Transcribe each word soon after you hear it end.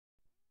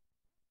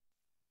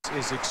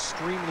is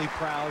extremely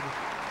proud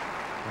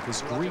of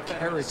his Greek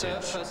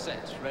heritage.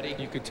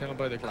 You could tell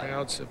by the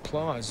crowd's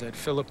applause that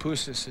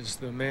Philippoussis is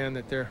the man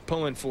that they're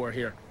pulling for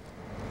here.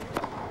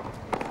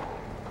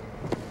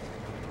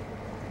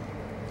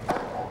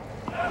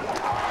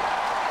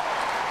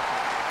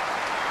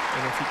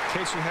 And in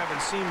case you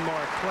haven't seen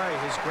Mark play,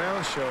 his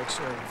ground strokes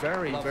are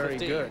very, very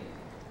good.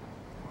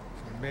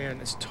 For a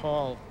man as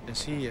tall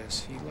as he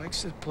is, he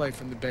likes to play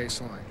from the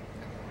baseline.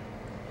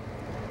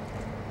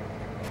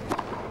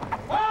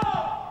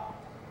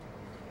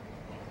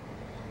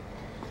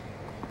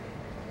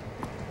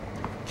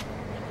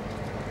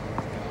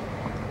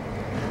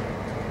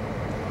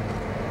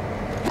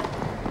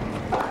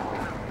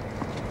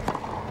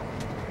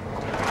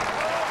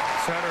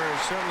 Federer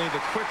is certainly the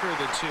quicker of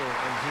the two,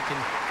 and he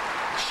can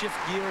shift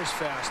gears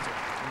faster.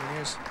 I mean,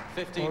 here's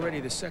already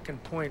the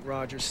second point.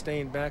 Roger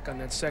staying back on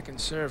that second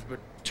serve, but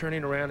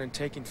turning around and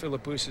taking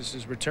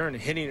Philippoussis' return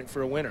and hitting it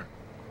for a winner.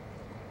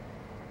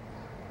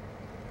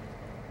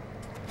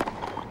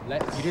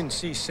 You didn't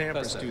see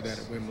Sampras do that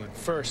at Wimbledon.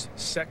 First,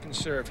 second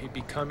serve, he'd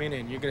be coming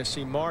in. You're going to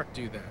see Mark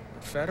do that.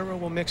 But Federer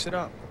will mix it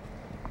up.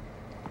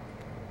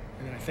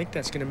 And I think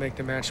that's going to make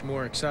the match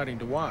more exciting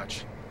to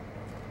watch.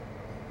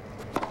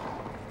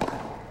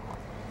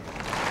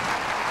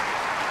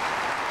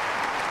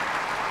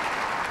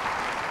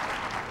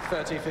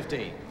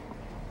 30-15.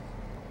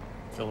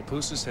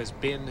 Philippoussis has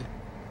been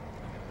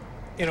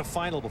in a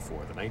final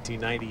before, the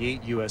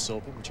 1998 U.S.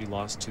 Open, which he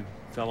lost to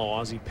fellow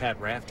Aussie Pat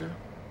Rafter.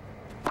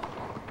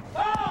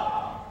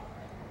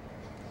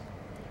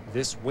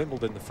 This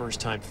Wimbledon, the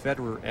first time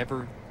Federer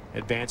ever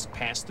advanced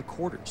past the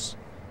quarters.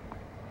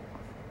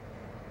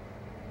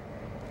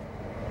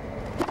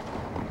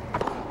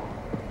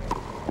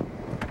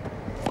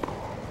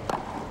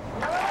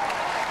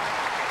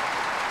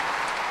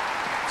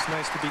 It's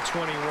nice to be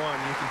 21.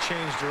 You can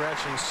change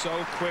direction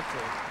so quickly.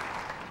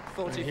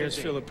 And here's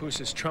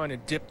Philippoussis trying to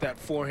dip that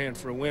forehand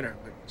for a winner.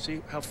 But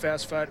see how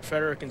fast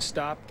Federer can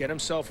stop, get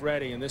himself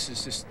ready, and this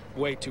is just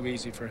way too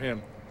easy for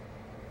him.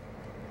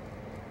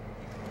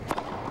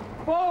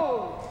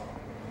 Whoa!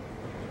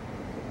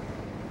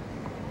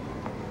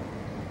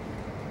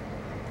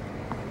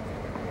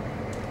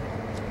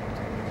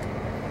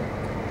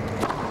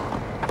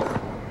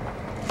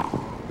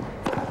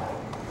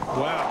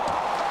 Wow.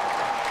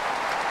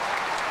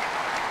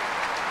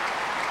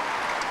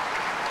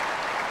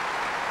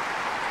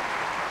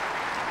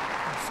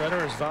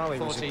 Federer's volley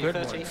was a good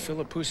one.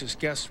 Philippoussis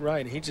guessed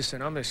right. He just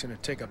said, I'm just going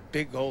to take a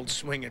big old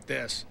swing at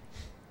this.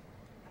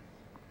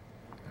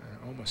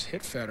 Almost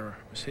hit Federer.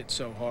 It was hit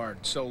so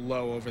hard, so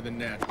low over the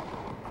net.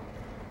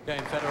 Game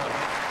Federer.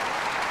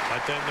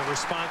 But then the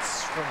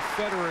response from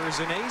Federer is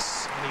an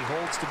ace, and he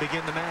holds to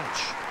begin the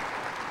match.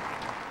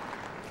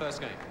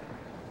 First game.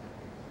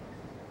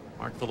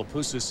 Mark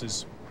Philippoussis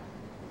is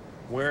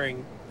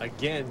wearing,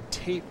 again,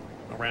 tape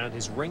around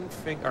his ring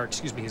finger, or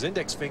excuse me, his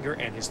index finger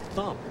and his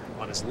thumb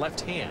on his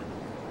left hand.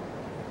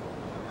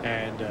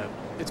 And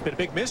it's been a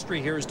big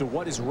mystery here as to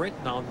what is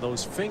written on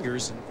those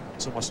fingers. And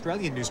some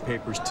Australian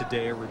newspapers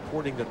today are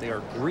reporting that they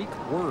are Greek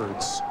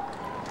words,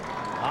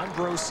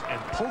 andros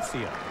and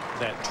pothia,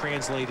 that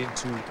translate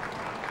into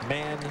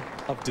man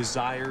of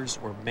desires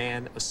or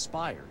man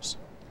aspires.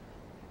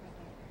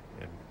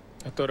 And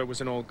I thought it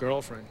was an old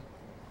girlfriend.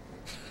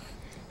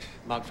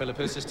 Mark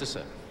Philippoussis to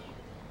serve.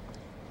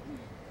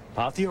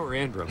 Pothia or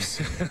andros?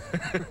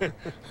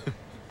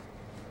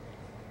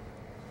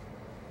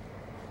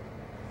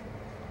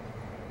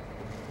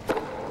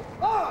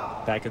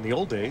 Back in the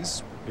old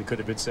days, it could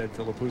have been said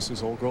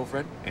Philippoussis' old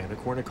girlfriend, Anna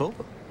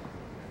Kournikova.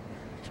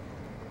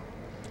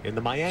 In the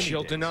Miami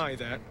She'll days. deny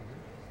that.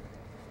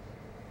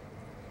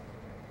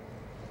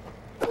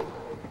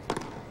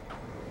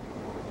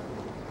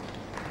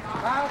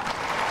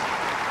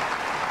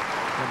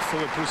 When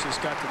Philippoussis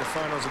got to the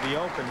finals of the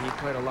Open, he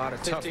played a lot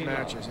of tough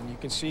matches. And you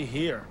can see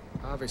here,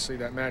 obviously,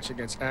 that match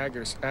against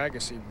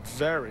Agassi,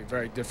 very,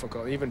 very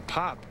difficult. Even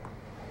Pop,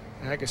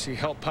 Agassi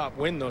helped Pop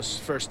win those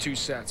first two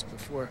sets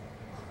before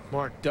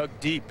Mark dug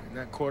deep in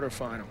that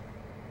quarterfinal.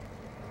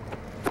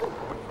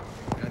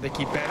 I think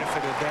he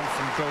benefited then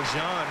from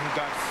Grosjean, who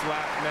got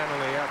flat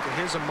mentally after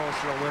his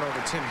emotional win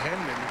over Tim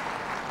Henman.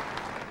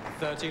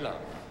 30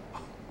 love.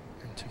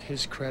 And to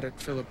his credit,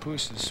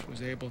 Philippoussis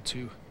was able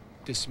to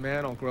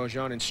dismantle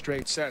Grosjean in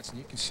straight sets. And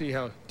you can see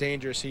how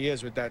dangerous he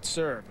is with that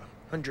serve.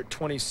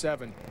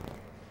 127.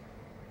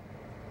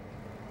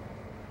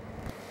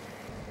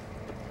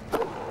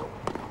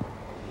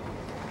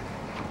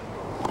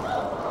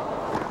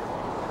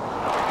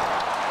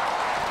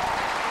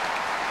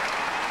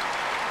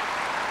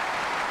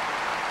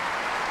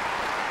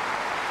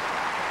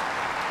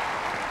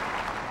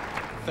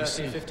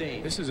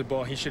 This is a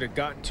ball he should have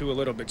gotten to a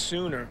little bit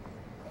sooner,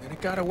 and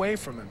it got away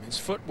from him. His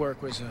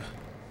footwork was a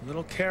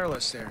little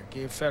careless there.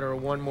 Gave Federer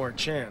one more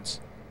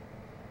chance.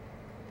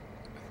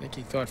 I think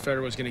he thought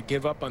Federer was going to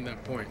give up on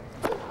that point.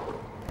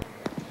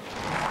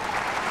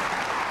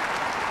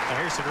 Now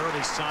here's an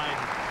early sign,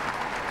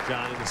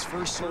 John, in his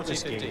first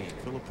service game.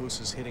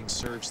 Philippoussis hitting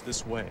serves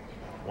this way.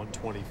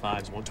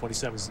 125s,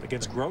 127s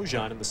against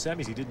Grosjean in the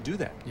semis. He didn't do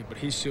that. Yeah, but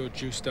he's so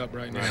juiced up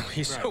right now.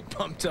 He's so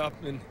pumped up,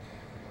 and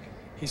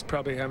he's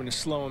probably having to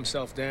slow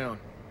himself down.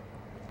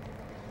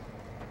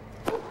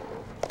 But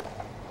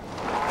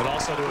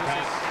also to have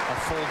had a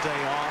full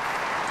day off,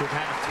 to have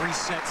had a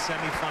 3-set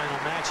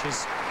semifinal match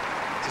is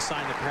a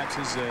sign that perhaps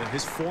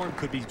his form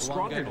could be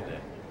stronger today.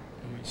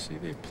 You see,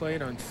 they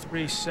played on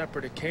 3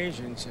 separate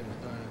occasions, and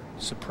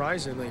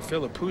surprisingly,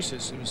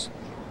 Philippoussis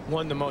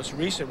won the most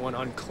recent one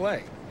on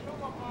clay.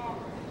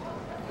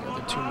 The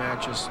other 2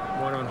 matches,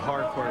 one on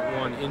hardcourt,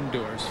 one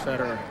indoors.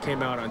 Federer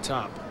came out on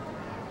top.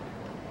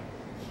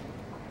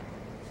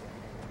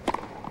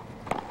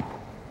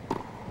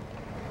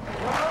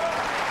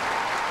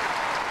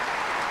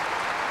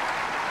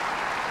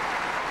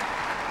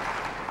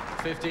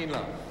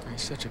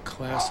 He's such a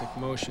classic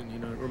motion. You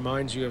know, it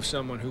reminds you of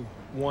someone who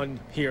won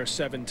here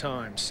 7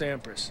 times,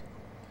 Sampras.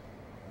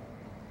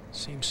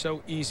 Seems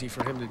so easy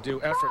for him to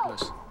do,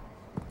 effortless.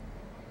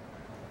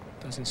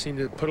 Doesn't seem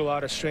to put a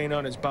lot of strain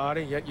on his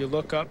body, yet you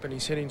look up and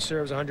he's hitting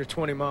serves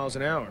 120 miles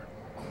an hour.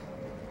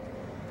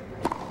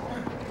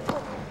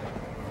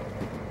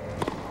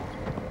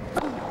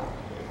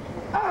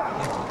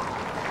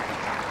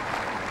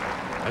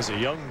 As a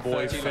young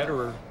boy,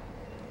 Federer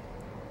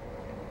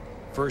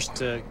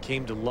first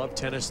came to love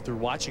tennis through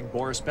watching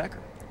Boris Becker.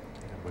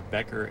 And when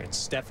Becker and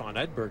Stefan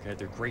Edberg had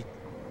their great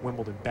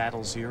Wimbledon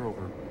battles here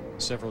over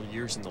several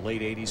years in the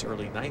late 80s,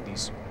 early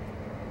 90s,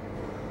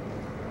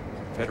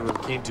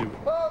 Federer came to,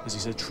 as he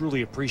said,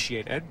 truly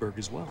appreciate Edberg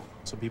as well.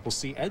 Some people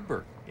see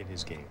Edberg in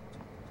his game.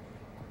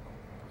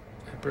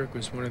 Edberg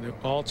was one of the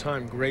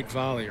all-time great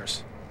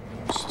volleyers.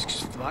 He was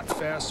just a lot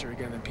faster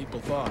again than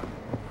people thought.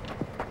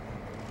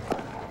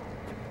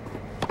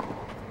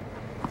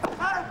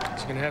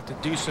 He's going to have to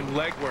do some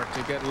legwork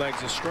to get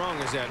legs as strong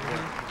as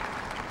Edberg.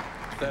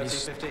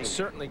 He's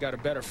certainly got a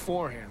better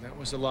forehand. That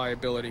was a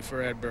liability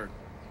for Edberg.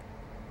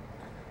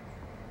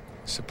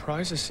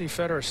 Surprised to see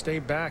Federer stay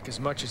back as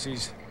much as he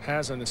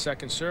has on the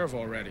second serve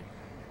already.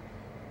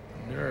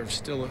 Nerves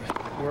still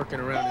working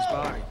around his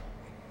body.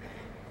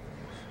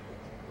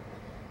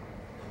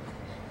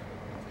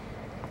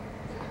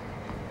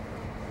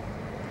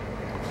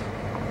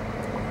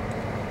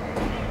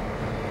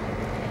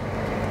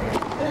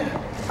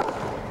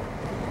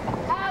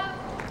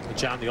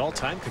 John, the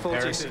all-time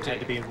comparison had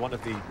to be in one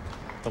of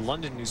the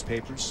London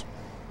newspapers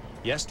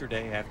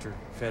yesterday after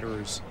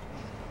Federer's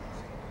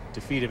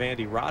defeat of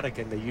Andy Roddick,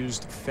 and they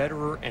used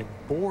Federer and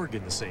Borg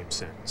in the same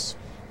sentence.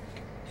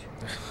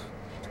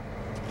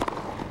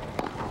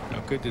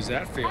 How good does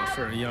that feel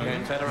for a young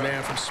man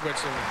from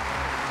Switzerland?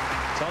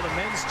 So the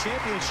men's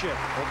championship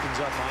opens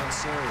up on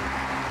serve.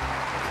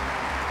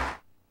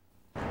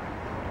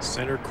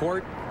 Center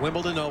court,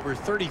 Wimbledon, over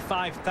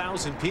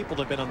 35,000 people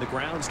have been on the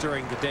grounds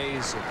during the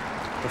days of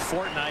the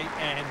fortnight,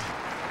 and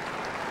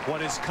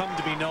what has come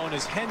to be known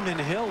as Henman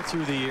Hill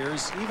through the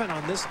years, even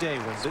on this day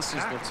when this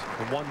is the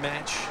one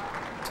match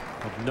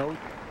of note.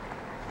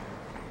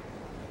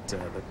 The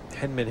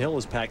Henman Hill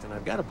is packed, and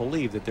I've got to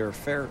believe that there are a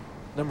fair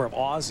number of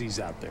Aussies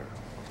out there.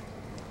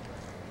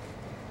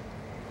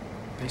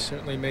 They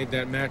certainly made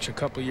that match a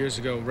couple years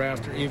ago,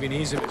 Rafter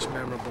Ivanisevic,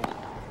 memorable.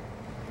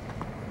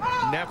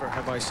 Never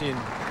have I seen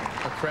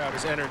a crowd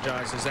as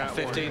energized as that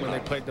one when they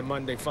played the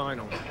Monday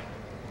final.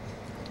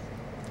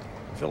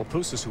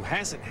 Philippoussis, who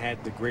hasn't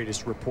had the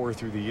greatest rapport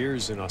through the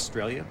years in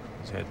Australia,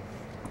 has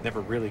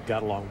never really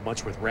got along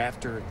much with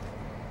Rafter,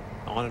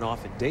 on and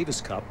off in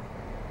Davis Cup.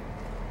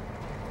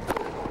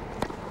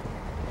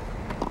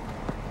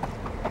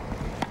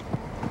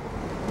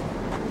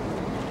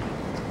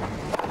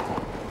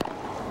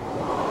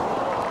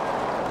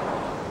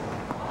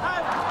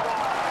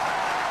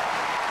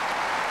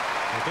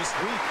 And this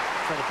week,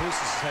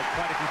 Philippoussis has had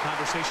quite a few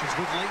conversations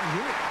with Leighton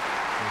Hewitt.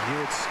 And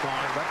Hewitt's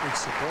gone record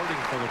supporting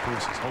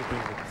Philippoussis, hoping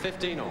that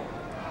 15-all.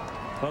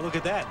 Well, look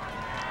at that.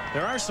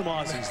 There are some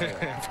Aussies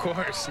there. Of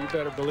course, you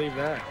better believe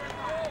that.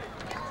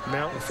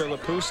 Mountain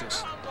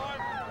Philippoussis.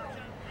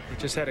 He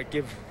just had to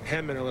give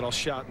Henman a little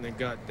shot in the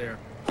gut there.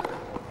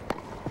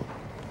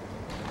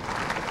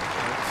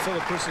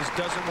 Philippoussis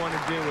doesn't want to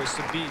do is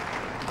to beat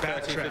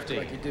backtrack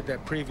like he did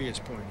that previous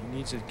point. He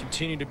needs to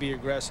continue to be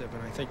aggressive,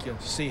 and I think you'll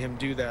see him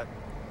do that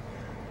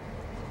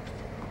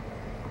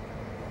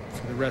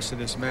for the rest of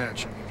this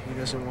match. He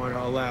doesn't want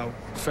to allow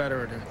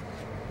Federer to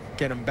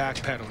get him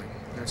backpedaling.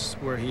 That's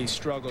where he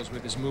struggles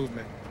with his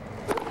movement.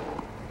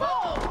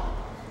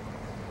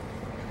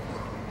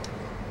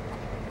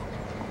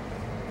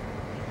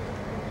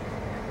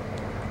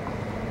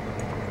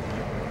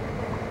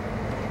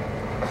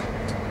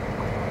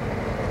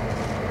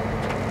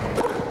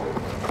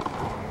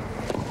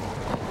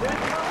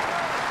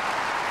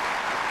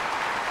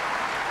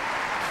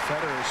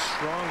 Federer is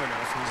strong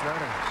enough. He's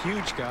not a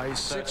huge guy. He's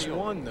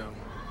 6'1", though.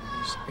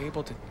 He's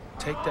able to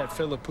take that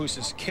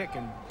Philippoussis kick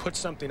and put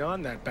something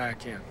on that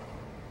backhand.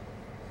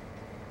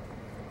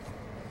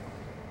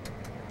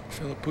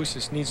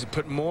 Philippoussis needs to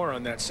put more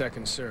on that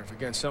second serve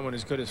against someone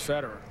as good as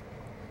Federer.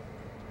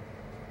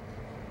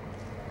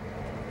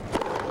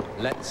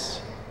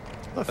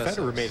 Well,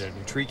 Federer made an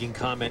intriguing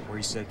comment where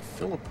he said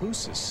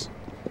Philippoussis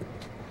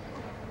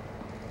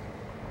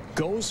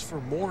goes for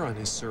more on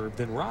his serve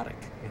than Roddick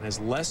and has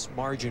less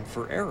margin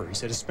for error. He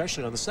said,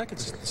 especially on the second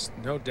serve.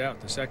 No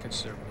doubt the second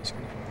serve.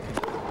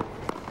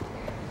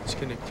 He's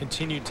going to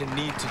continue to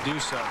need to do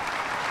so.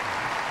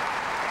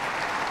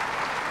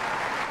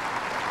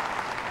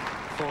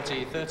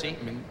 40-30.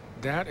 I mean,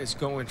 that is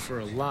going for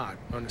a lot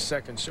on the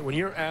second serve. When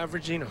you're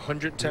averaging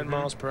 110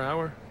 miles per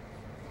hour,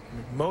 I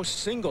mean, most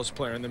singles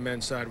player on the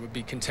men's side would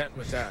be content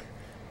with that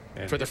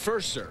And for the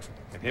first serve.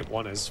 And hit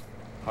one as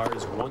hard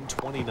as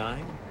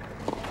 129.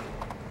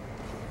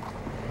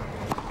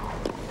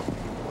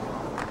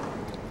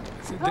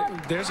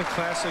 There's a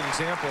classic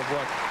example of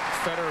what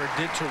Federer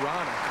did to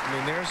Roddick. I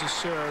mean, there's a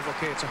serve.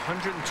 Okay, it's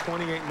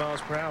 128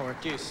 miles per hour.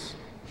 Deuce.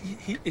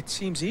 It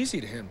seems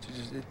easy to him.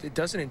 It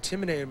doesn't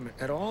intimidate him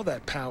at all,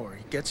 that power.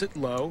 He gets it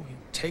low. He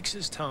takes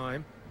his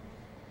time.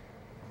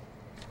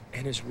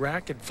 And his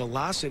racket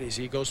velocity as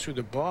he goes through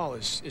the ball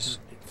is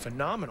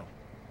phenomenal.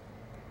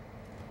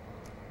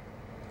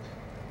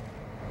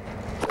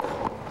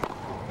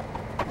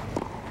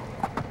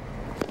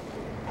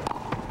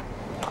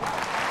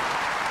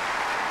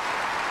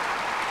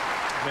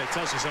 It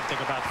tells you something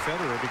about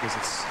Federer, because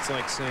it's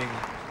like saying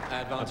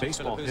a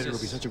baseball hitter would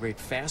be such a great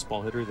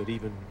fastball hitter that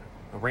even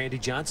a Randy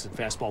Johnson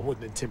fastball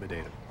wouldn't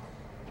intimidate him.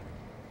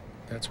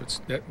 That's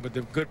but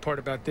the good part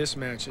about this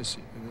match is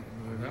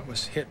that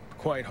was hit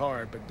quite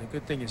hard, but the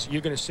good thing is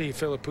you're going to see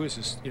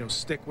Philippoussis,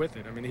 stick with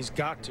it. I mean, he's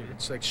got to.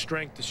 It's like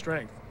strength to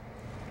strength.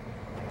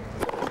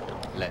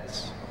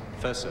 Let's.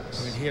 First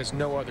service. I mean, he has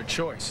no other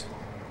choice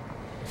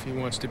if he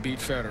wants to beat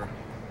Federer.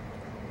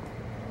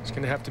 It's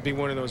going to have to be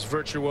one of those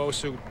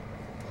virtuoso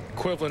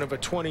equivalent of a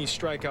 20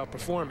 strikeout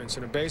performance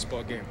in a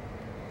baseball game.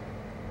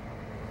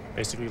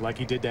 Basically like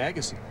he did to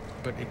Agassi.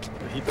 But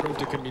he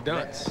proved it can be done.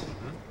 Let's.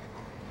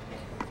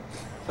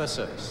 First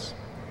service.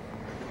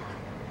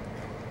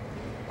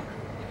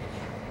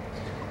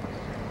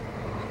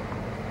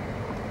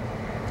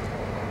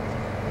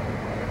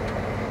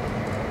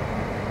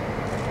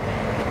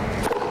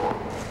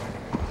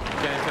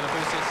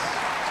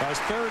 So his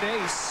third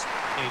ace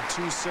in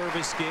 2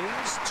 service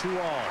games,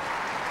 2-all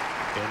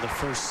in the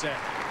first set.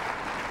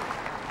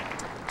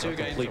 For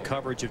complete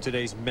coverage of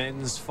today's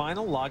men's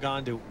final, log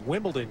on to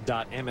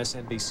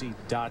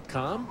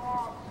wimbledon.msnbc.com.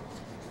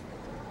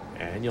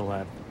 And you'll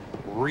have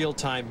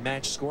real-time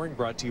match scoring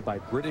brought to you by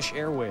British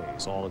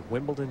Airways, all at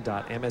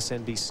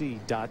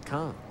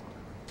wimbledon.msnbc.com.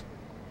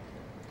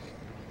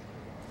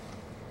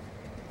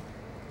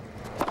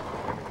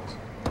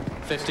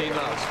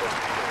 $15.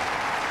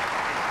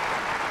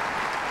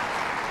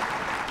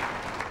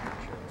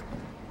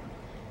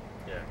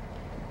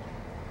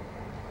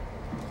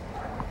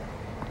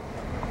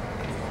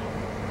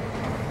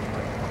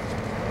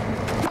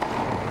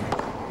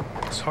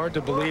 It's hard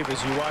to believe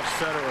as you watch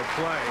Federer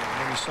play.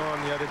 When you saw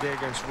him the other day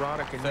against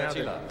Roddick, and now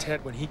that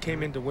Ted, when he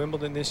came into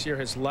Wimbledon this year,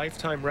 his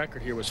lifetime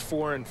record here was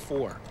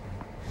 4-4.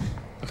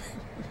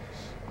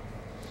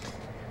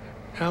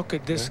 How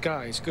could this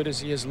guy, as good as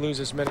he is, lose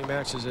as many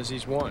matches as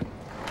he's won?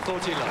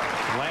 40 love.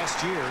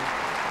 Last year,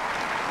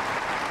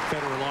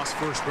 Federer lost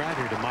first round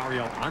here to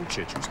Mario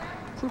Ancic, who's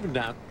proven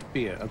out to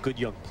be a good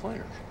young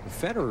player.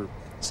 Federer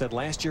said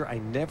last year, I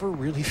never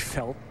really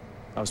felt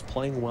I was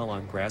playing well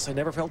on grass. I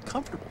never felt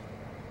comfortable.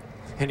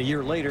 And a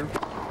year later,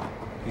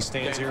 he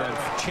stands here on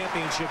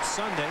Championship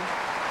Sunday.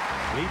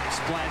 He's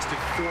blasted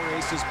 4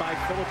 aces by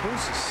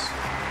Philippoussis.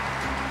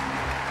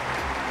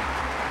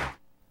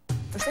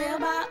 For sale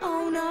by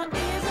owner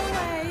is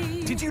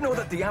away. Did you know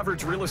that the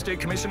average real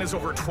estate commission is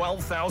over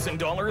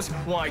 $12,000?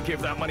 Why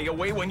give that money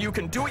away when you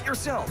can do it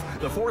yourself?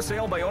 The For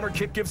Sale by Owner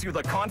kit gives you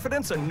the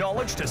confidence and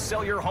knowledge to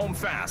sell your home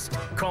fast.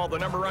 Call the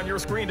number on your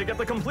screen to get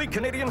the complete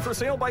Canadian For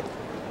Sale by...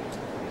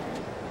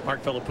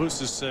 Mark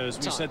Philippoussis says,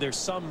 we said there's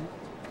some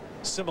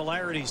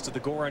similarities to the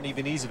Goran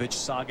Ivanisevic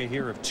saga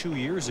here of 2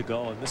 years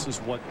ago, and this is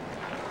what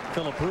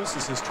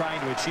Philippoussis is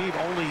trying to achieve.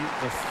 Only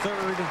the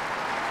 3rd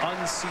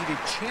unseeded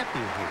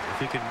champion here if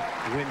he can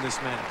win this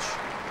match.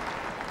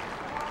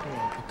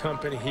 Well, the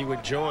company he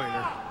would join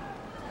are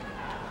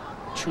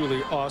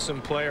truly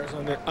awesome players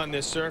on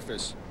this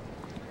surface.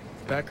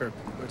 Becker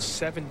was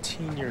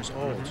 17 years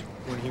old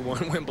when he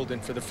won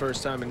Wimbledon for the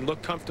first time and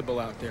looked comfortable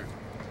out there.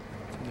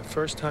 From the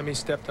first time he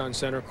stepped on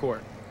center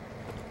court.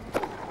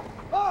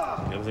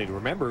 The other thing to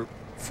remember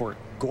for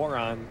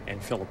Goran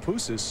and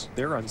Philippoussis,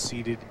 they're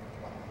unseeded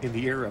in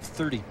the era of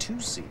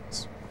 32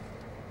 seeds.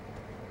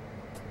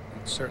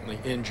 And certainly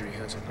injury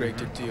has a great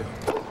deal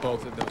of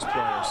both of those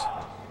players.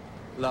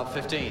 Love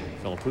 15.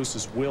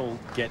 Philippoussis will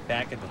get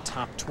back in the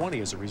top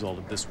 20 as a result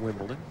of this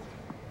Wimbledon.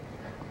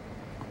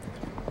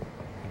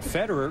 And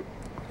Federer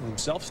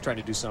himself is trying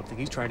to do something.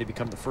 He's trying to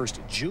become the first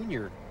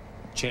junior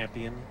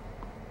champion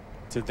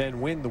to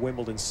then win the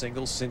Wimbledon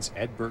singles since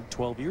Edberg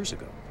 12 years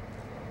ago.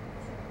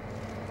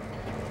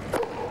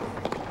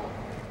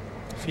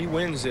 If he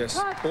wins this,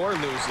 or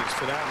loses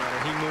for that matter,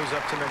 he moves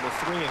up to number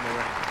 3 in the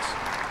rankings.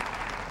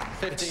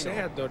 It's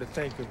sad, though, to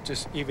think of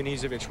just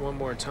Ivanisevic one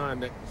more time,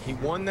 that he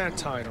won that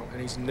title, and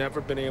he's never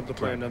been able to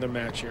play another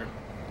match here.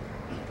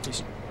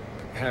 He's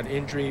had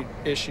injury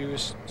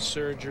issues,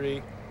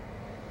 surgery,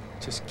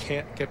 just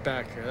can't get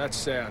back here. That's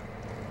sad.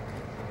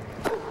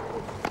 Almost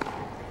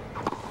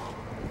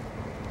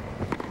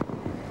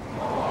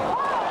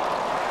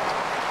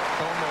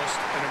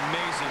an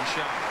amazing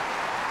shot.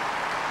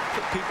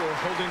 People are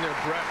holding their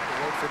breath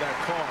to wait for that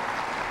call.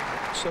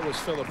 So was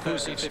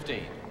Philippoussis.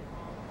 15.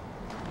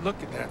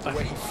 Look at that, the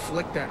way he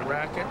flicked that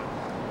racket,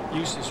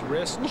 used his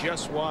wrist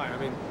just wide. I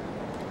mean,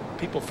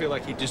 people feel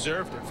like he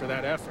deserved it for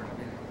that effort. I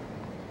mean,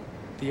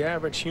 the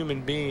average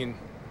human being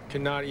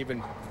cannot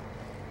even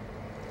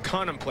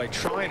contemplate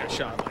trying a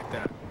shot like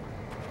that.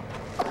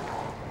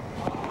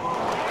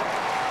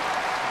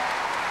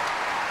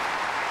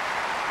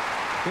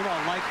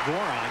 Meanwhile, Mike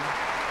Goron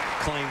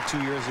claimed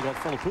 2 years ago,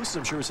 Philippoussis,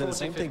 I'm sure, said the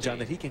same thing, John,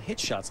 that he can hit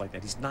shots like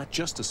that. He's not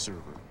just a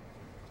server.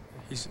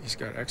 He's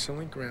got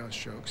excellent ground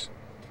strokes.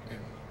 And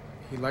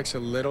he likes a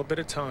little bit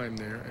of time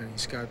there, and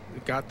he's got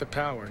the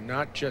power,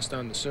 not just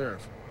on the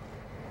serve.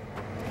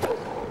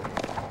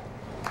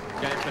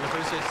 Game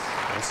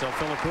Philippoussis. And so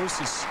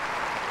Philippoussis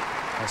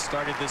has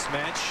started this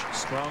match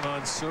strong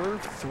on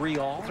serve,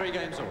 3-all. 3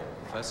 games all.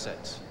 First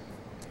set.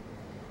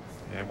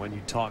 And when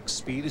you talk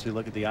speed, as we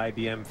look at the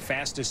IBM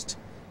fastest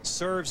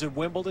serves at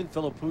Wimbledon,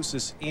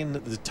 Philippoussis in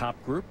the top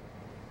group.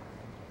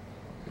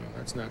 Well,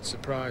 that's not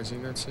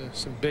surprising. That's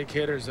some big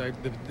hitters. The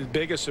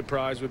biggest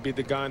surprise would be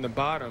the guy on the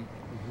bottom,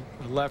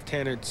 the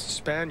left-handed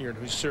Spaniard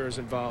who serves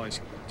and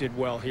volleys. Did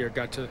well here.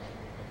 Got to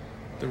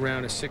the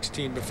round of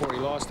 16 before he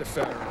lost to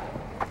Federer.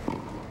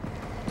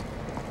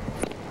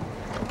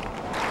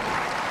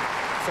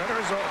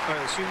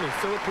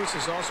 Philippoussis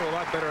is also a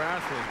lot better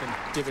athlete than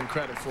given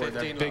credit for.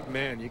 That big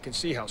man. You can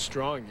see how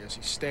strong he is.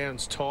 He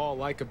stands tall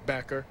like a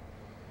Becker.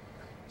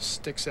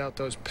 Sticks out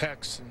those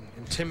pecs and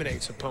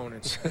intimidates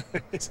opponents.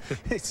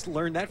 It's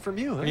learned that from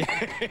you, huh?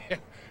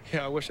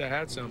 Yeah, I wish I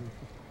had some.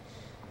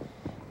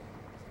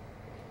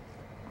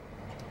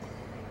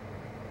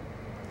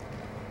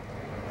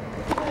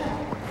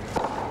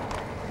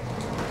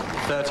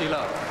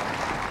 love.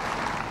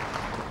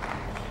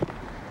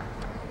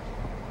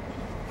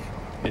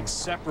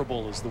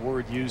 Inseparable is the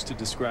word used to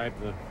describe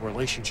the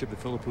relationship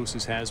that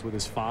Philippoussis has with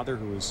his father,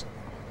 who is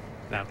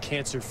now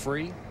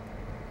cancer-free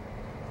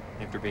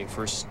after being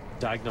first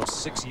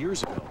diagnosed 6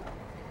 years ago.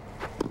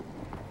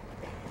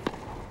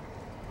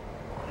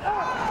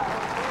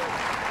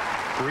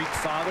 Greek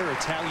father,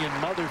 Italian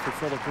mother for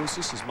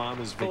Philippoussis. His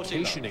mom is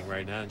vacationing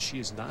right now, and she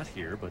is not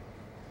here, but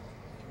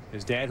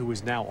his dad, who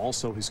is now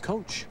also his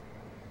coach.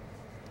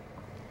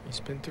 He's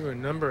been through a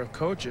number of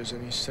coaches,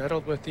 and he's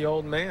settled with the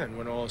old man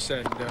when all is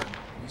said and done.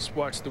 He's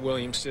watched the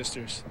Williams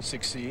sisters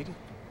succeed.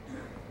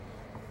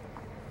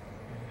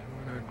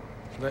 I'm going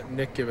to let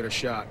Nick give it a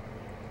shot.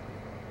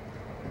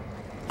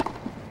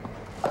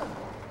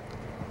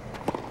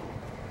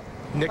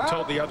 Nick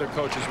told the other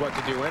coaches what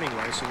to do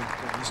anyway, so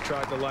he's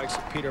tried the likes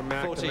of Peter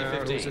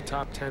McNamara, who's a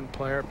top 10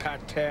 player.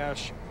 Pat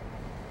Cash,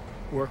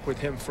 worked with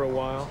him for a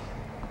while.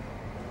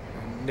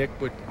 And Nick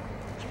would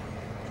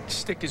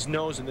stick his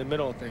nose in the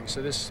middle of things,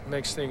 so this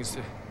makes things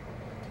a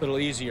little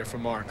easier for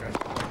Mark.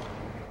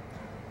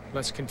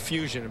 Less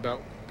confusion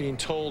about being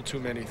told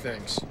too many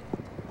things,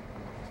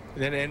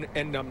 and then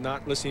end up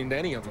not listening to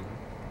any of them.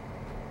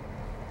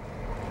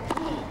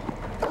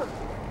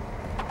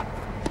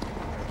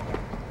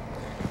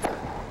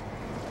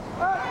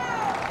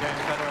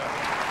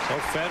 So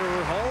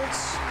Federer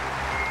holds,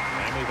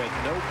 and we've had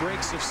no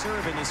breaks of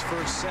serve in this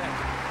first set.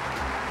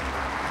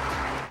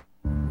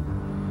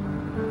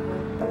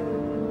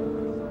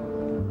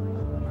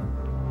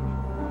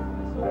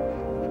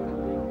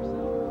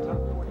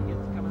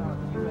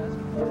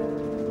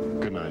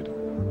 Good night.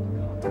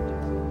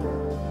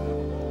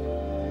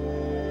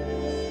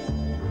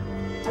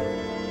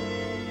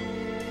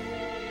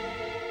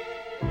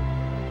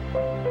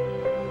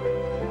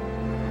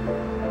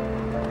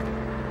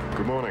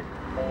 Good morning.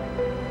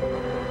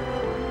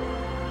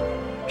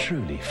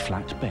 Truly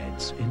flat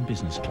beds in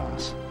business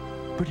class.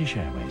 British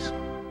Airways.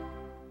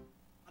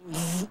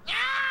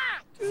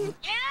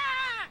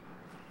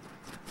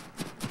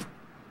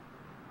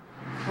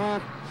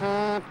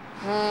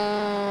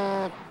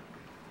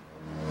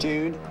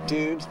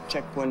 Dude,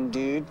 check one,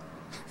 dude.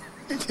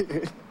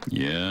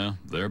 Yeah,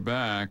 they're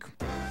back.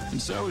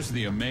 And so is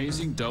the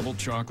amazing double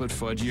chocolate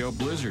Fudgio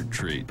Blizzard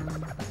treat.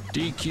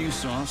 DQ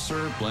soft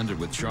serve blended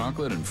with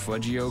chocolate and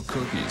Fudgio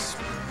cookies.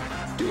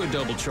 Do a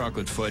double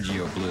chocolate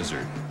Fudgio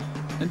Blizzard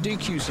and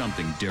DQ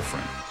something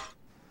different.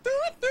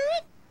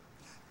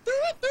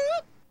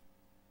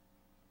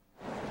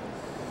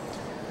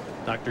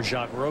 Dr.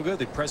 Jacques Roga,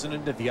 the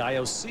president of the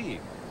IOC,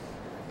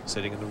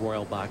 sitting in the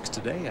royal box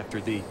today after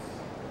the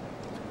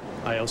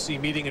IOC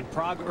meeting in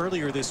Prague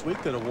earlier this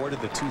week that awarded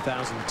the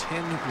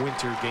 2010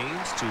 Winter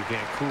Games to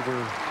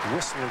Vancouver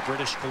Whistler,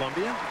 British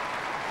Columbia.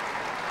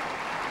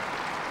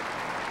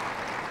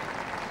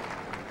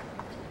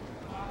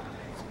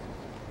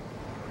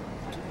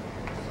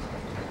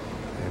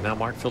 And now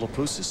Mark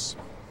Philippoussis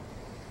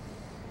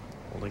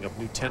Holding up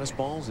new tennis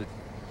balls at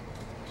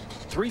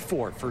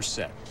 3-4 first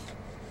set.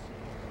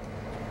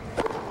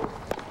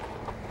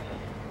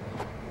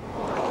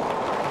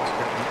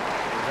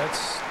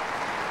 That's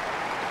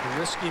a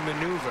risky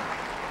maneuver.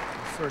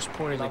 The first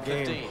point of the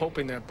game, 15.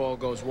 hoping that ball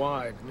goes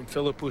wide. I mean,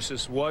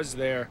 Philippoussis was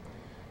there,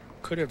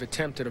 could have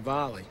attempted a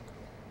volley.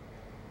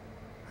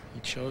 He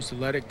chose to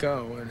let it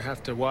go and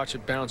have to watch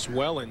it bounce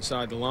well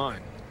inside the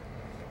line.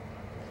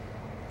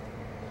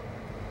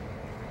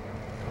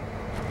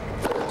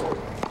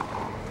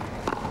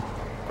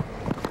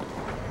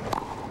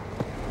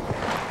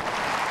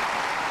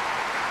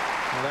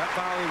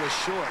 Volley was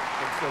short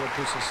when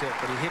Philippoussis hit,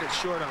 but he hit it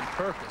short on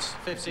purpose.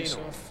 15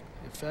 off.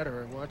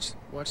 Federer,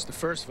 watch the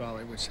first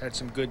volley, which had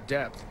some good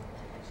depth.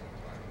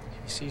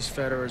 He sees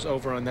Federer's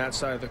over on that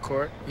side of the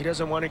court. He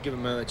doesn't want to give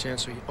him another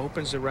chance, so he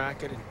opens the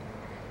racket and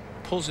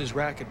pulls his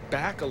racket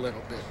back a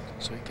little bit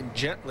so he can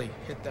gently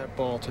hit that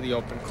ball to the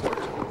open court.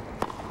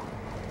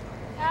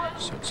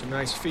 So it's a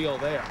nice feel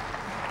there.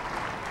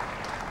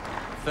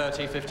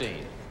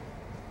 30-15.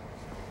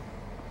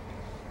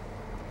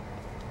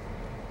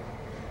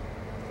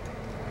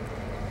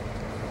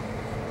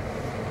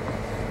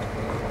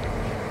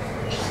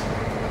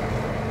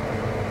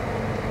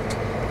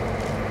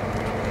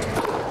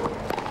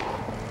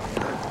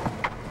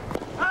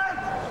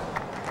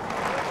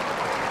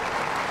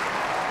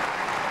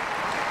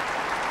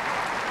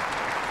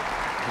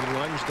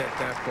 At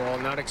that ball,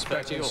 not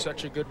expecting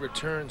such a good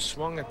return,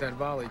 swung at that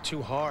volley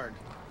too hard.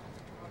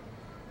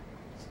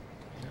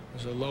 That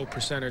was a low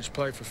percentage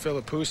play for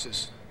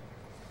Philippoussis.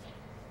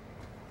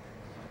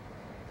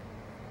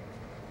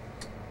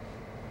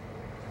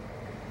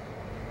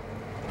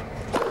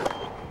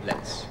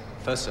 Let's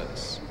first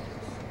service.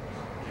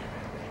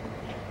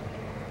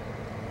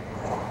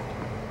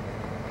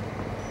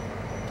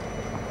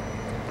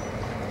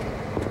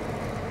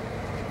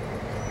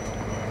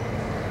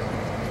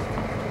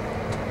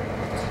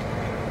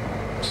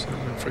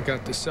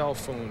 Forgot the cell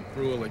phone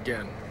rule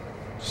again.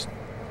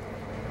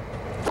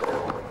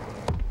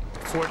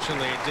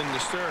 Fortunately, it didn't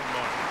disturb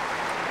Mark.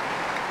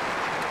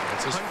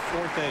 That's his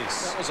fourth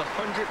ace. That was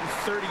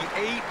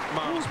 138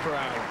 miles per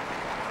hour.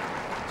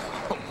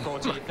 Oh,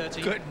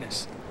 my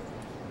goodness.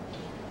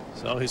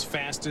 So his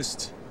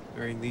fastest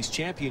during these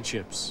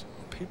championships.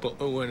 People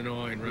oohing and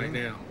awing right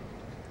now.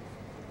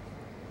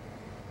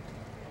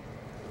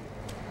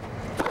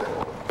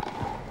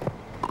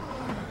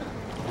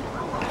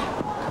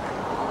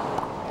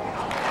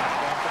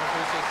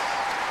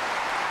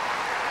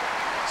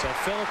 So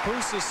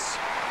Philippoussis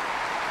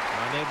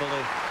unable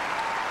to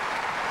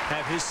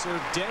have his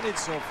serve dented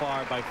so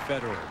far by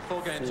Federer.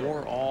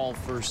 4-all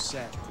first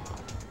set.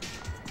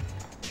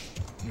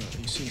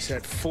 You see he's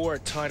had 4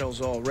 titles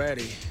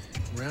already.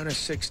 Round of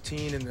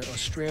 16 in the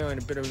Australian,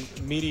 a bit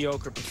of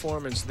mediocre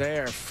performance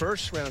there.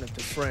 First round at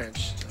the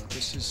French. So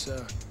this is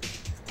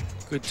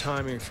good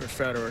timing for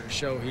Federer to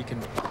show he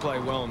can play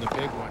well in the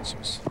big ones. He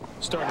was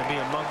starting to be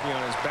a monkey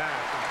on his back.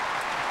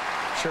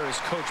 I'm sure his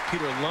coach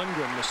Peter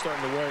Lundgren was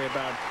starting to worry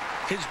about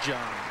his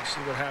job. You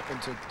see what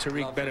happened to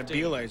Tariq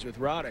Benabides with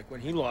Roddick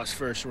when he lost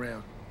first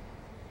round.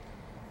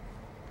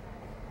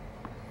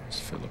 There's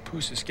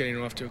Philippoussis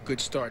getting off to a good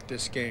start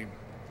this game.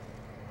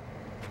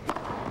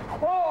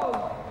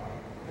 Whoa.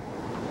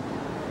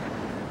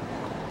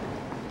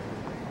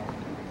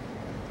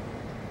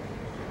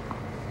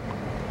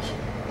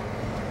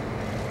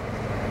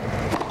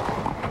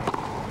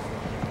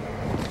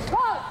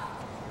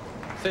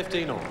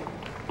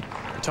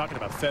 We're talking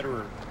about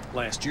Federer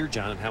last year,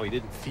 John, and how he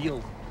didn't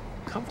feel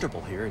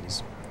comfortable here.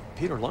 And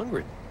Peter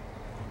Lundgren,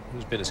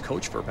 who's been his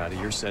coach for about a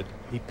year, said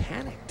he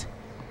panicked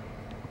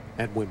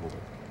at Wimbledon.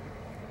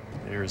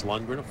 There's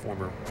Lundgren, a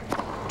former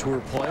tour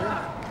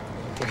player.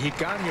 Well, he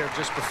got here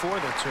just before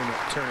the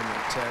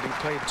tournament, Ted. He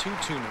played 2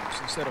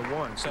 tune-ups instead of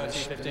 1. So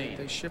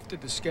they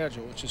shifted the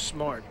schedule, which is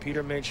smart.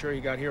 Peter made sure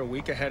he got here a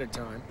week ahead of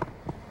time.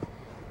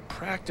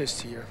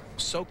 Practiced here,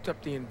 soaked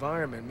up the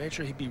environment, made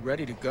sure he'd be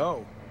ready to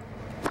go.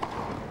 And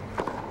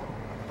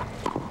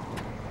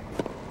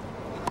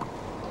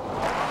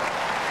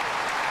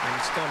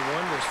it's done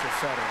wonders for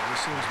Federer. He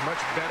seems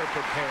much better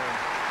prepared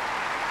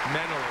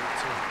mentally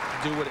to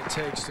do what it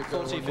takes to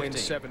go and win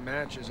 7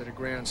 matches at a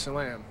Grand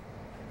Slam.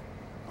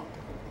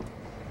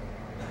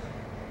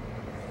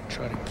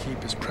 Try to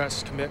keep his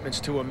press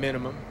commitments to a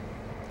minimum.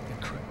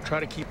 Try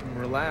to keep him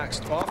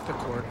relaxed off the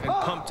court and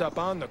pumped up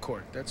on the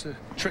court. That's a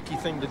tricky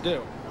thing to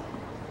do.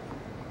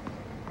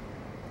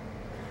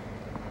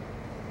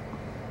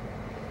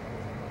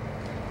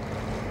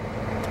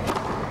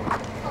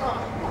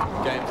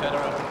 Game,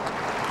 Federer.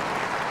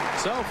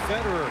 So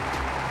Federer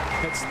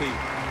hits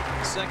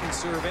the second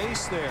serve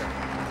ace there.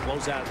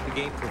 Close out the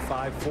game for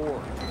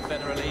 5-4.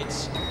 Federer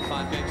leads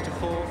 5 games to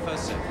 4,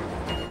 first set.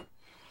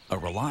 A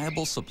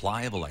reliable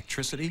supply of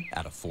electricity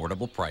at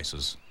affordable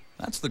prices.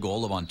 That's the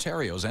goal of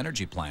Ontario's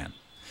energy plan.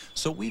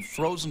 So we've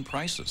frozen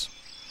prices.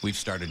 We've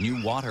started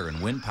new water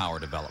and wind power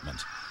development.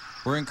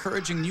 We're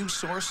encouraging new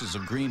sources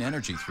of green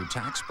energy through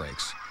tax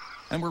breaks.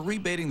 And we're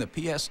rebating the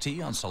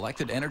PST on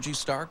selected Energy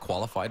Star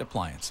qualified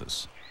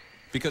appliances.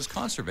 Because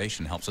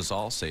conservation helps us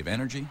all save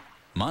energy,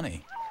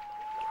 money,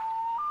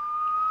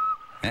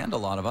 and a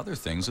lot of other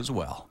things as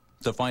well.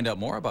 To find out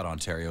more about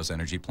Ontario's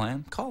energy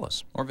plan, call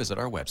us or visit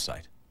our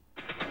website.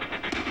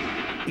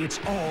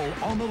 It's all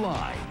on the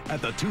line at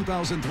the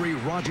 2003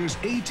 Rogers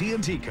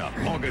AT&T Cup,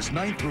 August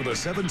 9th through the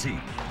 17th.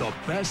 The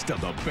best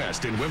of the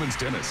best in women's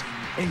tennis,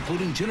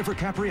 including Jennifer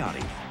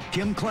Capriati,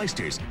 Kim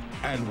Clijsters,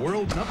 and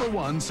world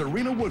 #1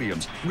 Serena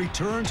Williams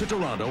return to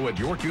Toronto at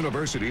York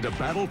University to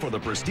battle for the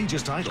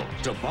prestigious title.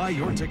 To buy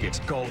your tickets,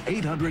 call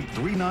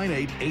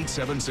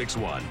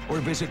 800-398-8761 or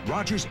visit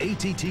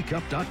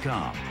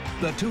rogersattcup.com.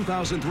 The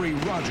 2003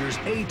 Rogers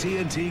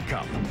AT&T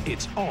Cup.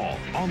 It's all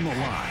on the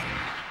line.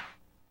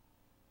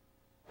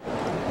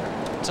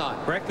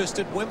 Time. Breakfast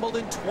at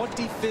Wimbledon,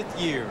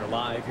 25th year,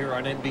 live here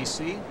on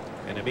NBC.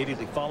 And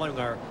immediately following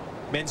our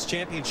men's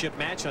championship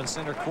match on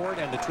center court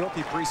and the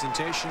trophy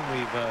presentation, we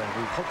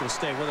hope you'll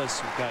stay with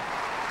us. We've got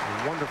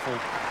a wonderful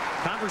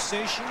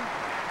conversation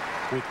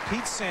with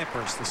Pete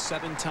Sampras, the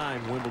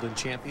 7-time Wimbledon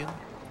champion.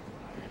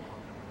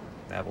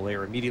 That will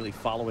air immediately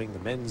following the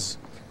men's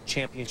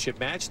championship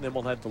match, and then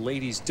we'll have the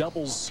ladies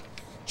doubles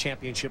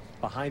championship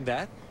behind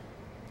that.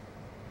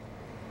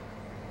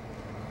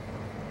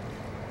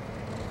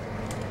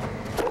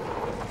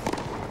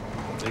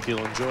 I think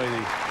you'll enjoy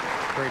the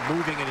very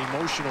moving and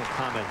emotional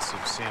comments of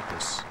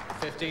Sampras.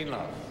 15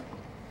 love.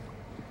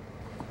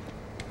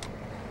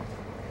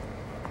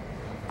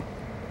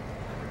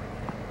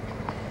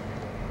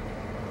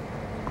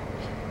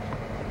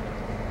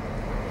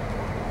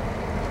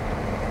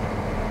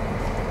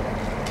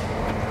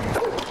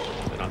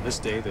 And on this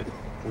day that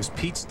was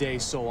Pete's day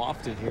so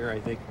often here, I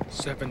think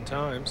 7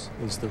 times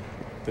is the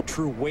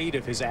true weight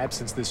of his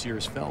absence this year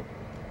is felt.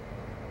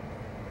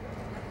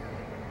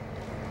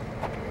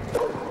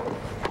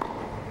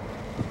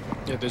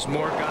 Yeah, there's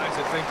more guys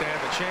that think they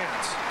have a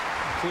chance,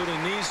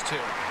 including these two.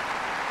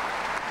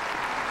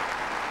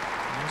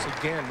 And once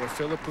again, where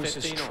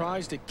Philippoussis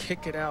tries to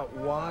kick it out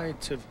wide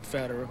to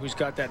Federer, who's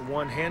got that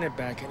one-handed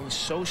back, and he's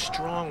so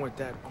strong with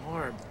that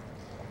arm.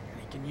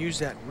 And he can use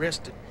that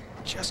wrist to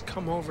just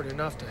come over it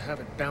enough to have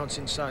it bounce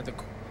inside the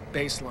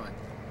baseline.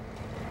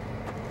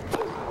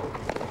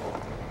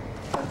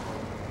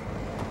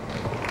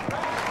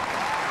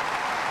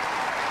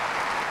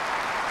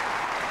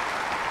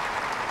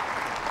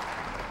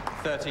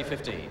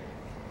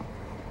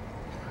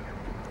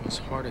 As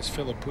hard as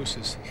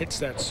Philippoussis hits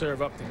that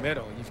serve up the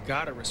middle, you've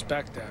got to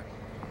respect that.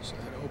 So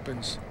that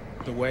opens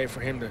the way for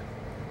him to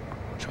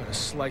try to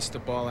slice the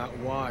ball out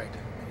wide.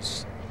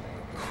 It's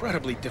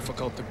incredibly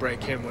difficult to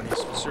break him when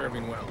he's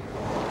serving well.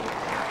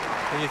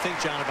 When you think,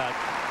 John, about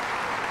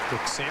the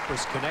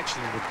Sampras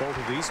connection with both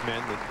of these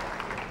men, that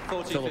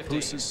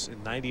Philippoussis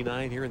in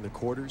 '99 here in the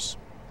quarters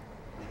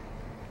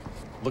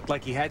looked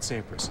like he had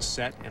Sampras a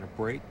set and a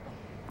break.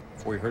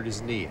 Before he hurt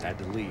his knee, had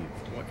to leave.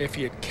 Well, if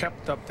he had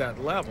kept up that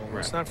level,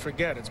 let's not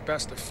forget it's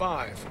best of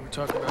 5. We're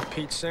talking about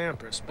Pete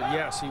Sampras, but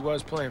yes, he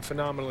was playing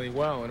phenomenally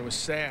well, and it was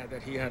sad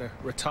that he had to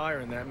retire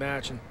in that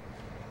match and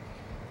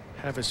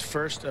have his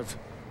first of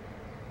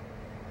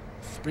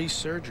 3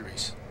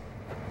 surgeries.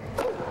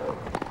 And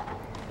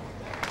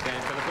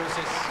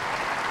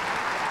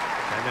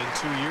then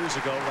 2 years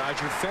ago,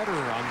 Roger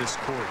Federer on this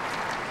court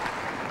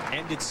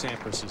ended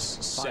Sampras's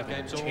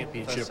 7th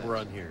championship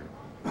run here.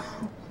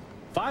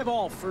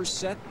 5-all first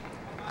set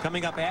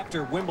coming up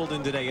after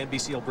Wimbledon today.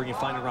 NBC will bring you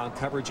final round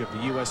coverage of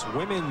the U.S.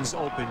 Women's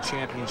Open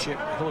Championship.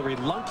 Hillary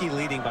Lunke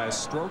leading by a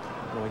stroke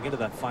going into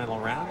that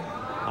final round.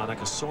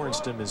 Annika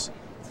Sorenstam is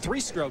 3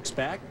 strokes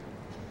back.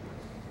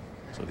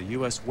 So the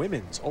U.S.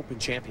 Women's Open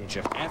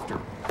Championship after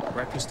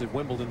breakfast at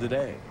Wimbledon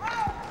today.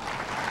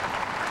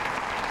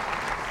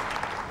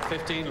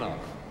 15 love.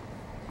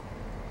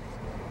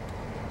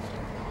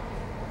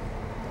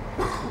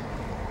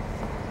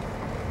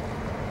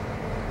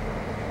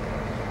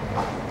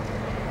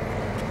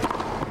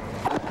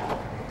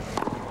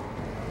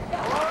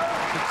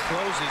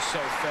 Closes so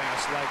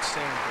fast, like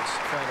Sampras,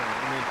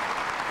 Federer.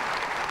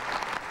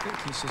 I think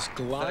he's just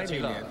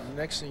gliding it.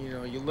 Next thing you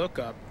know, you look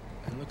up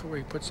and look at where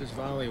he puts his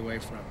volley away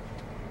from.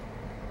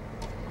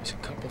 He's a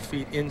couple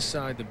feet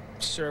inside the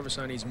service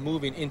line. He's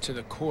moving into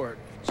the court.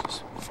 He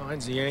just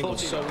finds the angle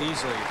so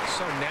easily. It's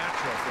so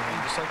natural for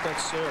him, just like that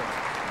serve.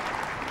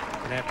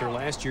 And after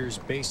last year's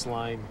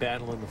baseline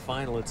battle in the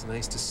final, it's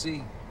nice to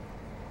see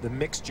the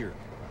mixture.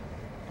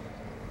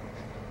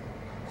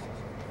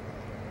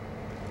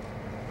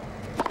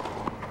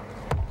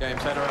 Game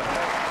Federer.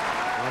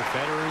 Well,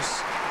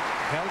 Federer's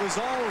held his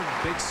own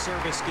big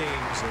service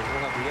games, and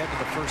we'll have the end of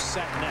the first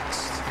set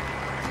next.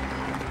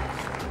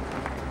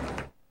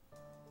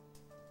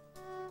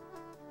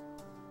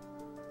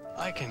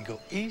 I can go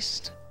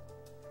east.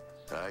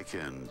 I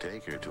can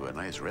take her to a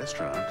nice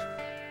restaurant.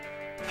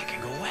 I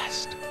can go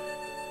west.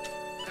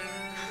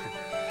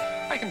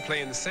 I can play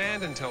in the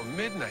sand until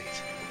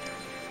midnight.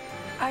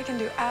 I can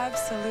do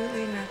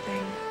absolutely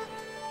nothing.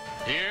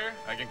 Here,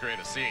 I can create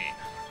a scene.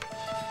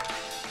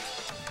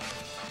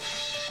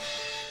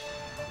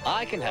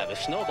 I can have a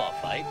snowball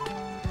fight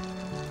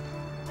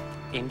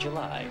in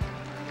July.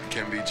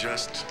 can be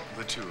just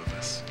the two of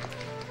us.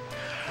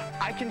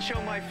 I can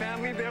show my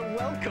family they're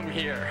welcome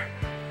here.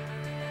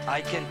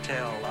 I can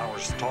tell our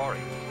story.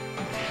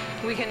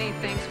 We can eat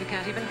things we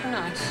can't even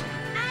pronounce.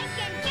 I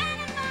can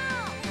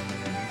cannonball!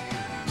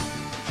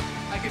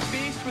 I can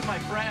feast with my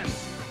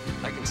friends.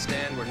 I can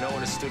stand where no one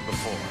has stood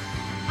before.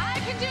 I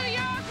can do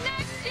Europe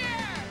next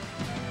year!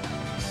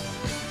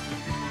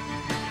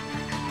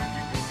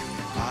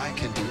 I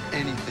can do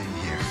anything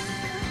here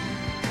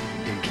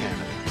in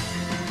Canada.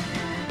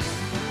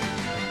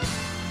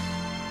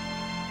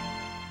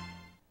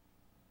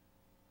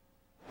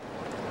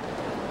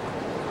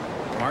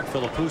 Mark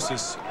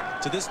Philippoussis,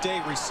 to this day,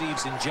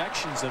 receives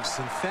injections of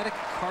synthetic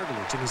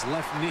cartilage in his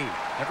left knee.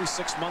 Every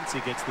 6 months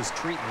he gets this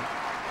treatment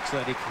so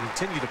that he can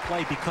continue to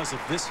play because of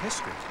this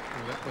history.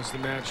 Well, that was the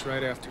match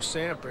right after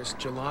Sampras,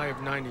 July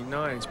of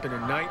 '99. It's been a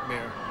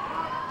nightmare.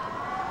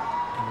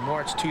 In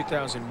March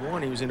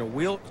 2001, he was in a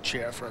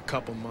wheelchair for a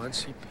couple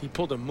months. He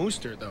pulled a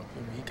Mooster, though.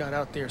 He got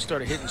out there and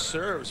started hitting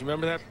serves.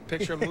 Remember that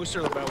picture of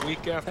Mooster about a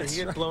week after he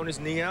had blown his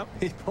knee out?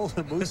 He pulled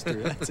a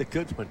Mooster. That's a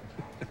good one.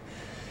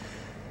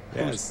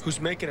 Yes. Who's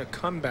making a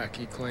comeback,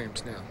 he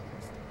claims now.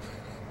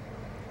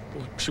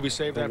 Well, should we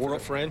save that for the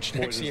French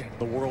next year?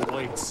 The world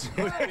waits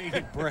with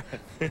bated breath.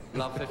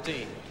 Love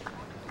 15.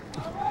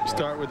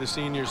 Start with the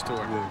seniors tour.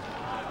 Well,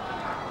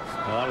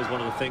 that was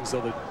one of the things, though,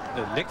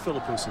 that Nick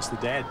Philippoussis, the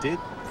dad, did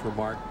for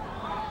Mark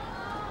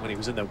when he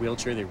was in that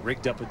wheelchair. They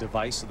rigged up a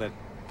device so that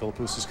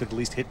Philippoussis could at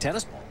least hit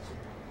tennis balls.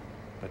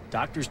 But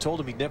doctors told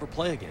him he'd never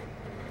play again.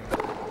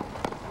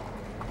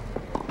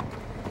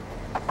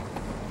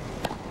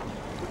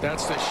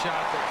 That's the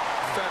shot that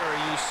Federer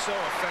used so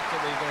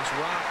effectively against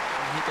Rock.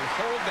 And he can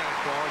hold that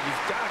ball.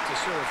 You've got to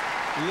sort of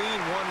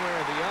lean one way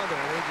or the other,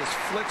 and he just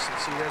flicks it.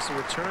 See, there's the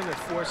return that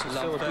forces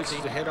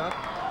Philippoussis to hit up.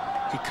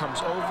 He comes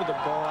over the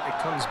ball. It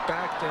comes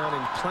back down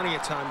in plenty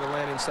of time to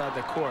land inside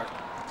the court.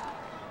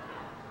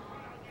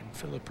 And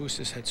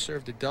Philippoussis had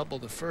served a double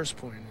the first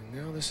point, and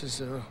now this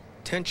is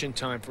tension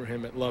time for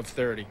him at love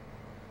 30.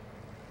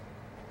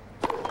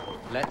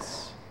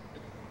 Let's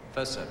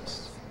first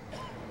service.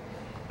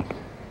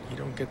 You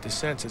don't get the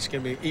sense it's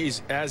going to be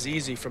as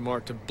easy for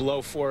Mark to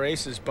blow 4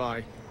 aces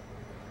by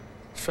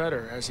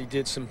Federer as he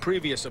did some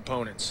previous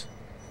opponents.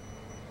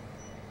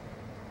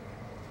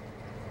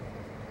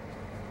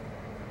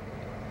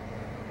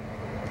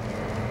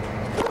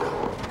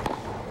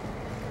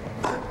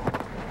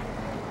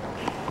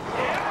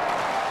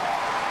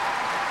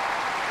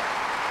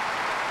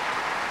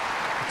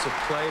 It's a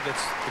play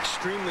that's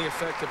extremely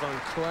effective on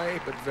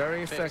clay, but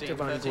very effective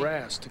on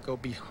grass, to go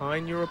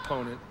behind your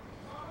opponent.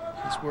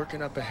 He's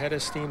working up a head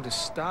of steam. To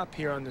stop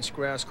here on this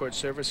grass court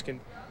surface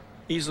can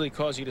easily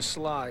cause you to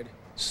slide,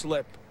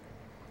 slip.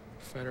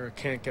 Federer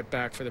can't get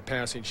back for the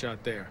passing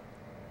shot there.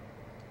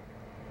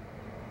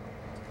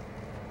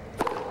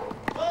 He'd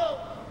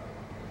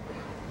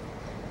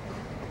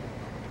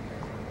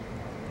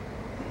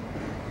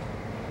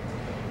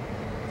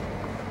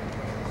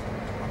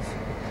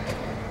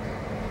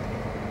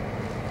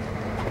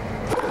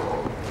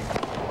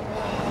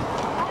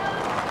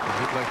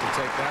like to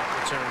take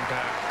that return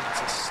back.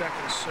 It's a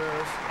second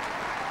serve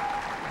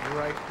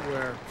right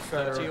where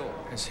Federer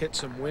has hit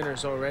some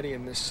winners already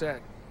in this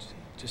set.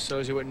 Just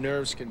shows you what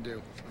nerves can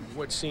do.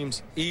 What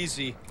seems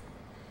easy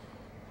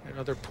at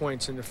other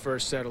points in the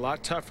first set. A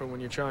lot tougher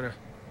when you're trying to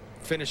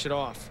finish it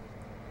off.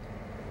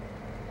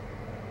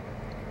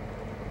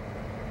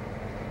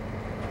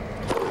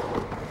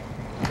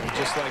 And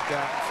just like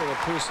that,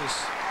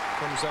 Philippoussis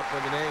comes up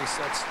with an ace.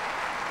 That's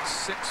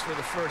 6 for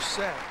the first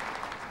set.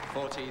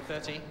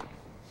 40-30.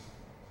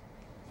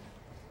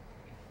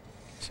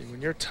 See,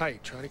 when you're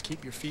tight, try to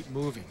keep your feet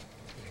moving.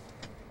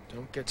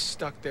 Don't get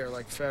stuck there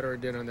like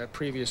Federer did on that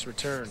previous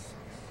return.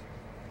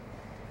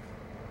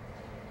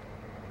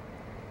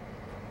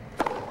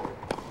 So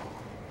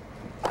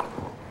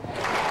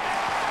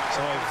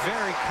a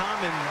very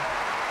common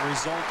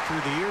result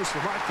through the years for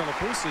Mark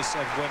Philippoussis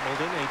at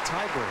Wimbledon, a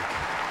tiebreak.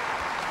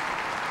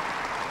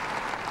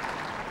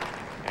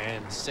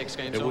 And 6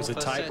 games it was a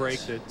all, first tiebreak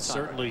set. that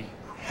certainly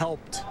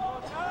helped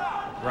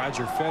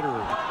Roger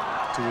Federer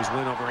to his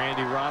win over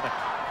Andy Roddick.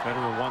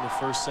 Federer won the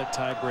first set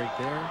tiebreak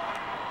there.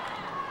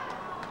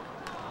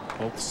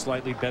 Both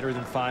slightly better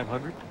than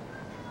 500.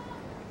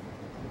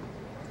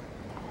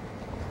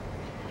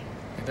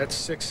 And that's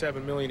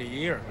 $6-7 million a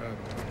year,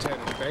 Ted,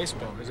 in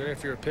baseball, isn't it?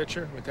 If you're a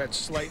pitcher with that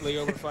slightly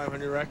over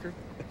 500 record.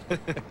 So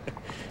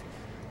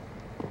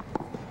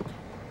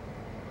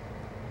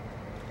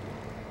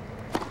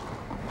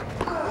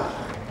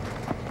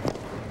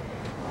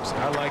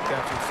I like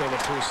that from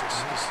Philippoussis.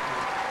 He's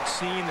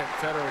seen that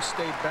Federer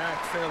stayed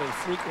back fairly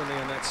frequently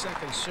on that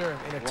second serve.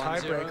 In a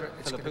tiebreaker,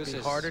 it's going to be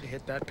harder to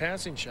hit that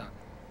passing shot.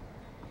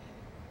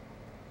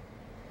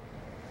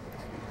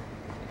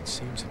 It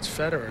seems it's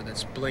Federer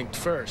that's blinked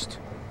first.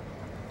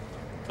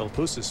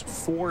 Philippoussis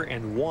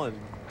 4-1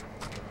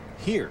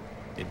 here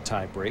in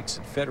tie breaks,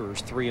 and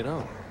Federer's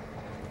 3-0.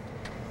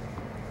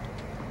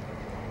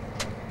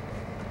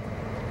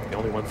 The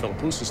only one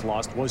Philippoussis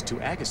lost was to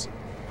Agassi.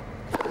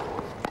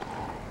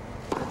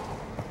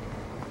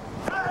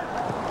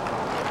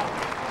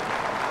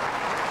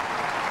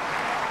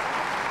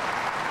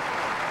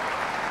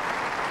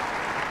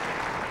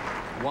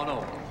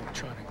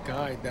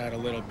 overplayed that a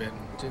little bit.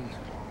 Didn't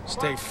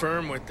stay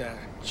firm with that.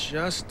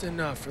 Just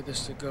enough for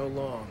this to go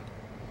long.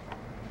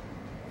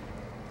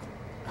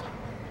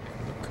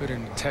 Looked good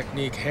in the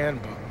technique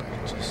handbook, but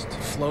it just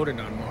floated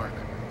on Mark.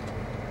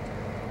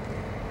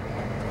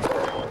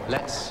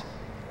 Let's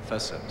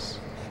first service.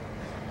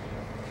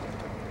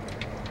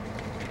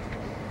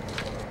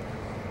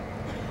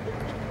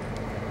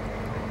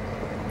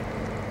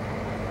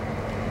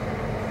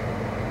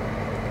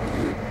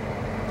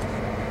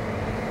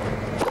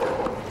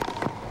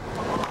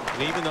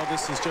 And even though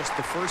this is just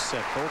the first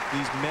set, both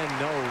these men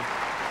know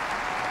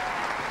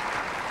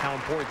how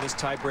important this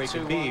tiebreak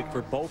can be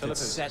for both. It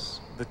set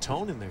the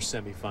tone in their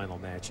semifinal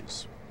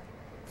matches.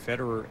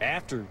 Federer,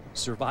 after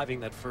surviving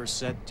that first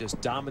set, just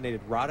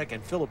dominated Roddick,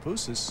 and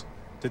Philippoussis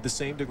did the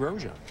same to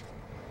Grosjean.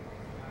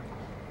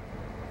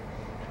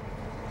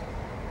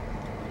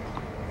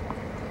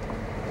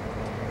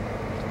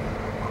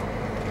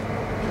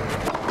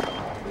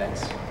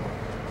 Let's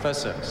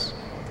first service.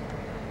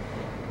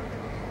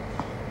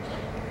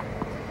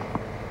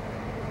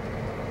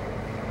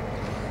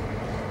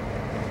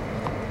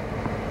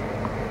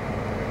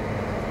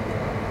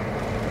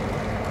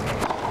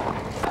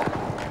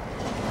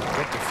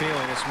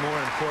 Feeling it's more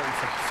important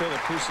for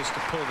Philippoussis to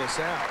pull this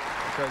out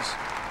because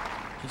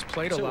he's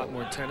played a lot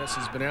more tennis.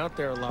 He's been out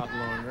there a lot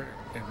longer.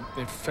 And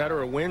if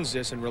Federer wins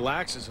this and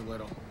relaxes a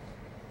little,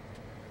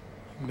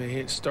 you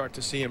may start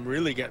to see him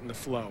really get in the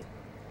flow.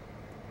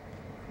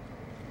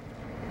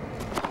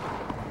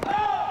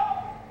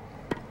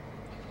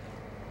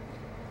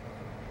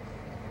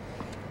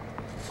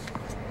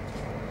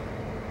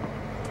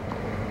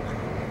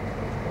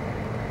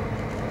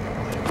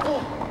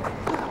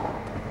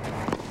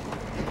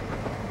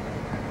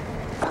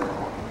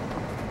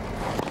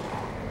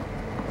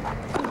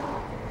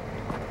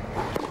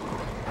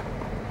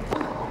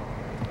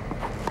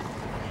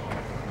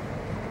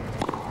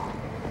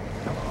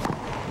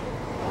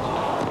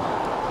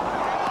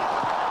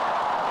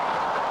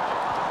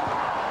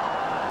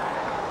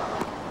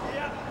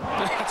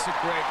 That's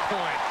a great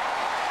point.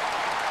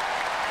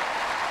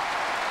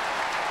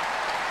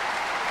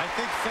 I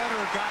think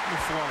Federer got in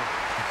the flow.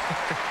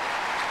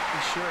 He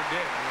sure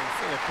did. I mean,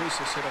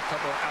 Philippoussis hit a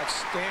couple of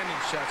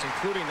outstanding shots,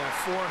 including that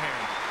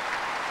forehand.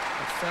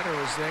 But Federer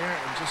was there,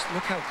 and just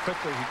look how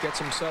quickly he gets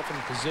himself in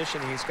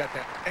position. He's got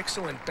that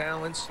excellent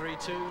balance.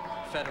 3-2,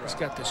 Federer. He's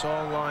got this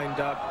all lined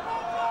up.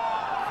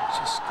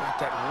 Just got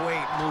that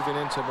weight moving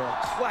into the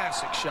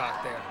classic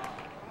shot there.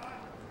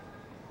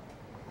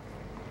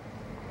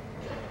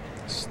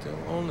 Still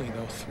only,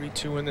 though,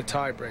 3-2 in the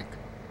tiebreak.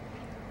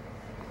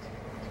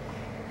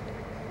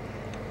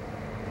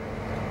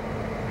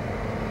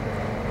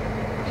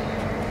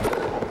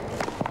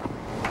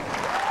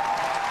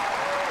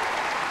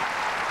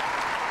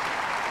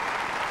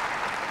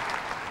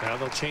 Now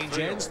they'll change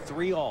ends,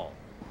 3-all.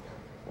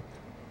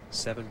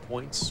 7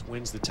 points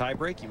wins the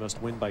tiebreak. You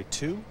must win by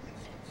 2.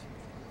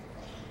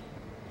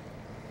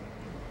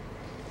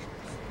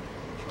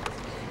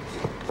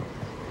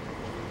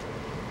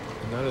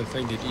 Another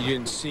thing that you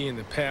didn't see in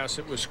the past,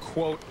 it was,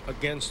 quote,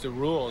 against the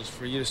rules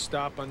for you to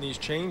stop on these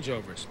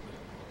changeovers.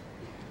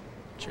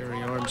 Jerry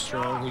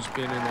Armstrong, who's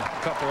been in a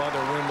couple other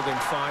Wimbledon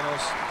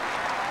finals,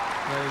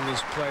 letting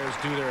these players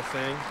do their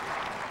thing.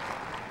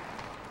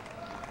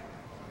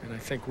 And I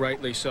think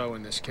rightly so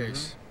in this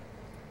case.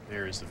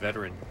 There is the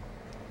veteran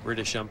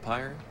British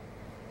umpire.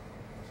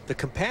 The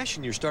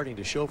compassion you're starting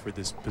to show for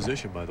this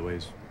position, by the way,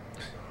 is...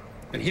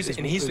 And he's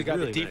the guy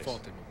really that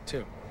defaulted me,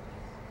 too.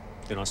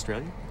 In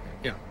Australia?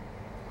 Yeah.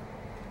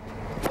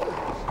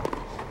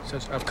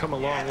 Says, I've come a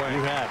long way.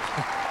 You have.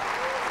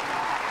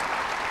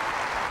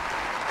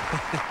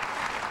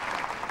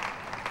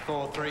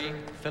 4-3,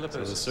 Philippoussis. So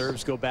the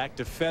serves go back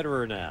to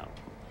Federer now.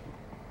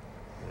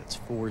 That's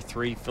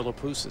 4-3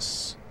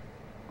 Philippoussis.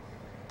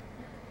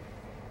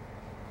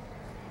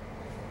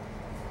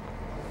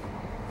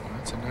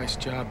 That's a nice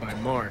job by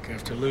Mark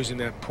after losing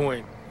that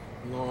point.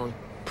 Long,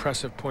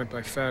 impressive point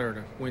by Federer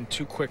to win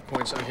 2 quick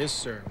points on his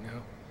serve.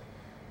 Now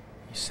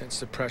he sets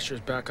the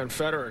pressures back on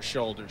Federer's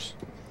shoulders.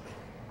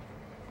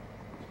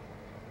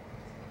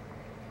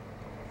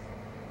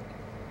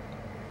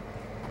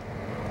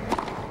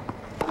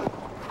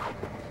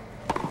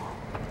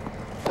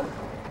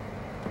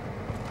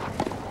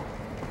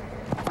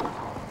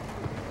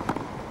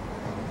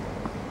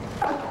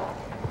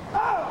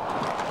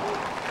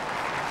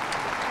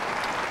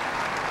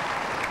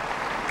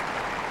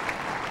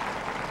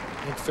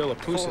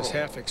 Philippoussis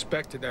half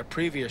expected that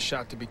previous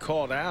shot to be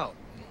called out.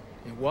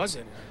 It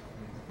wasn't.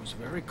 It was a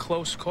very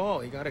close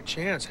call. He got a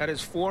chance, had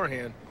his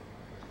forehand,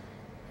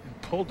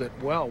 and pulled it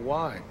well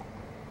wide.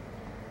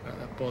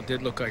 That ball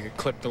did look like it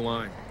clipped the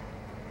line.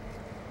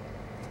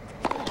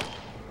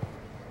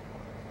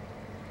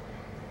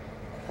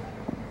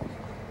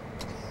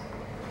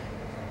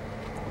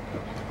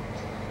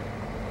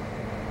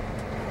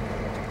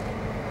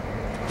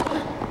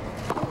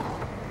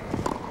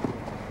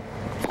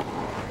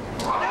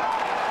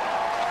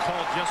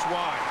 Just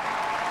wide.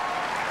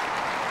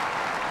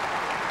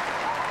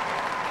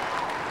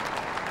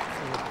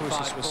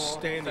 Philippoussis was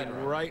standing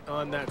right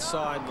on that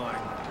sideline.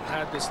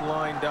 Had this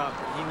lined up.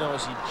 He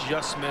knows he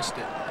just missed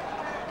it.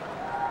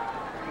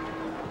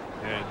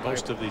 And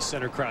most of the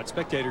center crowd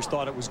spectators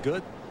thought it was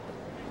good.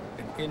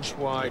 An inch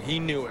wide. He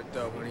knew it,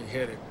 though, when he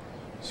hit it.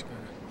 He's going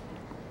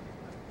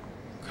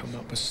to come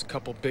up with a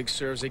couple big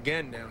serves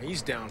again now.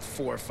 He's down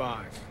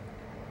 4-5.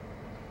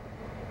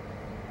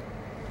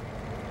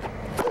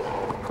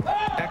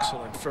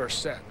 Excellent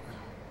first set.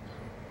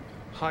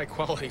 High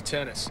quality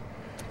tennis.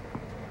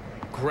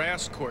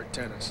 Grass court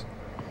tennis.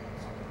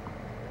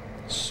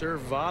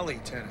 Serve volley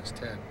tennis,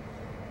 Ted.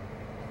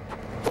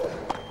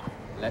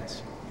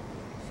 Let's.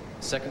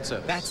 Second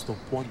service. That's the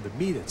one to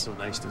me that's so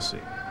nice to see.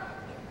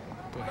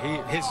 But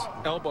his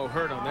elbow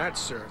hurt on that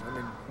serve. I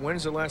mean,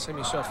 when's the last time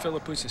you saw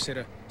Philippoussis hit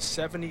a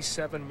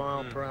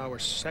 77-mile-per-hour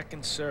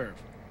second serve?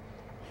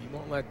 He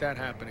won't let that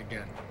happen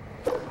again.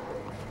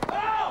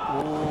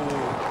 Ooh.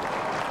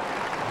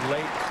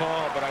 Late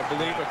call, but I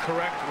believe a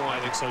correct one. I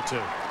think so,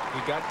 too. He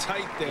got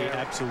tight there. Yeah,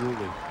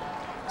 absolutely.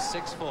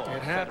 6-4.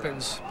 It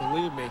happens,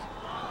 believe me. You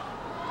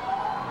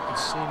can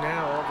see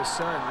now, all of a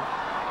sudden,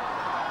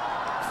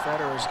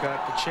 Federer's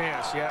got the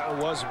chance. Yeah, it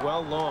was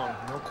well long.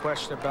 No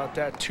question about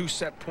that. 2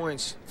 set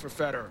points for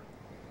Federer.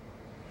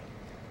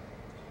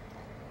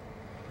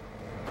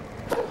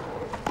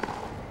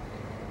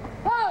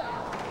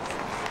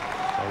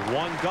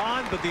 One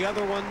gone, but the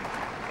other one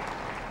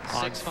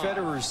on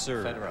Federer's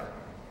serve. Federer.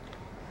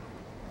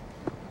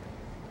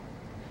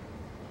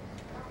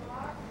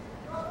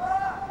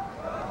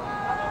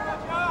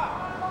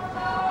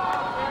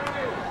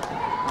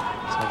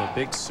 So the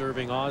big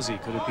serving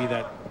Aussie, could it be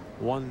that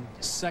 1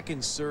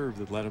 second serve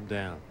that let him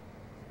down?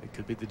 It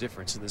could be the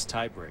difference in this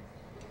tiebreak.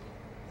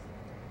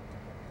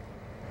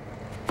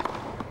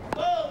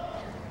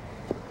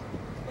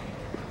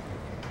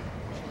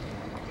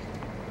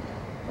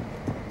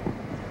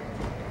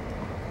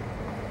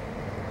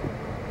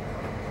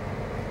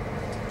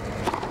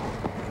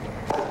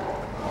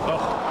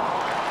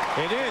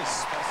 It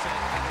is.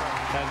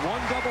 That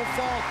one double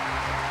fault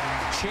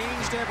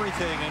changed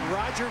everything, and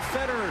Roger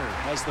Federer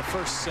has the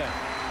first set.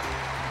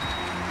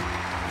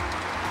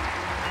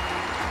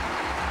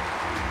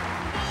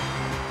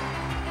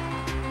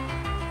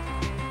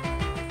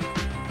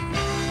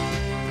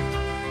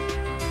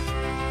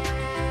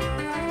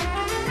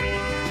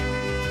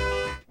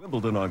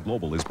 Wimbledon on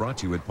Global is brought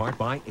to you in part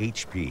by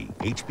HP.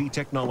 HP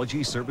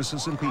technology,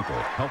 services, and people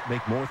help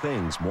make more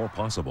things more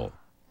possible.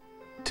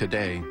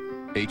 Today,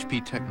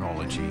 HP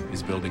technology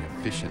is building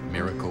efficient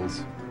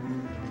miracles,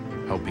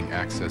 helping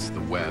access the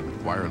web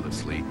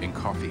wirelessly in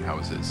coffee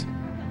houses,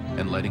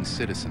 and letting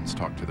citizens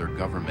talk to their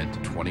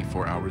government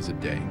 24 hours a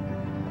day.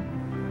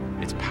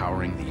 It's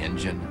powering the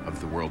engine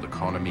of the world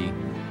economy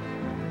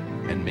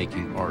and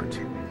making art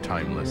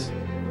timeless.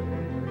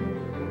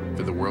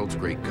 For the world's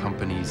great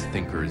companies,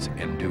 thinkers,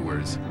 and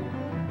doers,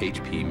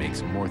 HP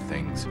makes more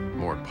things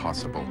more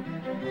possible.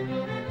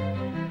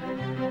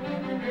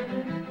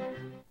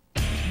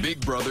 Big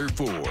Brother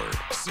 4,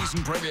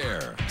 season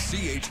premiere,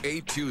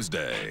 CH8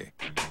 Tuesday.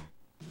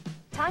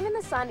 Time in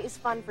the sun is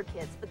fun for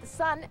kids, but the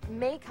sun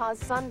may cause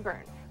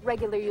sunburn.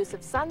 Regular use of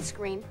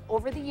sunscreen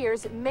over the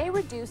years may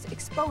reduce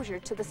exposure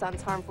to the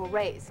sun's harmful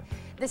rays.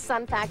 This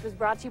Sun Fact was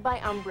brought to you by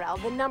Umbrel,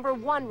 the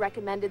 #1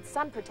 recommended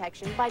sun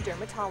protection by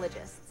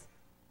dermatologists.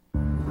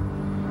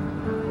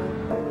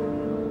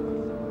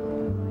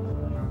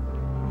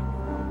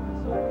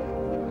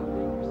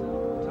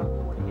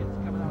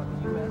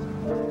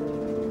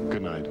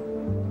 Good night.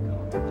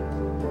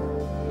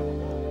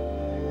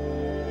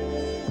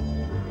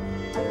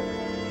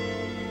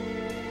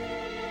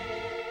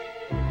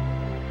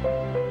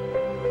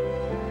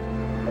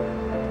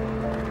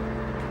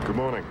 Good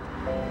morning.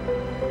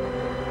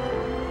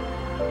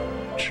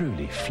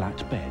 Truly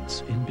flat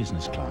beds in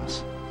business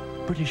class.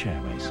 British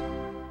Airways.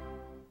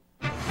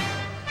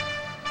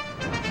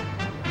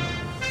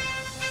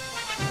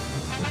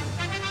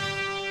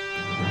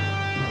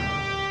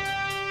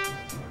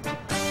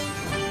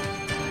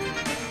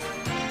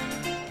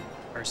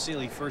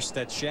 Arceli first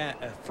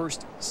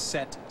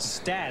set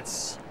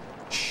stats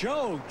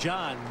show,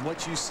 John,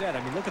 what you said.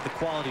 I mean, look at the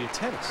quality of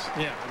tennis.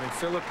 Yeah, I mean,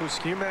 Philippoussis,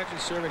 can you imagine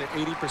serving at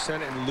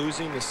 80% and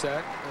losing the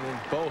set? I mean,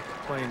 both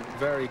playing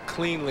very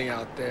cleanly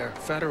out there.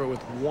 Federer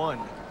with 1.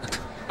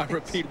 I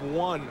repeat,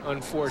 1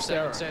 unforced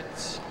error. Second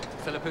set,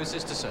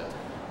 Philippoussis to serve.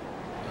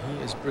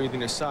 He is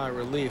breathing a sigh of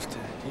relief.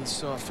 He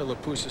saw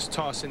Philippoussis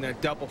toss in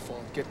that double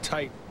fault, get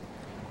tight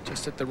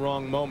just at the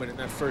wrong moment in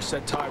that first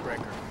set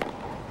tiebreaker.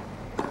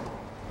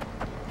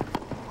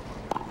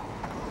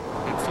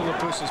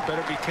 Philippoussis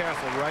better be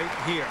careful right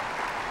here.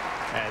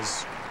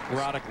 As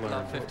Roddick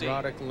learned.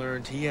 Roddick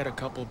learned he had a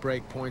couple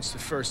break points the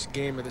first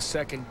game of the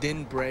second,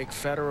 didn't break.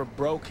 Federer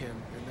broke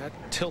him, and that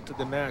tilted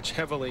the match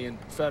heavily in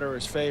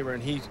Federer's favor,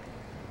 and he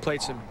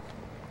played some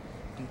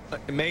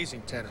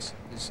amazing tennis.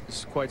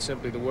 Is quite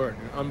simply the word.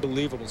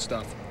 Unbelievable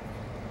stuff.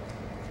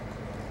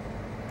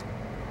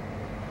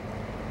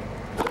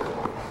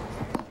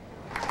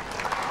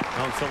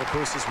 Well,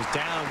 Philippoussis was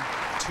down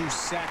 2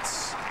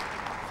 sets.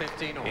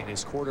 15 all. In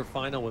his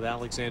quarterfinal with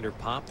Alexander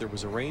Popp, there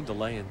was a rain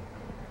delay, and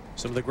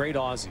some of the great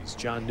Aussies,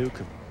 John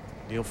Newcombe,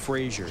 Neil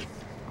Frazier,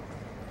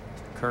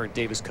 current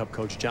Davis Cup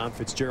coach John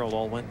Fitzgerald,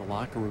 all went in the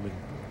locker room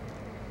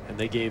and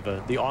they gave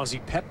the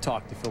Aussie pep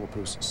talk to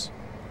Philippoussis.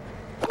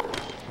 Well,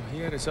 he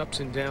had his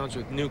ups and downs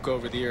with Nuke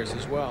over the years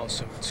as well,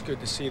 so it's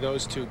good to see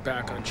those two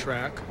back on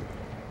track.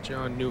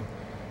 John knew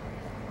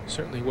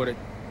certainly what it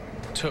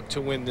took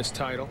to win this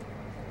title.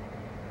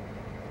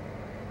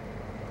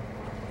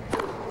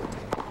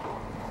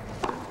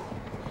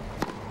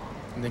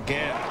 And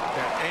again,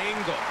 that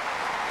angle.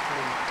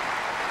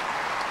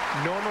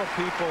 Normal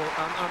people,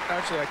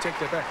 actually, I take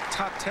that back.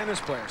 Top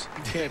tennis players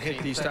can't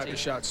hit these type of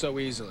shots so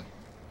easily.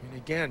 And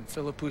again,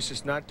 Philippoussis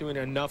is not doing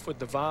enough with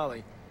the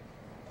volley.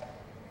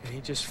 And he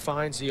just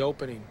finds the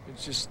opening.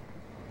 It's just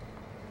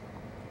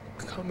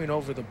coming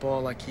over the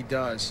ball like he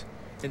does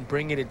and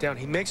bringing it down.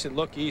 He makes it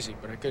look easy,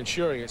 but I can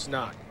assure you it's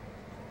not.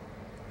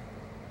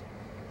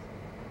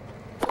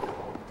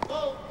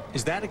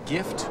 Is that a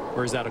gift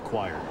or is that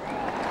acquired?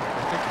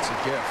 I think it's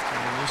a gift. I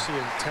mean, you see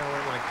a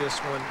talent like this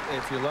one,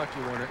 if you're lucky,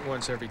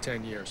 once every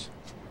 10 years.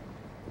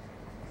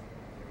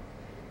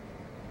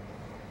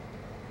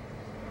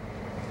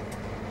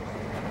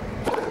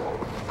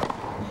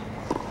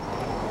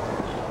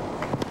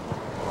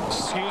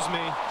 Excuse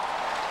me.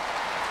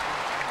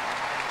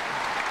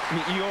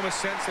 You almost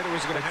sensed that it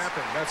was going to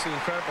happen. That's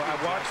incredible. I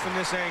watched from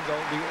this angle.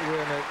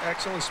 We're in an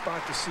excellent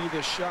spot to see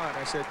this shot.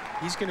 I said,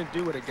 he's going to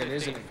do it again,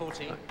 isn't he?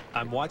 14.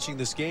 I'm watching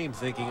this game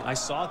thinking, I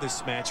saw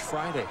this match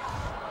Friday.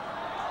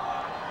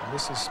 And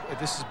this is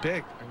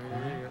big. I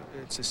mean,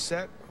 it's a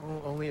set,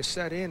 only a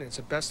set in. It's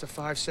a best of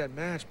 5 set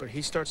match, but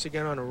he starts to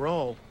get on a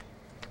roll.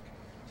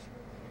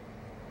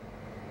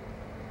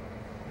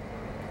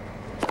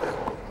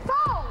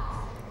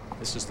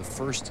 This is the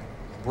first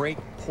break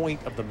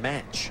point of the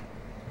match.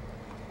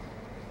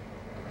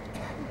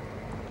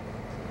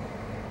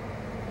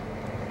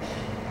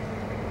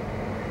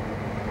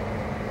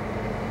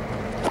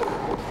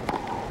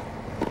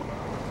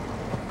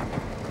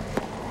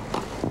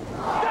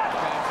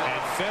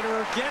 And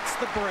Federer gets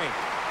the break.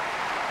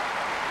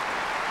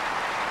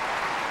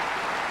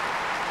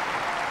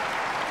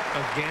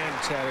 Again,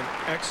 Ted, an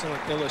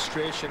excellent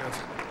illustration of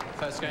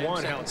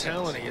one, how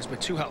talented he is,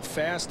 but two, how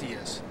fast he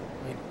is.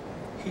 I mean,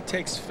 he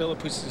takes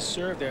Philippoussis'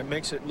 serve there,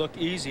 makes it look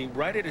easy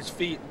right at his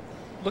feet.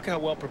 Look how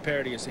well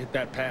prepared he is to hit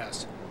that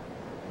pass.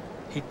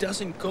 He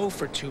doesn't go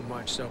for too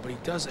much, though, but he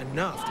does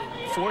enough.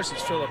 It forces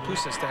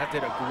Philippoussis to have to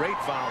hit a great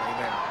volley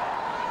there.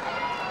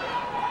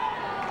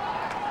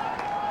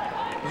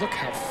 Look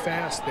how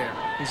fast there.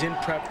 He's in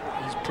prep.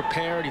 He's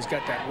prepared. He's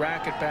got that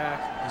racket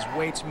back. His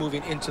weight's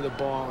moving into the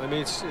ball. I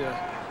mean, it's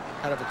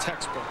out of a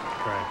textbook.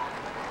 Right.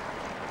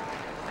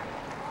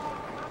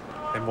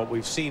 And what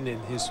we've seen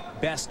in his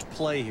best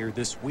play here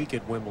this week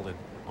at Wimbledon,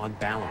 on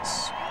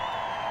balance.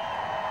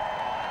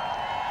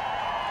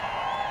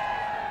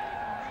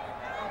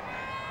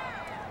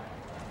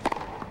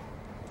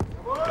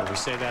 And we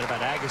say that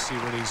about Agassi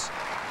when he's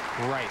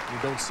right. You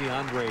don't see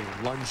Andre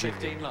lunging,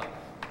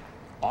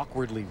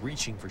 awkwardly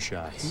reaching for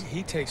shots.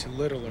 He takes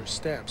littler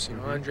steps. You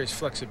know, Andre's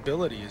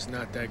flexibility is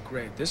not that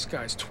great. This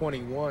guy's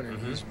 21 and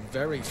he's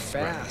very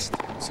fast.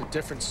 Right. It's a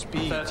different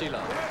speed. 30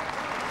 love.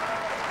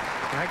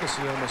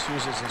 Agassi almost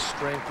uses his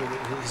strength with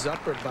his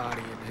upper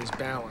body and his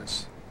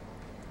balance.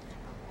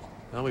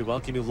 Well, we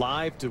welcome you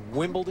live to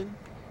Wimbledon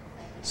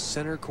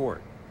Center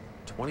Court.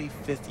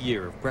 25th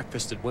year of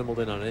Breakfast at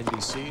Wimbledon on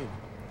NBC.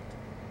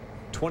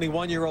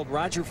 21-year-old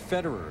Roger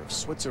Federer of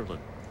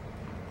Switzerland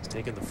has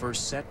taken the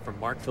first set from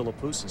Mark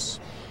Philippoussis.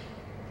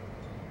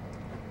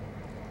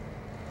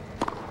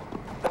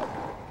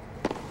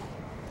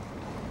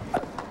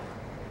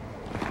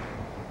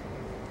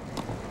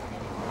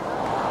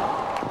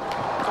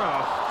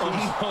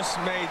 Almost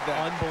made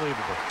that.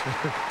 Unbelievable.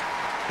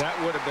 That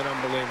would have been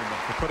unbelievable.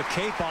 We'll put a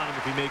cape on him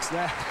if he makes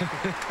that.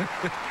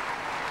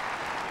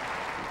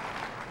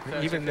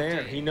 Even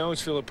there, he knows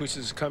Philippoussis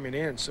is coming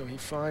in, so he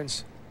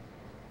finds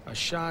a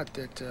shot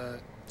that,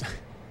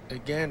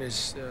 again,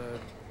 is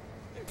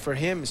for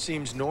him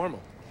seems normal.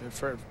 And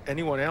for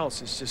anyone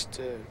else, it's just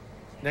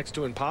next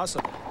to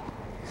impossible.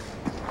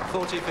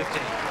 40-15.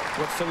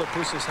 What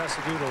Philippoussis has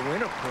to do to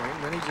win a point,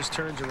 and then he just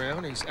turns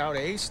around. He's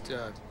out-aced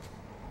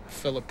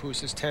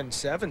Philippoussis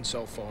 10-7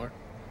 so far.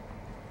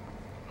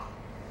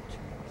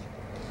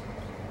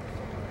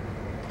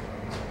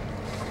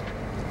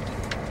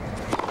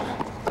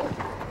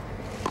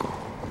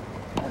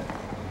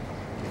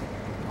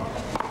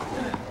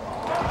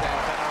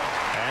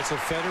 And so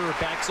Federer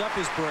backs up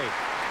his break.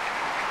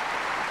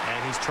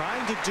 And he's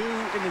trying to do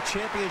in the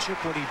championship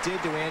what he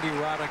did to Andy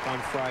Roddick on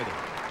Friday.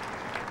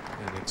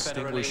 And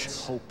extinguish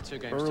hope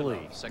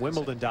early.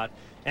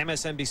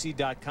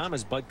 Wimbledon.msnbc.com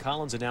is Bud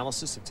Collins'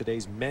 analysis of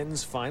today's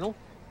men's final.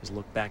 His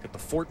look back at the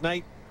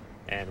fortnight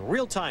and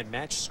real-time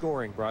match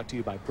scoring brought to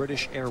you by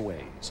British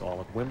Airways. All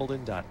at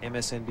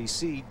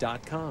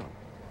Wimbledon.msnbc.com.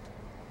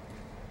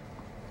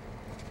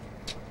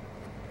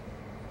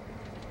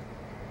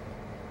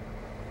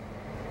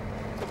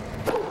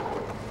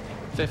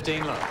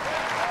 $15 love.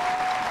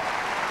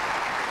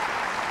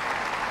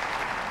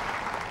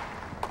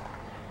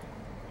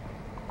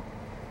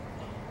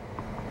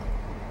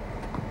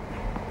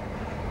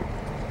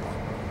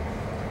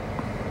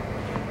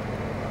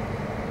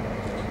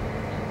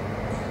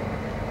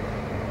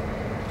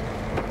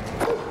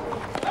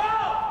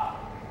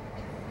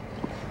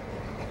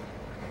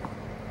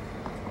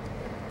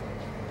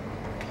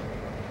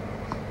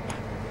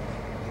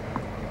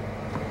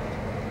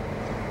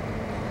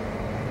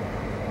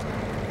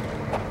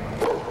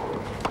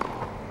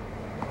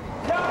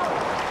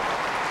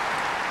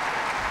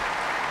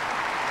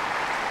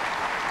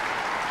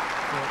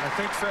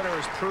 think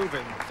Federer's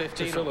proven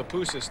to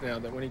Philippoussis now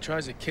that when he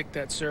tries to kick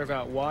that serve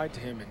out wide to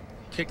him and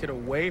kick it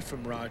away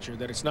from Roger,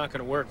 that it's not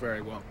going to work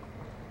very well.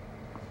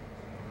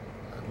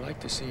 I'd like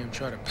to see him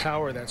try to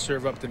power that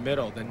serve up the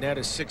middle. The net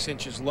is 6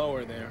 inches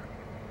lower there.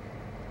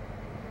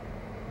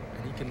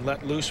 And he can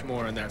let loose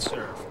more on that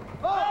serve.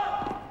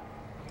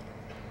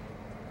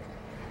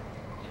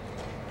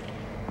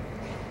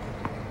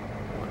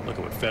 Look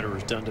at what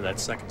Federer's done to that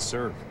second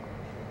serve.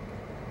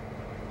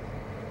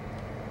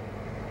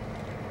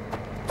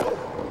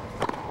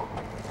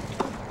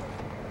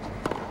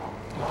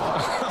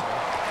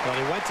 Well,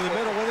 he went to the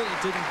middle with it.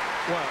 It didn't.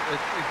 Well,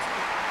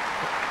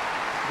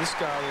 this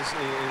guy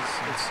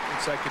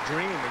it's like a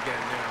dream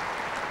again now.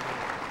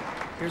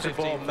 Here's a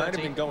ball might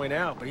have been going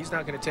out, but he's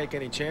not going to take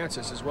any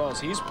chances as well as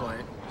he's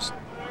playing. Just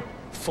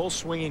full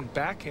swinging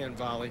backhand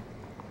volley.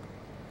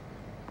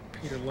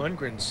 Peter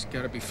Lundgren's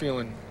got to be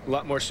feeling a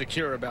lot more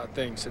secure about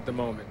things at the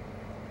moment.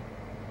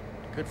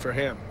 Good for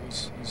him.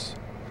 He's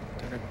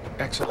done an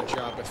excellent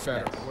job with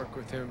Federer. Worked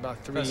with him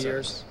about 3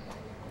 years.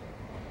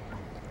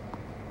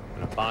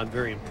 And a bond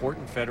very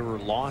important.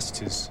 Federer lost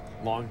his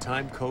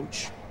longtime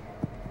coach,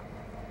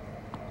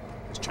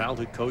 his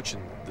childhood coach,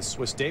 and the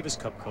Swiss Davis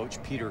Cup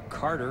coach, Peter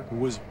Carter, who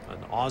was an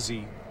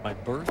Aussie by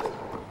birth.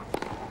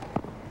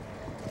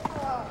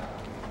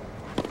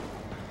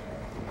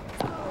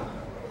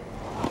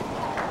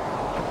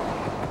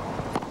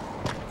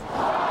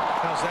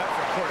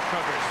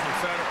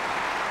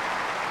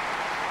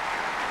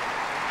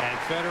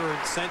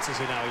 Federer senses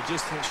it now. He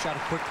just shot a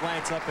quick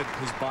glance up at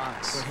his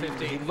box. Well,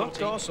 he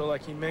looked also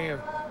like he may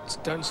have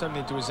done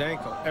something to his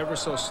ankle, ever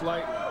so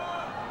slightly.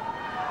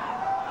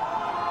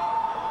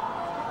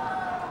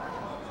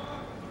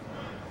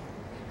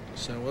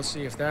 So we'll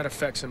see if that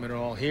affects him at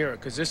all here,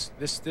 because this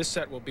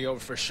set will be over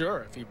for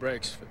sure if he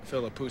breaks.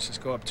 Philippoussis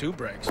go up 2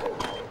 breaks.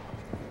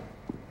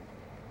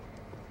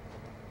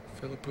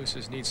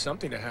 Philippoussis needs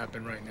something to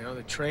happen right now.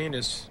 The train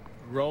is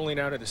rolling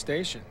out of the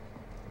station.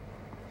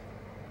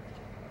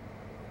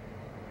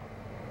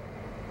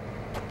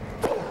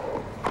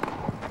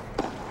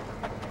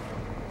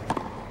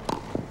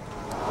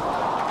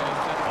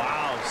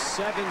 Wow,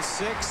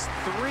 7-6,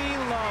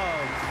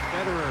 3-love.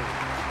 Federer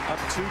up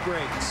 2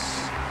 breaks.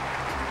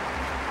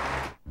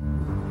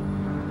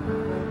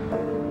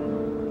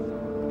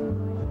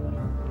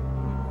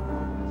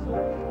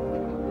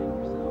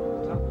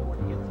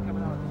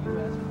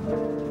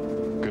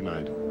 Good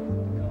night.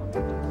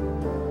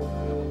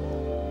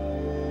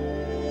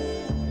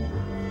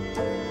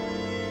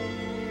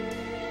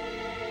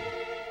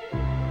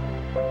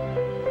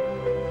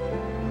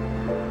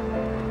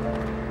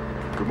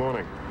 Good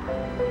morning.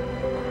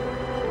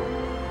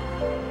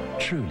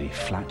 Truly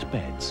flat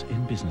beds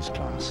in business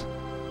class.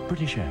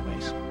 British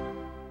Airways.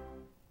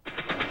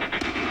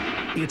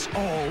 It's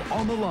all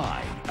on the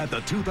line at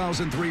the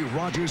 2003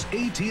 Rogers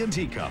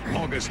AT&T Cup,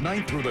 August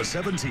 9th through the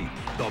 17th.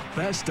 The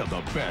best of the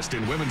best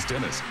in women's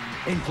tennis,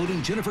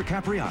 including Jennifer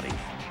Capriati,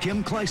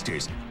 Kim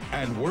Clijsters,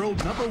 and world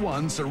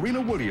 #1 Serena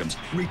Williams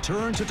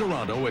return to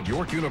Toronto at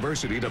York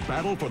University to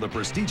battle for the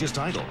prestigious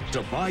title.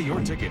 To buy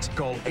your tickets,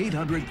 call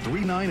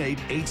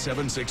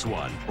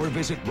 800-398-8761 or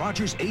visit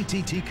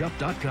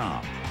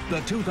rogersattcup.com.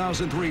 The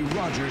 2003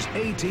 Rogers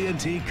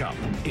AT&T Cup.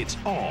 It's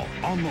all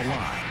on the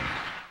line.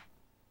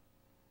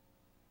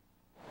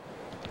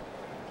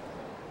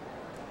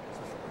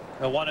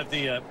 One of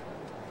the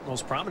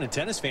most prominent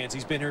tennis fans.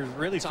 He's been here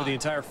really for the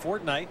entire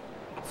fortnight.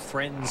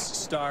 Friends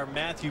star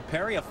Matthew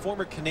Perry, a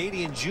former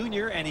Canadian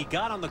junior, and he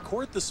got on the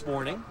court this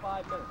morning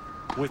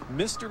with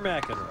Mr.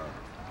 McEnroe.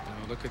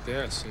 Oh, look at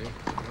this. See,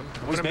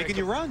 he's making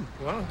you run.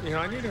 Well, you know,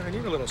 I need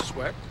a little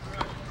sweat.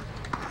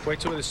 Wait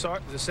till the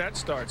set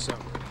starts. So.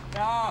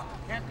 No,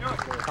 can't do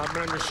it. I'm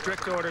under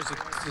strict orders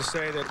to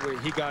say that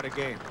he got a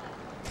game,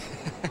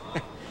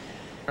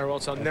 or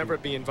else I'll never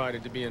be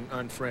invited to be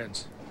on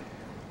Friends.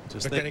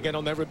 But then again,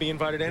 I'll never be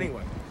invited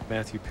anyway.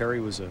 Matthew Perry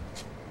was a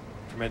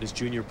tremendous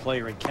junior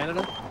player in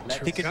Canada.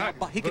 He can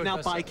now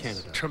buy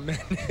Canada.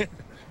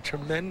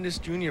 Tremendous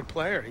junior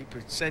player. He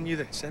could send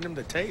him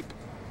the tape.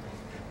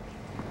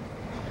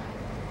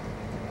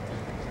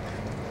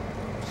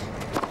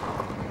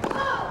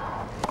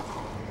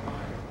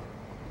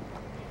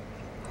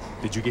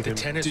 Did you give him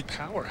tennis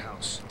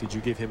powerhouse? Did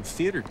you give him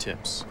theater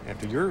tips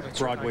after your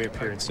Broadway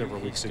appearance several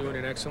weeks ago? He's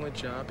doing an excellent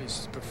job.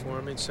 He's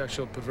performing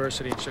Sexual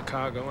Perversity in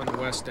Chicago on the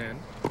West End.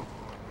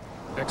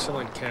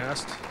 Excellent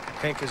cast.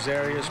 Hank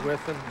Azaria's with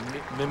him.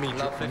 Minnie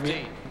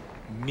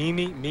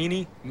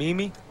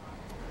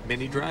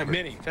Driver.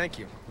 Minnie, thank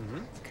you.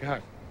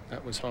 God,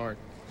 that was hard.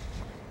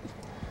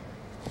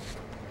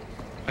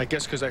 I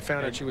guess because I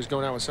found out she was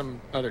going out with some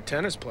other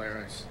tennis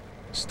player, I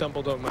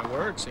stumbled over my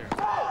words here.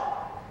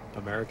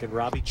 American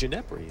Robbie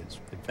Ginepri is,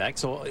 in fact.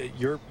 So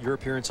your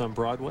appearance on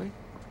Broadway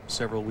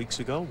several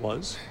weeks ago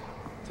was?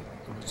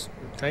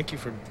 Thank you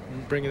for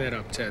bringing that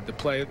up, Ted. The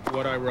play,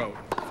 What I Wrote.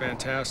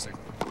 Fantastic.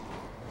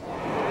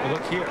 Well,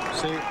 look here.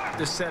 See,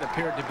 this set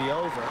appeared to be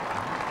over.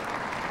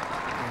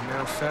 And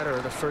now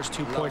Federer, the first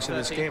 2 points of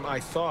this game, I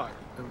thought.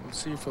 We'll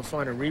see if we'll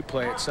find a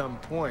replay at some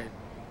point.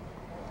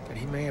 But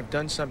he may have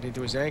done something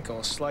to his ankle,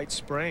 a slight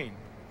sprain.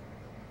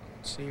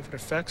 Let's see if it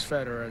affects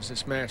Federer as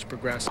this match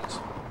progresses.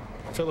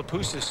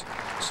 Philippoussis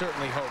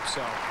certainly hopes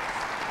so.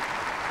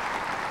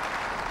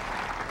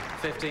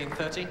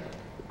 15-13.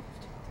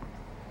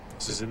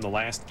 This is in the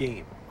last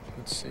game.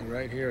 Let's see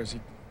right here. Is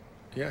he?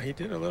 Yeah, he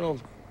did a little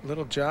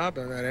job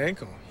on that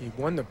ankle. He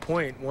won the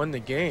point, won the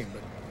game,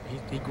 but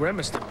he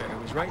grimaced a bit.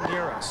 It was right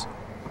near us.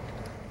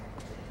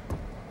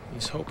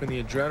 He's hoping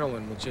the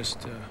adrenaline will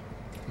just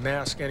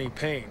mask any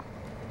pain.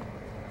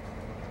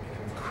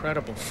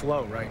 Incredible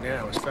flow right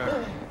now is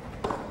Federer.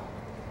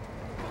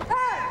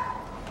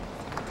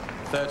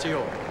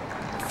 30-all.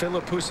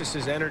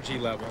 Philippoussis' energy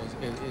level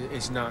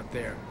is not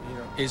there. You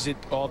know, is it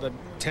all the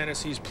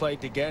tennis he's played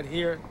to get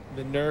here,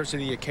 the nerves of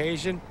the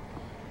occasion?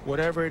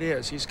 Whatever it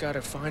is, he's got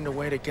to find a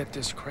way to get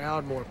this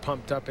crowd more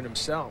pumped up in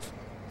himself.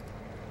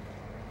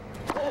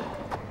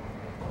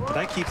 But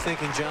I keep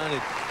thinking, John,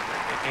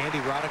 Andy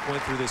Roddick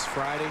went through this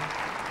Friday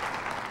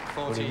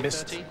when he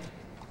missed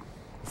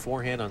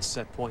forehand on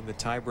set point in the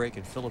tiebreak,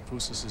 and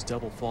Philippoussis'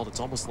 double fault. It's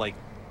almost like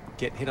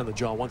getting hit on the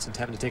jaw once and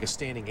having to take a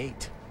standing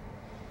 8.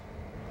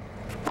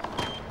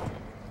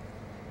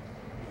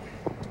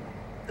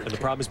 And the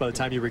problem is, by the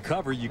time you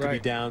recover, you could be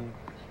down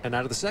and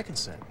out of the second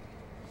set.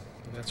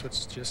 And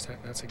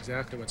that's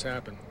exactly what's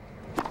happened.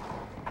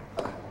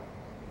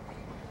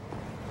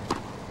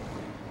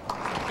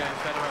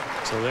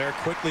 So there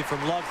quickly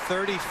from love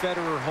 30,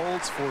 Federer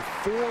holds for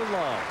 4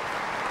 love.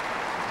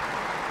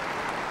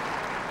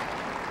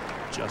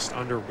 Just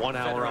under 1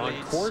 hour on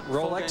court.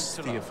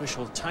 Rolex, the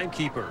official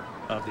timekeeper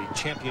of the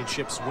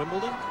championships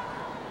Wimbledon.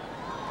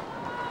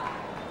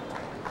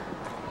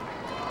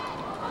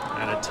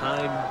 And a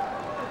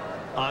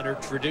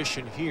time-honored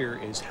tradition here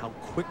is how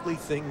quickly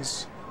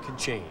things can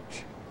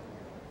change.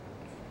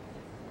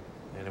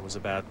 And it was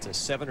about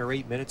 7 or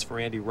 8 minutes for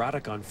Andy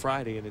Roddick on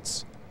Friday, and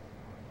it's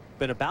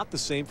been about the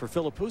same for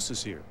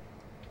Philippoussis here.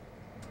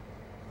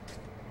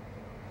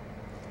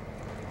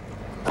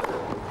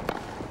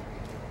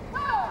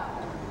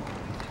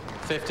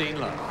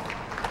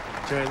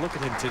 Okay, look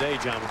at him today,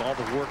 John, with all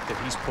the work that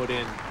he's put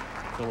in,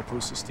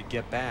 Philippoussis, to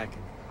get back.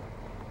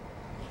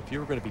 If you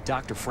were going to be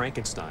Dr.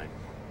 Frankenstein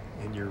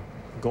and your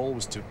goal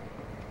was to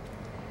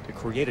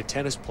create a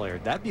tennis player,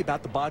 that'd be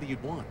about the body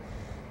you'd want.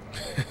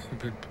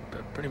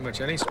 Pretty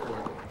much any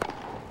sport.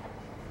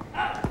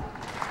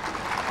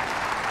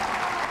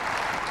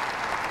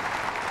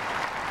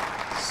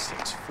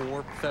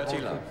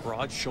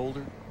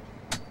 Broad-shouldered.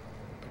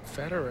 But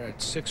Federer at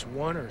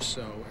 6'1" or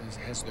so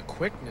has the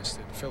quickness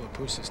that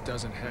Philippoussis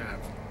doesn't have.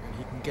 And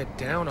he can get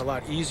down a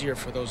lot easier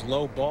for those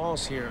low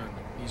balls here on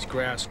these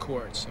grass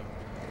courts. So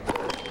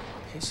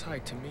his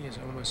height, to me, is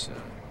almost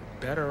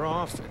better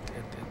off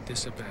at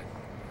this event.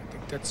 I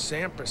think that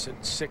Sampras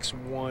at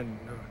 6'1"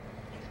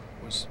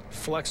 was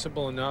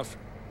flexible enough,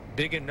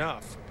 big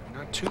enough, but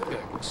not too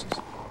big. This is...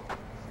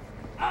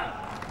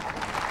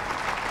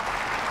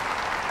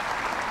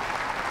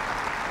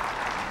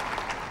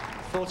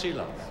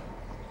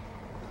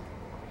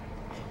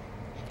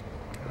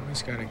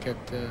 He's got to get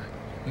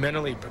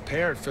mentally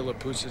prepared,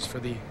 Philippoussis, for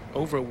the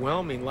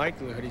overwhelming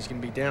likelihood he's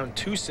going to be down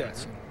 2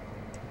 sets.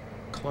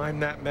 Climb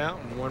that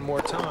mountain one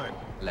more time.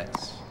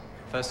 Let's.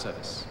 First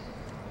service.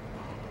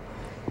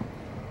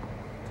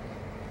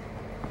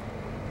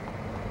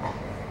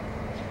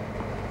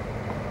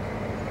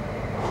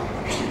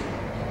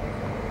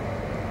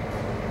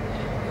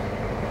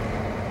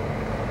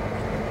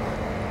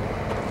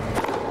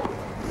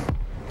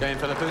 Game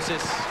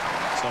Philippoussis.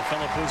 So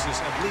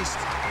Philippoussis at least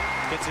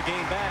gets a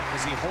game back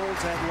as he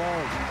holds at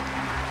low.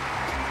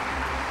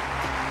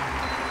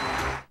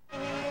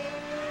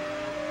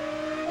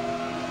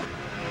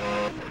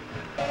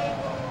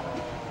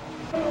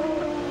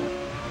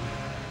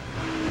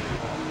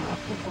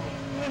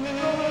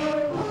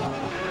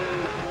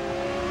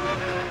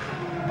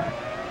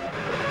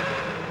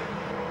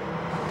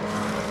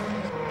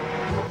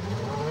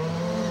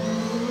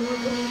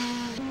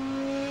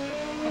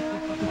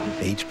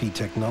 HP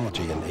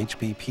technology and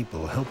HP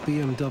people help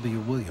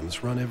BMW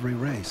Williams run every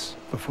race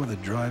before the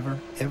driver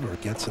ever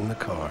gets in the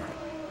car.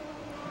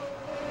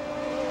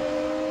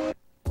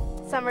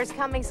 Summer's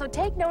coming, so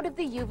take note of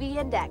the UV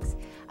index,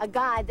 a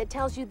guide that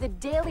tells you the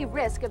daily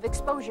risk of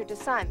exposure to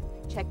sun.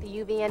 Check the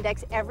UV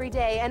index every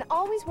day and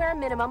always wear a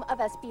minimum of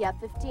SPF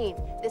 15.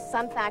 This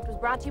Sun Fact was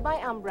brought to you by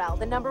Umbrel,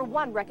 the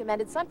 #1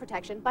 recommended sun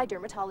protection by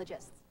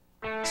dermatologists.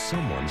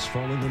 Someone's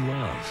fallen in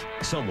love.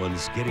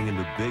 Someone's getting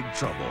into big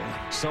trouble.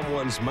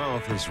 Someone's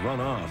mouth has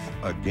run off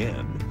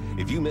again.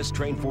 If you missed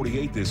Train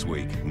 48 this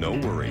week, no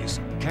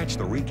worries. Catch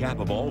the recap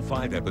of all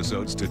 5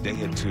 episodes today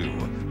at 2.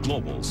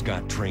 Global's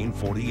got Train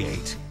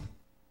 48.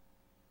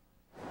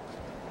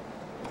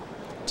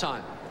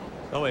 Time.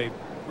 Oh, a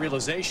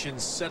realization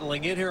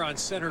settling in here on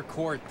center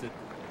court that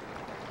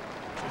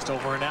just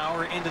over an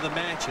hour into the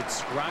match,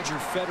 it's Roger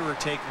Federer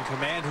taking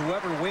command.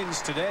 Whoever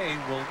wins today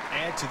will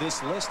add to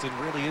this list. It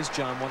really is,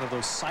 John, one of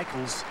those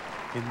cycles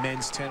in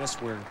men's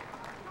tennis where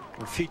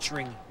we're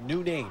featuring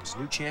new names,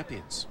 new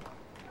champions.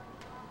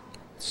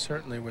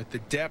 Certainly with the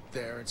depth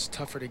there, it's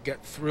tougher to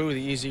get through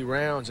the easy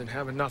rounds and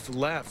have enough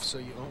left.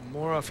 So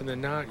more often than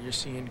not, you're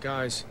seeing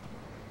guys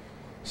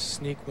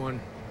sneak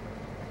one,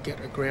 get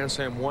a Grand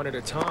Slam one at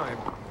a time.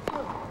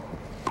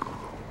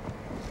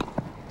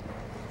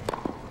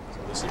 So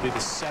this will be the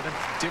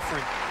 7th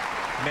different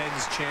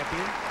men's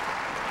champion.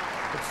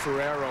 But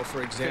Ferrero,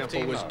 for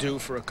example, was due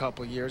for a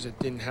couple years. It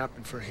didn't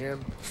happen for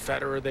him.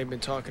 Federer, they've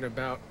been talking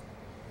about.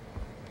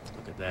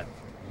 Look at that.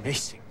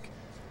 Amazing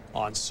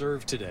on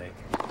serve today.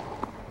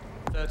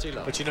 30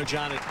 love. But you know,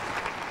 John,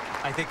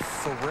 I think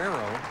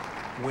Ferrero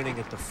winning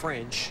at the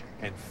French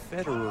and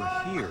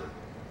Federer here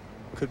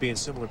could be in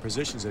similar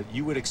positions that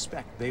you would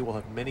expect they will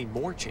have many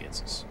more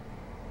chances,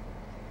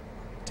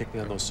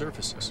 particularly on those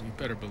surfaces. You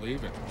better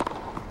believe it.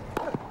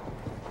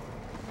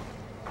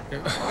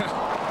 It's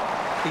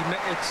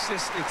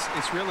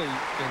really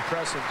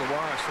impressive to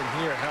watch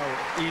from here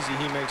how easy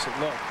he makes it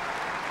look.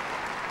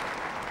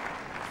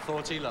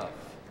 40 love.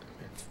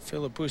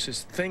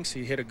 Philippoussis thinks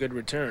he hit a good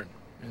return,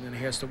 and then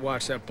he has to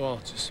watch that ball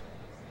just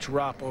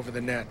drop over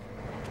the net.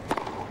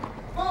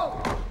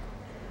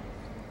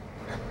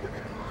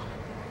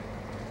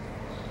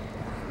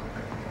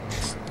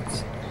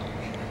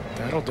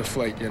 That'll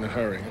deflate you in a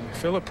hurry. I mean,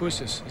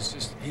 Philippoussis is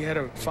just—he had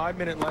a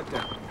 5-minute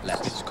letdown.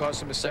 It's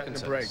cost him a second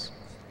to break.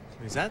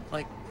 Is that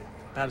like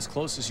about as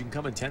close as you can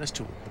come in tennis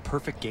to a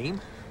perfect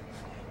game?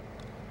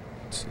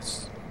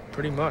 It's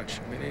pretty much.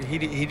 I mean, he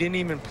didn't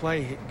even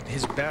play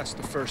his best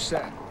the first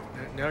set.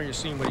 Now you're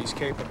seeing what he's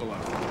capable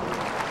of.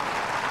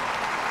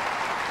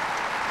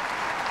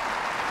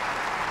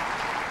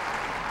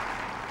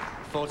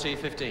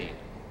 (40-15).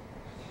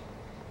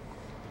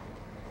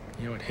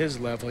 You know, at his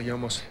level, you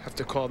almost have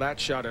to call that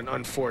shot an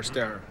unforced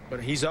error.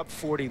 But he's up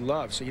 40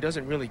 love, so he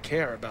doesn't really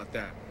care about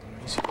that.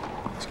 He's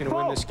going to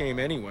win this game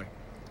anyway.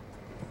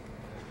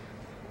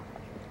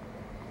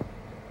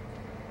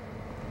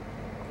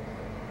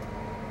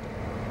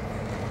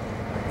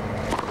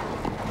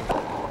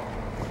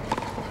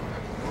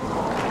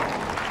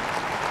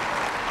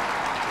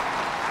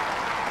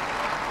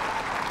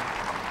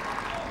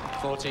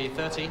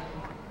 (40-30).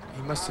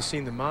 He must have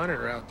seen the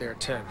monitor out there,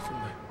 Ted, from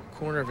the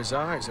corner of his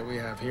eyes that we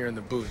have here in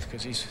the booth,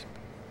 because he's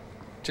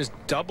just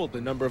doubled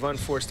the number of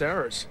unforced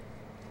errors.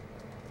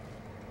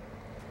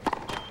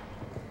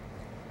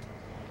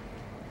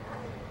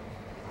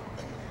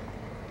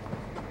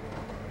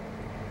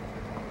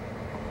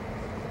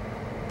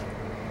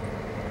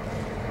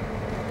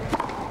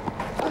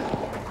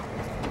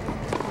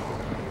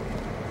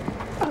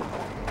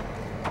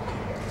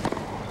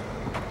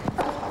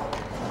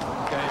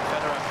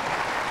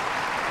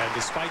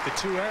 Despite the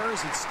 2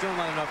 errors, it's still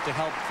not enough to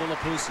help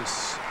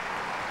Philippoussis.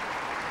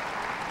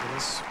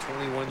 This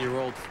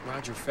 21-year-old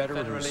Roger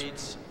Federer,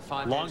 whose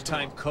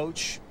longtime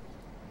coach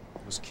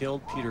was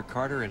killed, Peter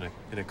Carter, in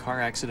a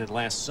car accident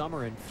last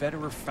summer, and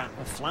Federer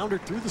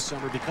floundered through the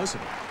summer because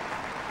of it.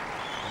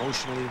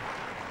 Emotionally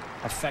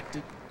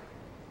affected.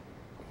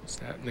 It's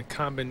that and the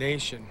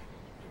combination,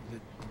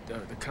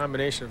 the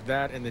combination of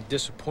that and the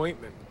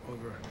disappointment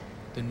over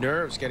the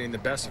nerves getting the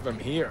best of him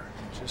here.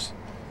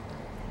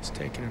 It's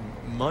taken him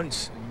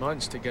months and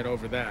months to get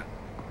over that.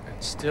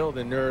 And still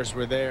the nerves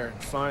were there.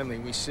 And finally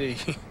we see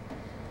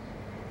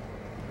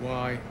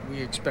why we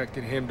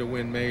expected him to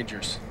win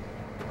majors.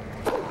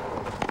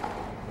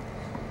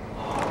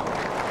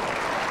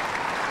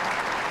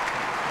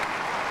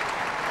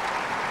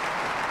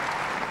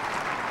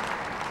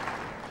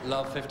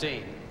 Love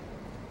 15.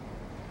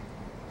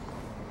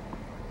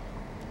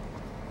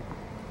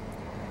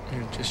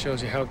 And it just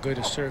shows you how good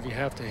a serve you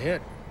have to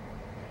hit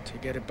to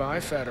get it by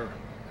Federer.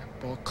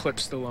 Ball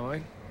clips the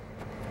line.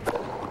 Some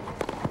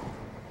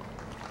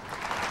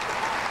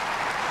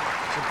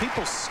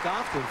people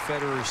scoffed when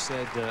Federer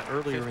said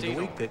earlier in the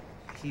week that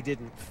he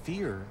didn't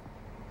fear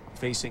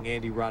facing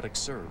Andy Roddick's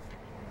serve.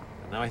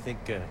 And now I think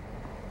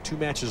 2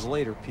 matches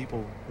later,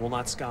 people will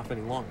not scoff any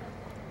longer.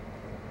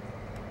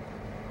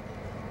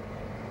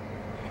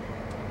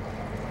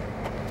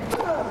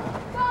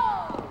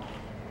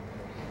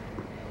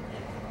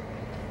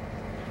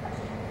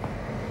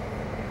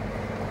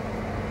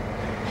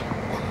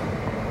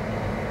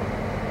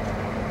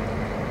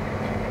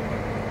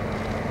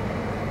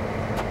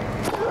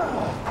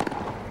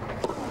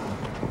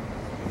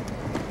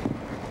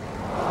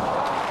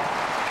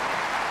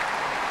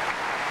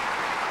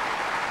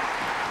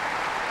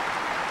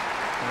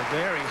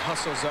 There he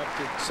hustles up,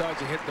 decides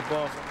to hit the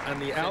ball on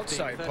the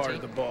outside part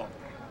of the ball.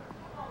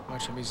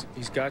 Watch him,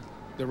 he's got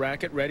the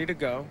racket ready to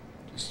go.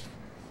 Just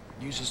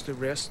uses the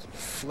wrist,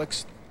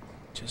 flicks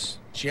just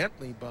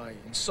gently by,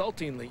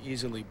 insultingly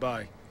easily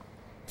by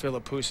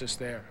Philippoussis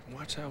there.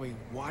 Watch how he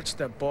watched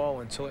that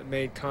ball until it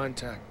made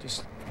contact.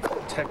 Just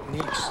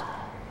techniques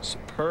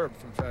superb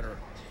from Federer.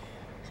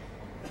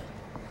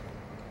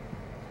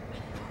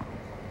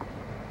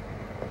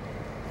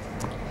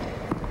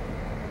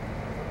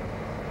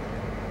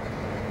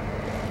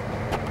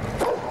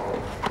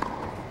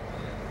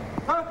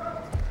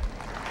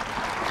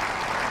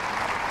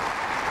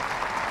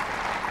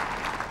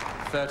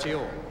 (30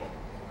 all).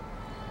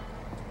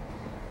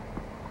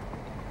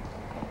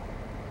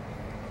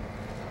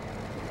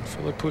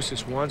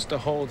 Philippoussis wants to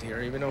hold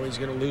here, even though he's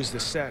going to lose the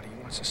set. He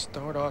wants to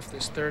start off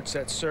this third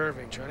set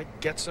serving, trying to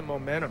get some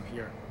momentum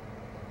here.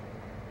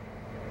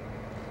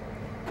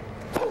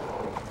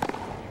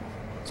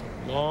 It's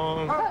a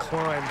long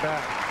climb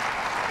back.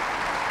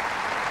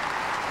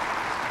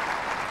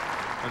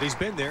 Well, he's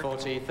been there.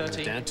 40-30. He was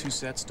down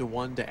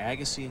 2-1 to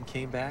Agassi and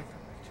came back.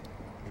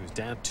 He was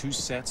down 2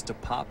 sets to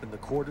Pop in the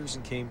quarters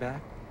and came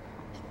back.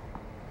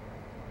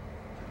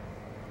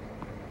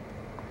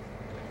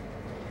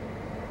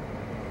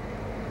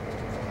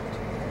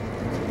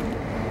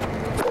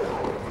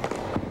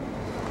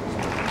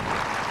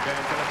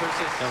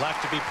 They'll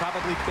have to be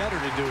probably better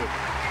to do it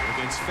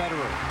against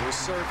Federer. We'll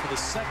serve for the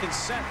second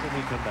set when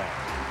we come back.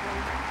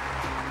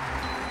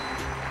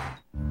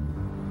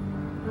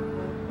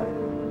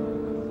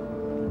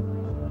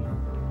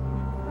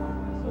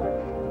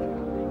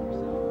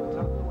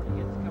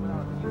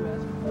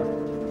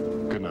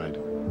 Good night.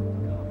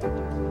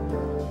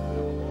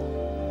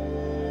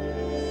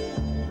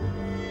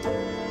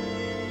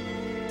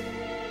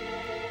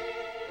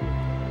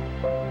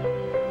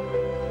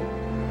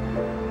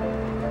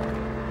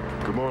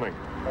 Good morning.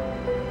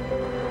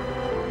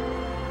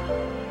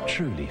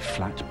 Truly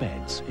flat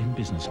beds in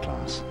business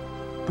class.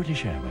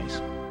 British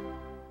Airways.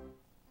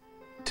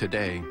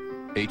 Today,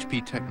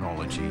 HP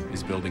Technology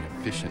is building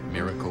efficient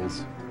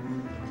miracles,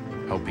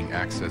 helping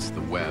access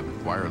the web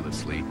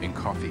wirelessly in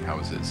coffee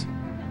houses,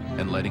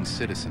 and letting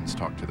citizens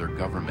talk to their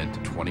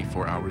government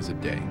 24 hours a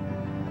day.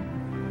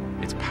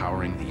 It's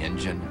powering the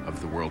engine of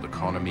the world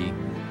economy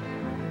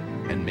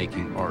and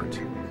making art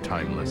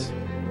timeless.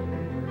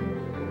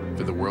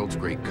 For the world's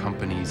great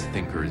companies,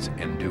 thinkers,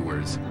 and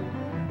doers,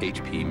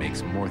 HP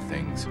makes more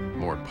things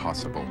more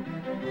possible.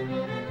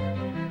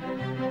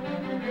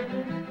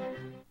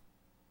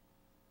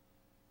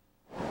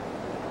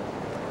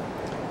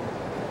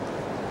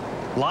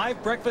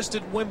 Live breakfast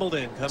at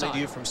Wimbledon coming to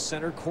you from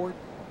center court,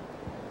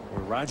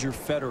 where Roger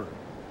Federer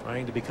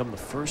trying to become the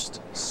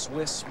first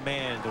Swiss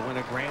man to win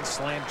a Grand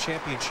Slam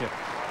championship.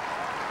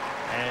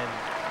 And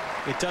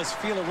it does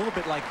feel a little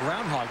bit like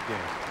Groundhog Day.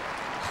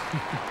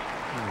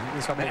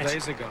 A couple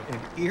days ago. An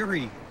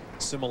eerie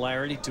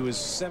similarity to his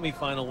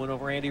semifinal win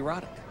over Andy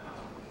Roddick.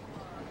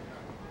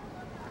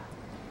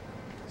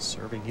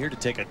 Serving here to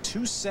take a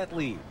 2-set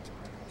lead.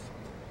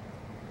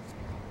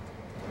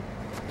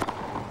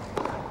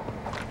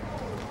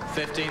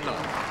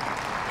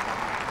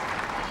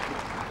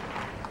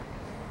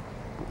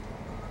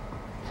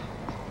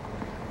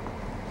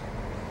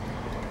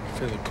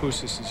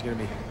 Philippoussis is going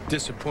to be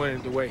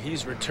disappointed the way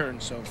he's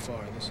returned so far.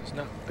 This has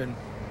not been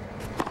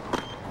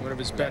one of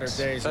his better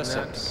days in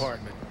that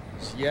department.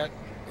 He's yet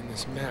in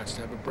this match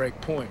to have a break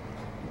point.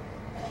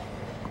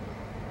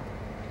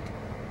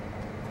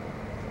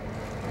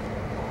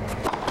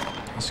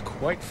 He's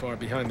quite far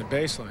behind the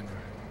baseline.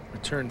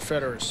 Return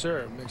Federer's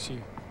serve makes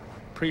you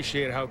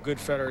appreciate how good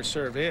Federer's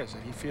serve is,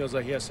 and he feels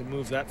like he has to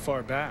move that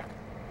far back.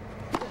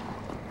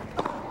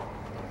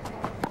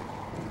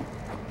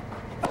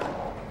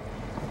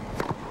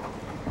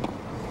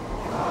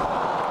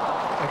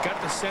 I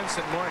got the sense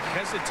that Mark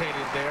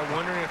hesitated there,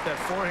 wondering if that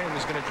forehand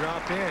was going to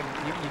drop in.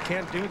 You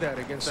can't do that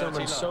against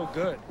someone who's so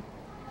good.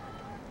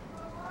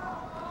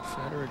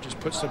 Federer just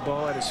puts the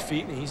ball at his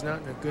feet, and he's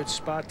not in a good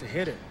spot to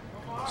hit it.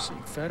 You see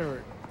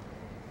Federer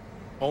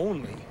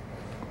only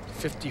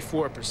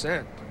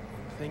 54%.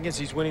 The thing is,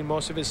 he's winning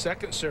most of his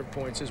second serve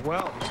points as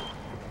well.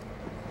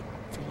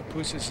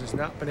 Philippoussis has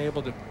not been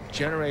able to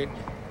generate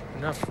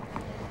enough,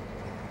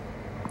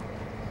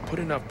 put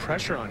enough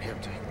pressure on him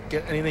to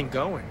get anything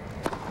going.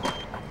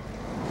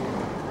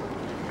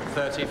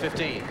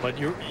 30-15. But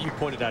you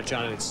pointed out,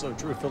 John, and it's so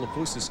true.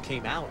 Philippoussis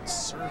came out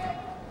serving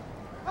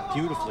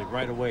beautifully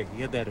right away.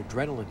 He had that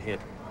adrenaline hit.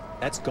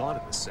 That's gone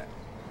in the set.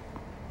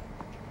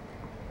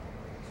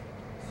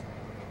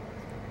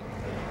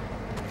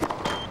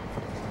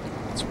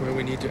 That's where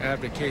we need to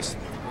advocate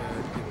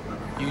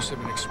the use of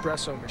an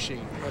espresso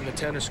machine on the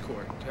tennis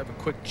court to have a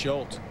quick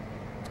jolt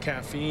of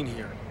caffeine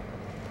here.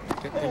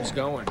 Get things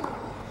going.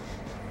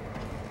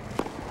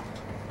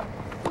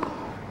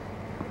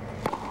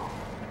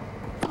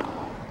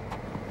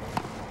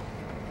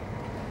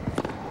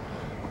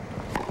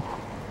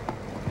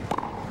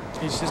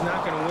 He's just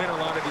not going to win a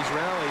lot of these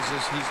rallies.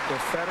 The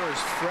Federer's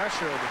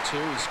fresher of the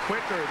two. He's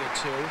quicker of the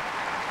two.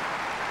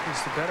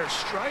 He's the better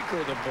striker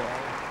of the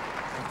ball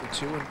of the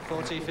two. And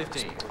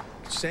 40-15.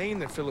 Saying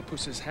that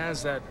Philippoussis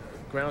has that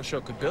ground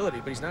stroke ability,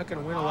 but he's not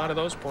going to win a lot of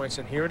those points.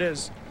 And here it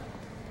is.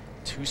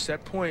 2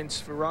 set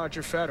points for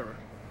Roger Federer.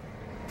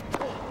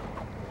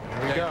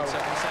 Here we go.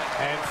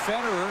 And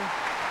Federer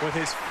with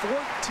his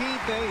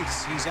 14th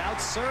ace. He's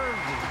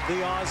outserved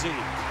the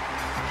Aussie.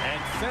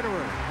 And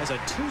Federer has a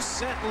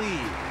 2-set lead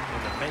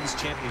in the men's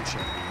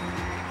championship.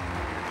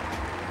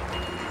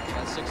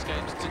 That's 6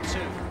 games to 2.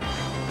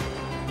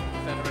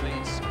 Federer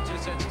leads 2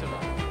 sets to 1.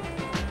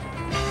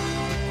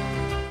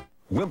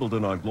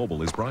 Wimbledon on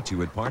Global is brought to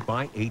you in part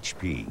by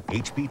HP.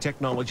 HP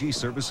Technology,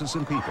 Services,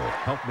 and People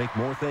help make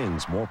more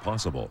things more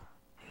possible.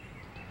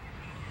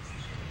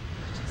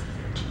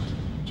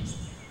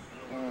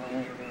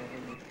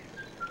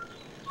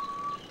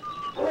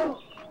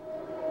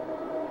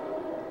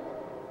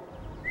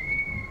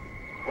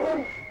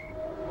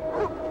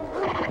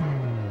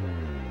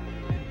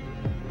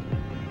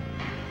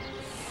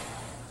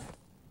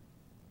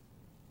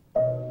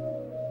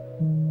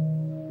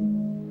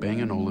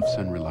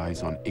 Wimbledon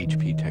relies on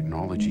HP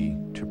technology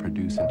to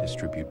produce and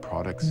distribute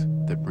products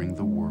that bring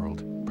the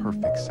world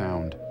perfect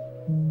sound.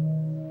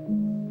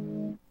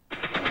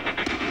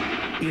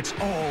 It's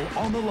all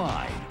on the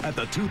line at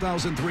the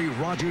 2003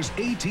 Rogers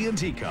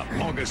AT&T Cup,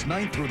 August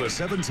 9th through the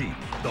 17th.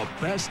 The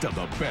best of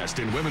the best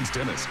in women's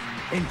tennis,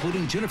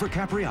 including Jennifer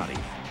Capriati,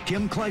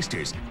 Kim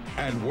Clijsters,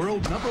 and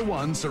world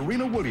 #1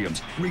 Serena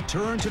Williams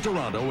return to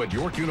Toronto at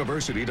York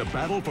University to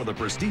battle for the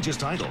prestigious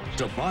title.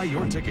 To buy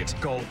your tickets,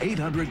 call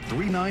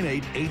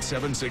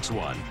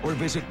 800-398-8761 or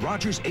visit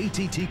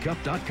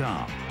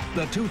rogersattcup.com.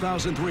 The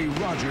 2003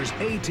 Rogers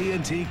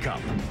AT&T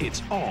Cup.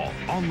 It's all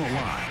on the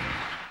line.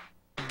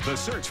 The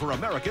search for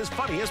America's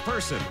funniest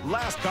person.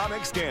 Last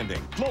comic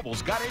standing.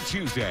 Global's got it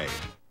Tuesday.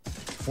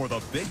 For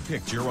the big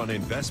picture on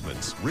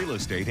investments, real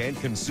estate, and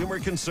consumer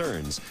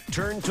concerns,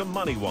 turn to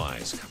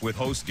MoneyWise with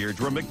hosts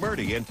Deirdre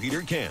McMurdy and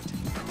Peter Kent.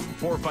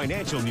 For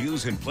financial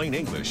news in plain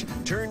English,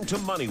 turn to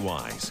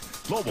MoneyWise.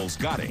 Global's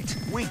got it.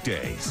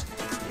 Weekdays.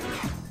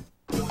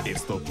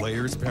 It's the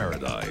Players'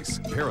 Paradise.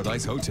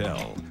 Paradise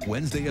Hotel.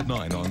 Wednesday at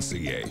 9 on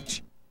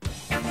CH.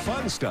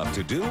 Fun stuff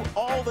to do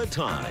all the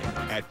time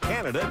at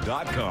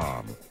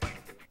Canada.com.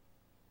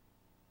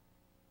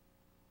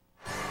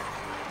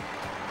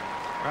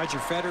 Roger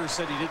Federer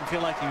said he didn't feel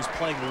like he was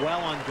playing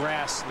well on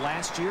grass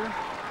last year.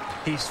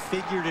 He's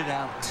figured it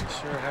out. He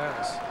sure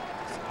has.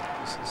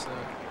 This is an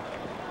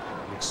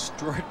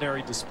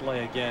extraordinary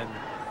display again.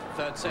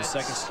 Third set. The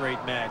second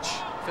straight match.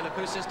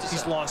 Philippoussis to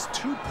He's lost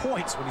 2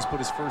 points when he's put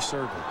his first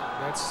serve in.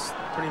 That's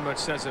pretty much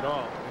says it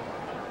all.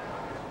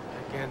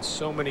 Again,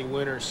 so many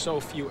winners, so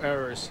few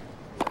errors.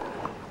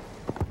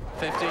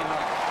 15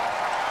 love.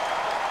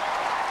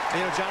 You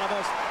know, John, I've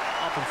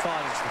often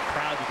thought it's the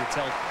crowd, you could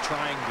tell,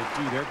 trying to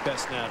do their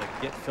best now to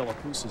get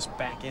Philippoussis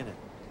back in it.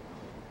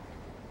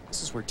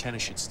 This is where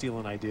tennis should steal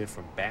an idea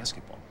from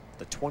basketball.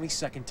 The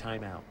 22nd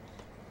timeout.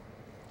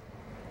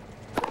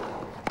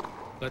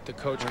 Let the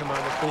coach come on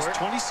the court. There's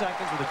 20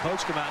 seconds where the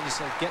coach come out and just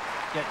say, get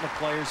in the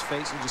player's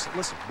face and just say,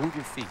 listen, move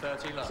your feet,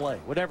 play,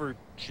 whatever.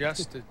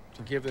 Just to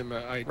give them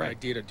an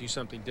idea to do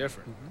something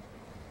different. And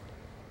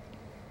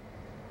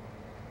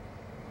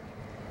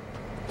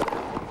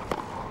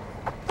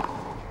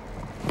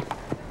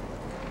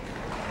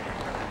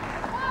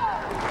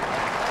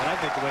I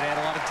think it would add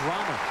a lot of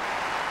drama.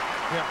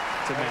 Yeah,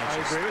 to matches. I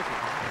agree with you.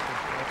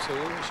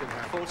 Absolutely should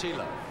happen. 40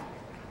 love.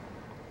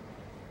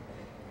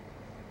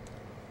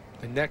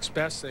 The next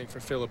best thing for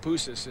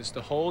Philippoussis is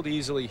to hold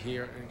easily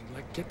here and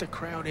get the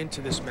crowd into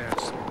this match.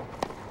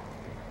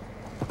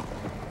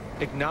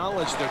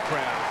 Acknowledge the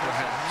crowd,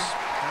 perhaps.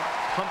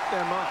 Pump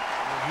them up.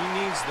 He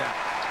needs that.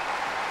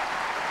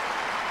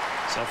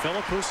 So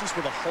Philippoussis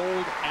with a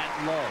hold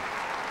at love.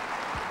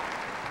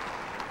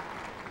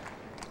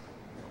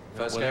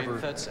 First game,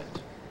 third set.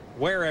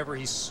 Wherever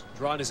he's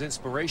drawn his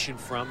inspiration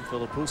from,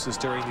 Philippoussis,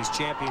 during these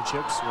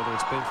championships, whether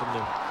it's been from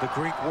the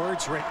Greek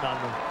words written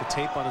on the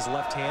tape on his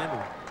left hand,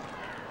 or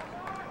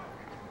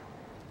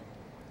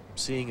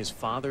seeing his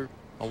father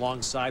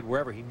alongside,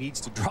 wherever he needs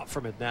to drop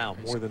from it now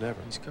more than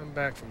ever. He's come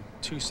back from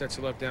 2 sets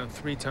of love down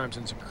 3 times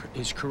in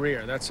his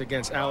career. That's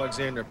against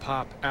Alexander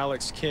Pop,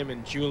 Alex Kim,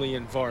 and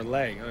Julian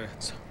Varley.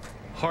 It's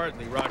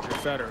hardly Roger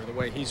Federer the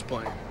way he's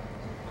playing.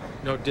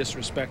 No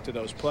disrespect to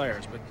those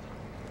players, but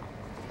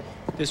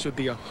this would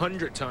be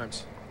 100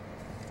 times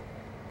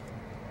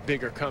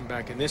bigger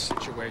comeback in this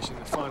situation.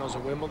 The finals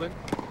of Wimbledon.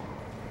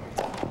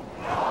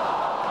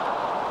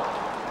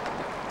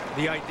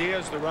 The idea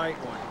is the right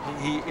one.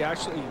 He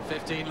actually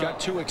got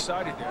too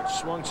excited there,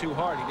 swung too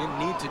hard. He didn't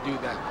need to do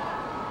that.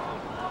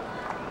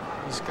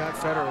 He's got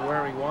Federer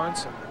where he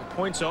wants him. The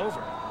point's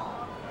over.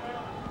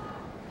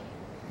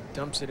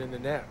 Dumps it in the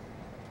net.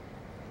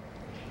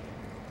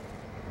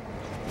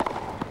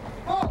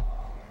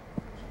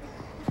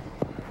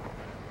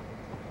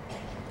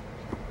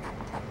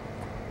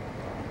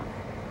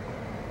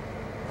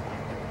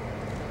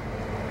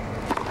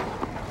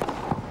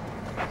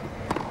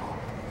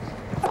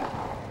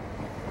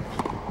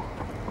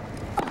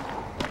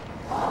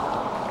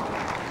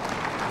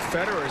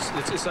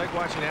 It's like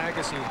watching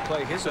Agassi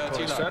play his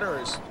opponent.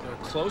 Federer is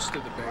close to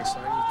the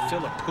baseline.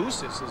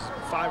 Philippoussis is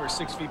 5 or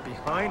 6 feet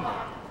behind him.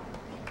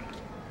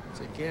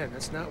 So again,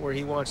 that's not where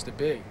he wants to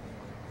be.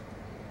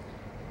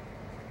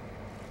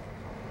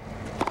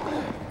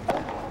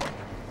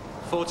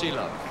 $40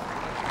 love.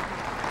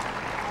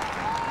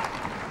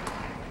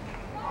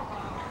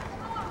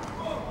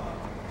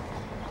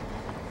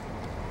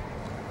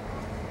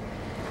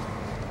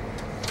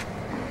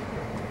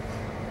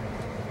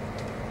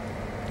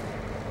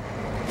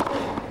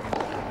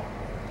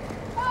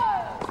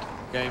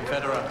 Game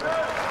Federer.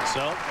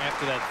 So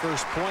after that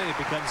first point, it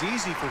becomes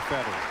easy for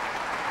Federer.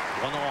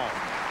 1-all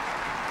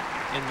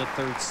in the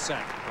third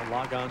set. We'll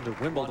log on to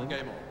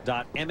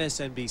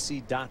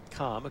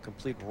Wimbledon.msnbc.com. A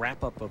complete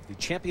wrap-up of the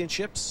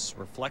championships,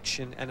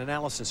 reflection and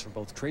analysis from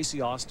both Tracy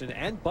Austin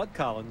and Bud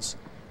Collins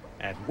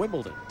at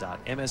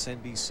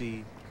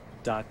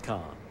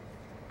Wimbledon.msnbc.com.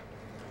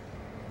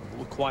 A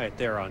little quiet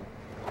there on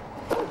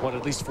what,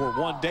 at least for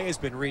one day, has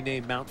been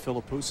renamed Mount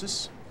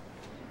Philippoussis.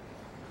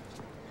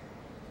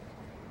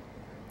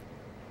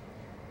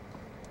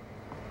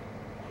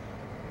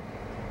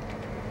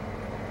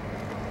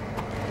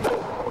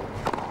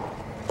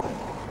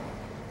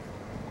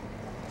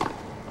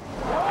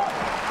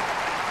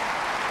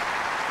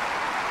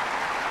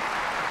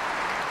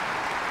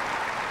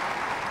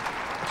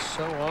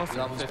 So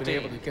often he's been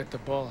able to get the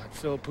ball at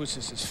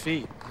Philippoussis'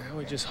 feet. Now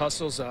he just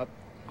hustles up.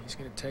 He's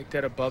going to take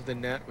that above the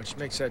net, which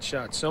makes that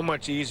shot so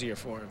much easier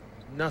for him.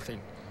 Nothing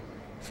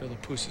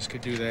Philippoussis could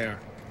do there.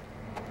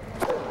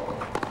 He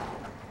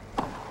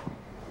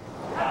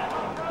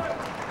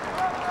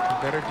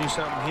better do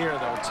something here,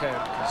 though,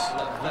 Ted, because he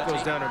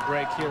goes down a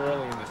break here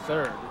early in the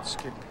third.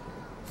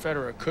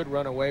 Federer could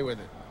run away with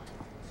it.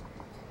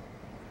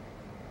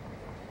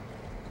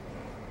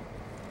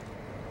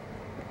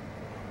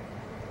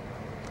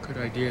 Good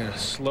idea.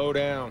 Slow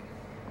down.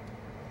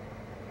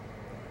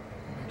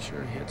 Make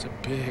sure he hits a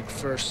big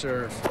first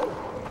serve.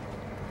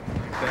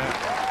 Like that.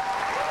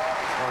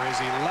 For his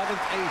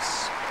 11th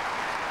ace.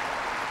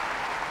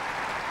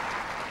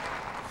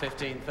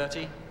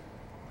 15-30.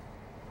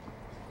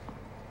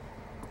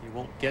 He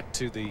won't get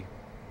to the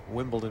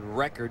Wimbledon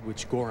record,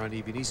 which Goran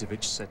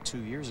Ivanisevic set 2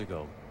 years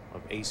ago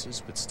of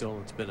aces, but still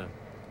it's been a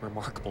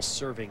remarkable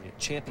serving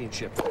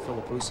championship for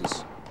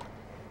Philippoussis.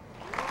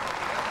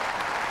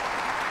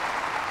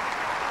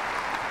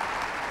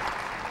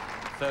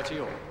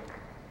 All.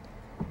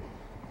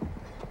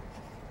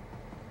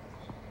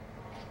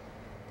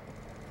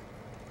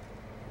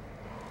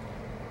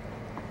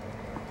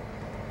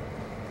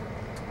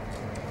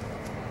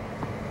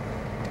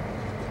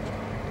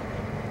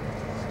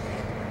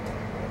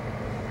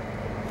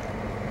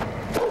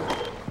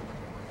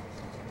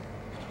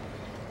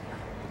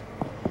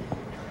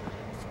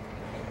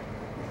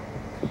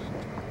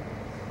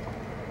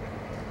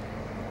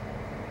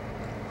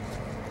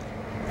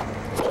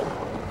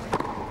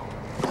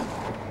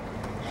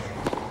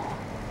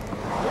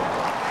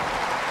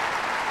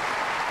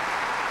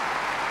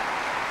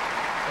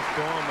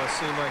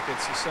 Seem like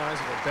it's the size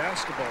of a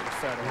basketball to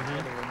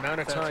Federer. The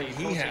amount of time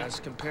he has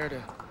compared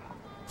to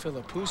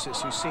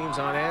Philippoussis, who seems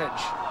on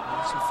edge.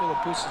 So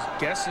Philippoussis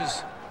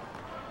guesses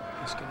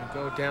he's going to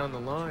go down the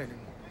line, and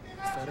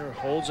Federer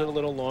holds it a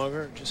little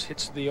longer and just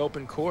hits the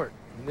open court.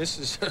 And this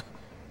is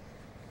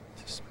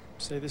just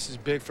say this is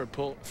big for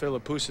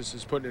Philippoussis,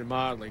 who's putting it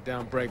mildly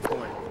down break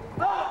point.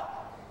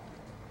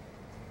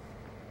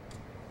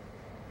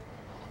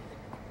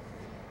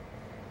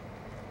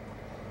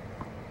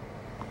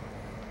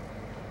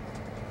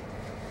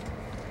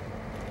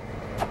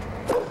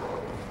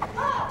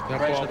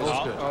 That ball was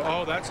good.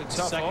 Oh, that's a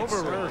tough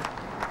overrun.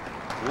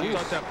 I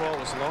thought that ball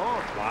was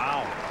long.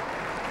 Wow.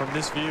 From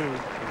this view,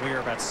 we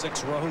are about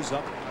 6 rows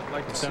up. I'd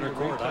like to see a center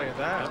court. replay of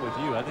that. I'm with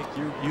you. I think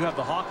you have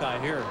the Hawkeye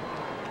here.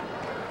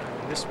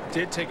 This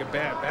did take a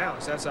bad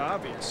bounce. That's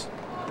obvious.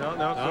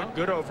 No.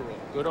 Good overall.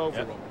 Good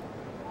overall.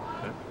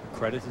 Yep.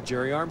 Credit to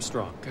Jerry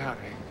Armstrong. God,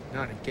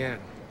 not again.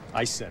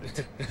 I said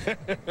it.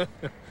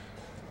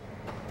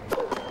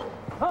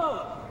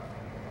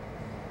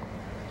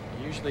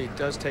 Usually it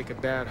does take a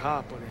bad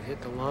hop when it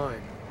hit the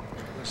line.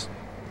 It was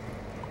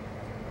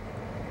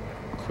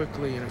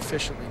quickly and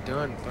efficiently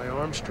done by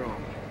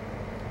Armstrong.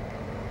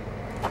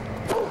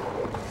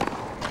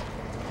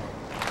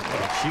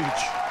 A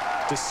huge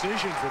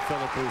decision for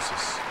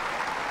Philippoussis.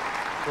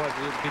 Well,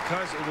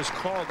 because it was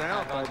called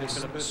out by the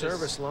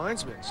service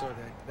linesman, so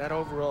that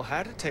overall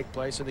had to take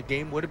place, and the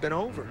game would have been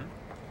over.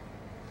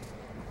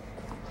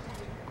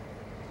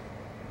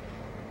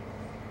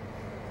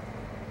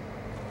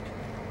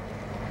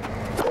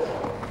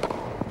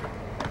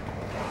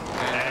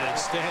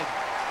 Instead,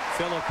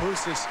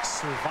 Philippoussis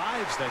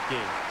survives that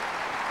game.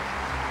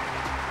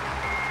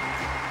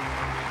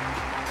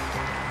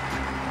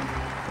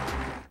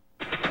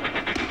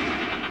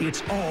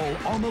 It's all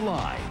on the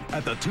line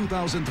at the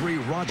 2003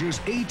 Rogers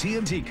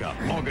AT&T Cup,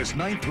 August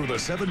 9th through the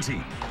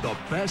 17th. The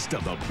best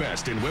of the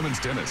best in women's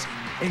tennis,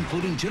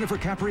 including Jennifer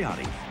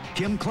Capriati,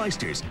 Kim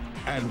Clijsters,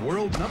 and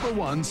world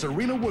 #1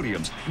 Serena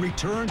Williams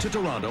return to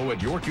Toronto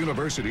at York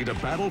University to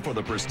battle for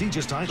the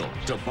prestigious title.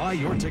 To buy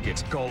your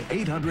tickets, call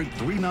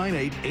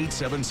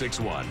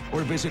 800-398-8761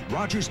 or visit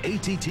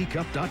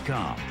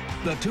RogersATTCup.com.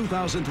 The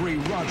 2003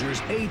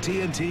 Rogers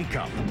AT&T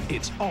Cup.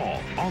 It's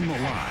all on the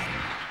line.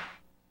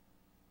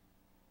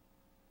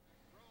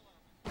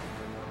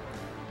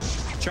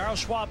 Charles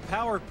Schwab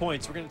Power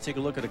Points. We're going to take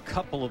a look at a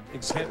couple of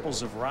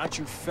examples of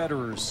Roger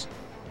Federer's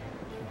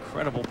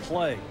incredible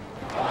play.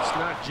 It's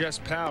not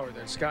just power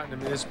that's gotten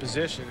him in this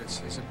position. It's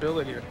his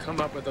ability to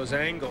come up with those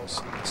angles,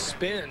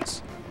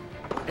 spins,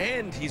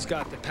 and he's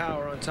got the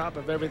power on top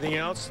of everything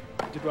else.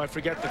 Did I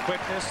forget the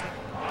quickness?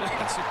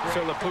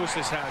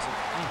 Philippoussis has it.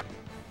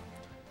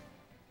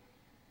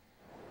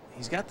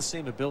 He's got the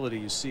same ability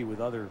you see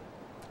with other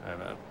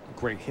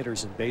great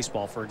hitters in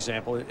baseball, for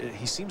example.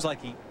 He seems like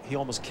he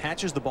almost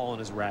catches the ball in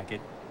his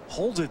racket,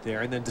 holds it there,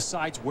 and then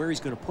decides where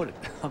he's going to put it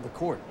on the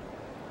court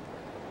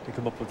to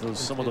come up with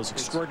some of those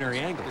extraordinary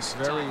angles. It's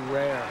very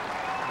rare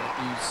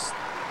that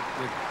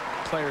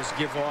players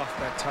give off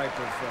that type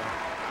of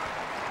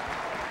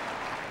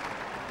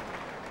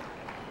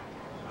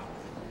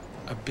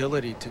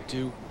ability to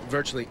do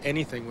virtually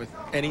anything with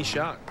any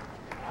shot.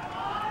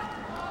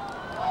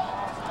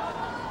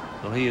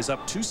 Well, he is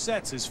up 2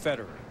 sets as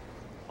Federer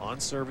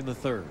on serve in the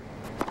third.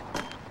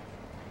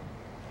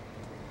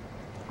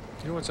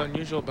 You know what's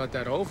unusual about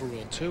that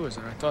overrule too is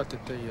that I thought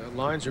that the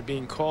lines are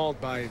being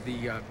called by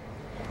the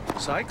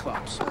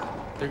Cyclops.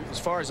 As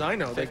far as I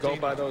know, they go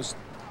by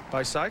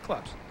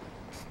Cyclops.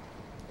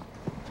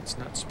 It's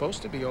not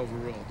supposed to be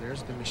overruled.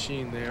 There's the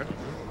machine there.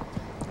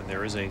 And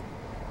there is a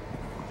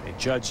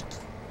judge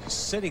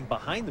sitting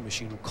behind the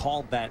machine who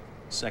called that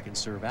second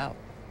serve out.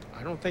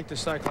 I don't think the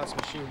Cyclops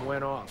machine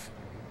went off.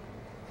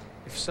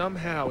 If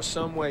somehow,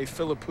 some way,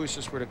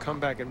 Philippoussis were to come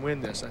back and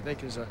win this, I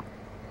think there's a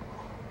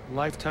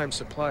lifetime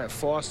supply of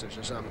Fosters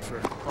or something for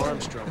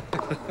Armstrong.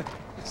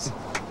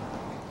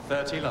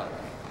 30 love.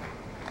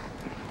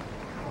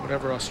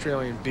 Whatever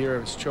Australian beer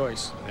of his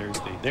choice.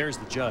 There's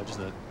the judge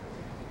that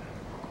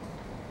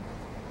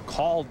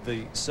called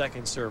the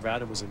second serve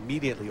out and was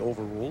immediately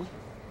overruled.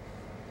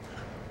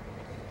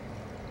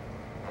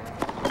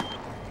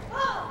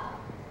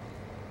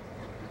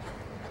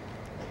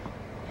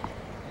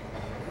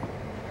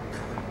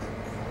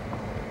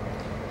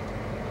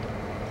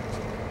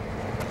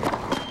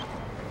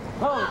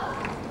 Oh.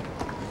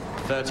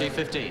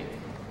 30-15.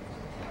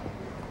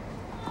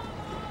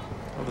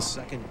 Well, the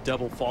second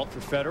double fault for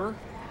Federer.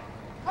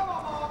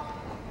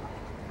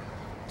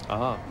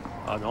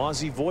 An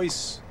Aussie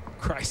voice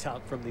cries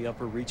out from the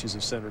upper reaches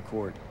of center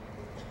court.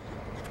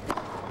 A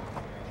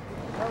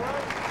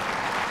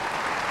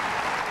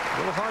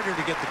little harder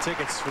to get the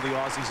tickets for the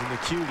Aussies in the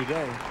queue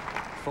today.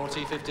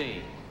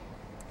 40-15.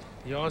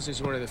 The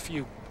Aussies are one of the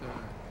few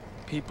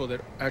people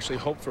that actually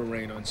hope for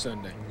rain on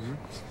Sunday.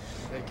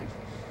 They can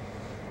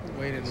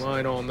wait in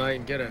line all night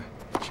and get a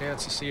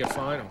chance to see a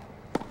final.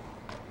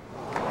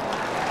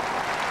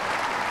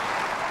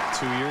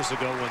 2 years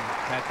ago when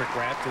Patrick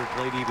Rafter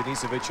played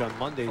Ivanisevic on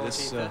Monday,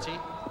 this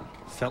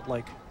felt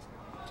like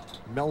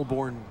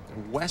Melbourne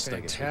West.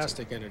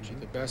 Fantastic energy,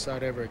 the best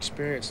I'd ever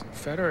experienced.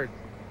 Federer,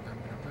 I'm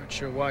not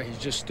sure why he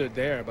just stood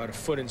there about a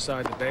foot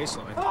inside the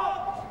baseline.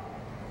 That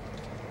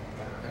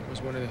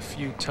was one of the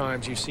few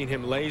times you've seen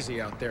him lazy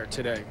out there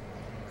today.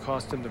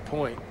 Cost him the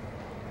point.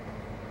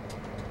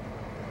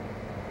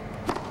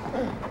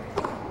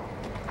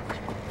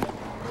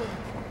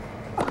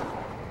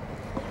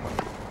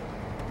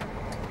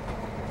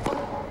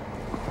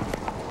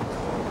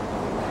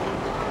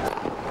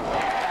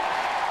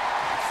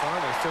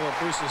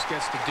 Philippoussis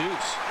gets the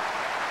deuce.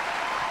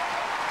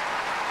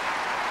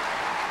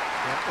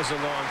 That was a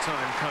long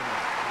time coming.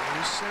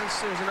 You sense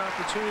there's an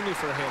opportunity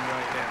for him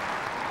right now.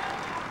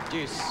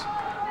 Deuce.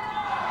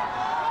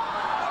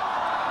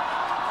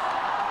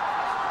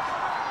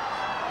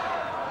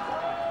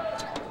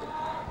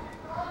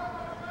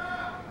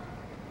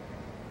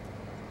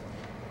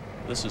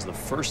 This is the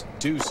first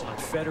deuce on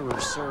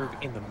Federer's serve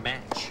in the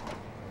match.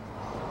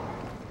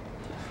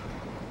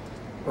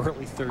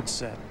 Early third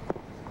set.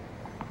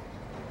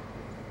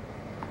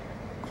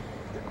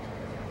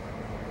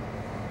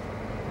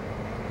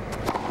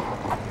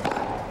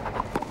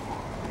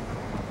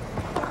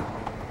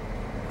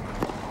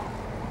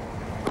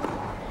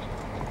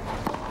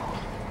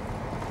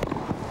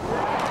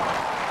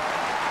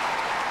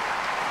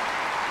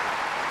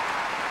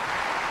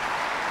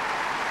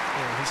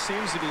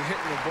 Seems to be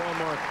hitting the ball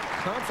more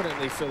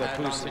confidently,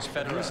 Philippoussis.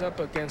 He's up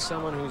against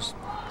someone who's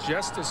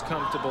just as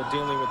comfortable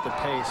dealing with the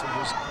pace and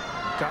who's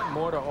got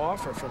more to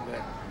offer from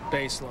the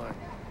baseline.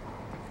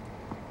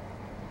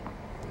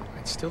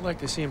 I'd still like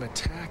to see him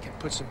attack and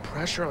put some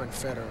pressure on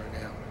Federer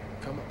now.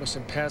 Come up with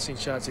some passing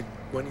shots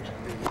when he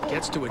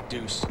gets to a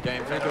deuce.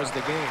 There goes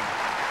the game.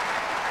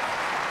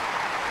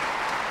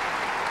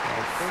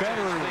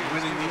 Federer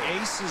winning the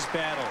aces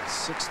battle,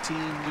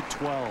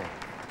 16-12.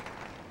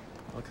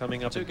 Well,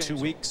 coming up in 2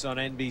 weeks on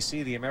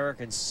NBC, the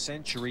American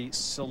Century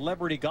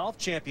Celebrity Golf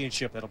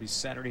Championship. That'll be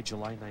Saturday,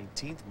 July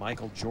 19th.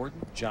 Michael Jordan,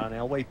 John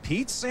Elway,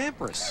 Pete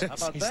Sampras. How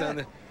about He's on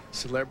the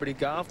Celebrity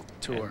Golf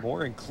Tour. And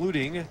more,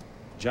 including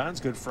John's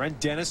good friend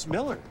Dennis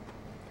Miller.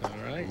 All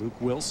right.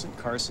 Luke Wilson,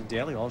 Carson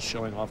Daly, all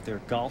showing off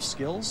their golf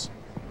skills.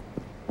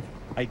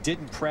 I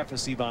didn't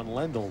preface Ivan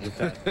Lendl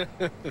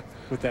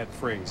with that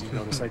phrase. You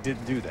notice I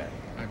didn't do that.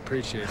 I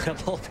appreciate it.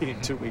 That'll be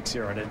in 2 weeks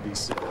here on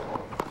NBC.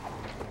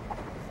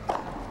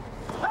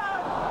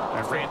 I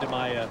ran to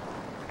my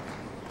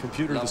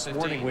computer this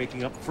morning,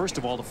 waking up, first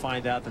of all, to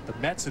find out that the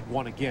Mets had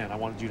won again. I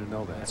wanted you to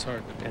know that. That's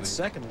hard to believe. And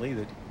secondly,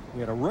 that we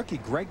had a rookie,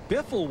 Greg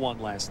Biffle, won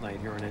last night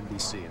here on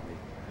NBC in the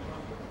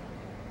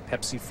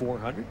Pepsi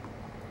 400.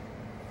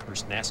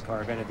 First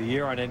NASCAR event of the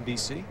year on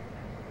NBC.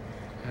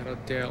 How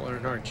did Dale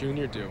Earnhardt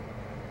Jr. do?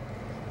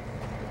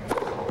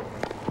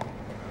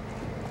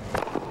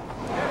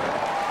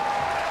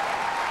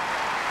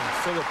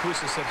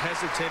 Philippoussis had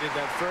hesitated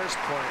that first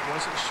point.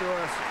 Wasn't sure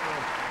if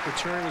the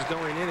turn was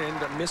going in and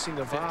ended up missing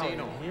the volley.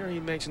 Here he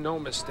makes no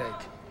mistake.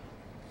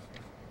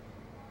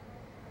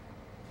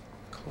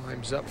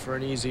 Climbs up for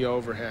an easy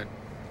overhead.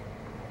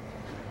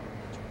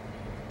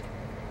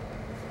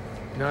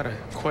 Not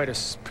quite a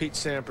Pete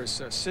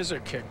Sampras scissor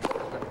kick,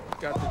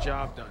 but got the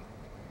job done.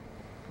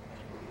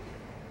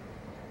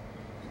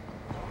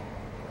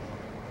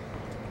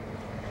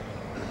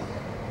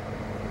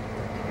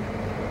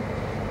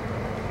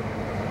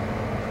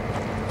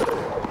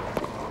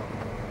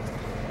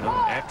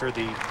 After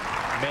the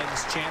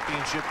men's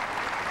championship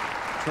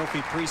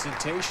trophy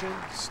presentation,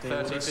 stay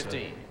with us.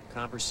 30-15.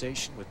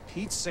 Conversation with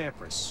Pete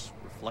Sampras,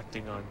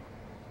 reflecting on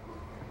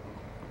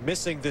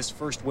missing this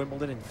first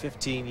Wimbledon in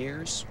 15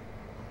 years,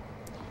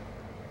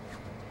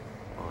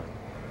 on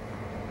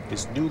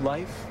his new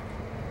life.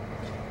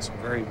 Some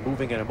very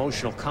moving and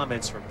emotional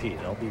comments from Pete.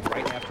 That'll be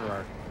right after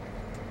our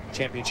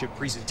championship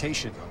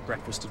presentation on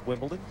Breakfast at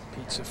Wimbledon.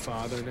 Pete's a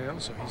father now,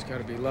 so he's got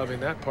to be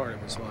loving that part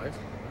of his life.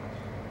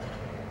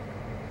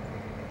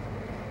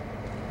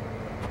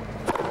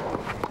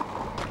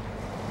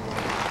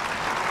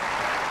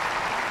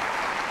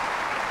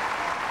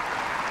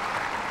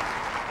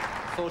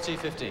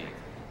 $40-15.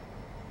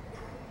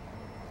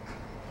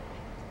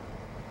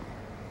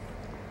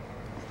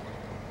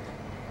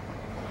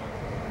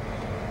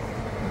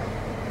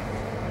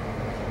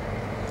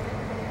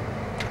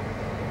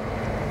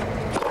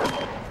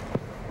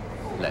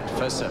 Let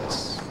first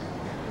service.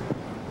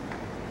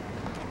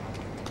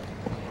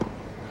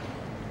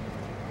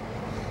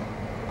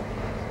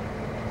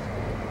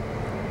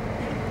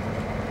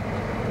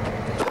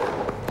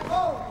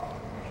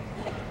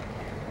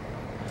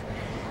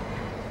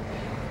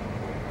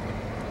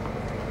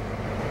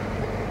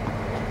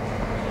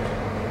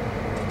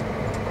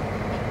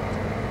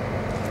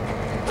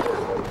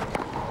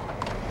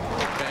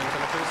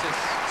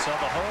 So the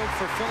hold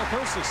for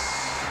Philippoussis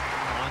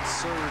on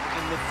serve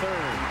in the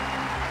third.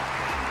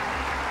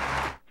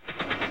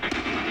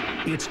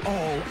 It's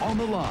all on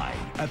the line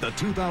at the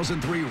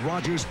 2003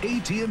 Rogers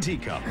AT&T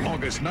Cup,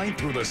 August 9th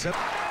through the 7th.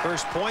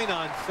 First point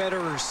on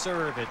Federer's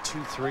serve at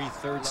 2-3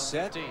 third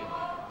set.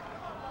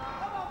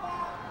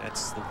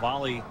 That's the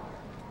volley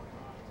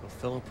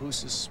of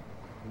Philippoussis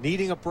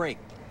needing a break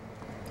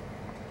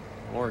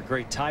or a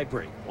great tie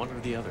break, one or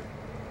the other.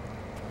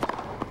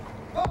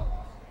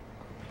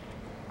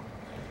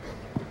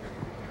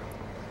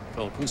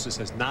 Philippoussis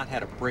has not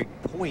had a break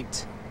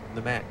point in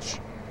the match.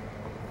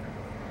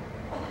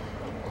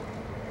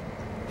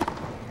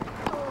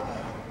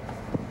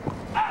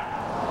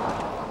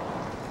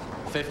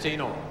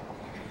 $15 all.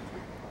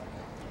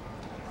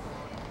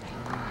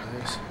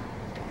 There's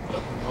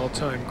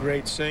all-time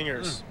great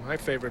singers. My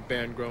favorite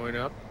band growing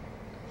up,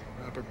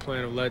 Robert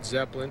Plant of Led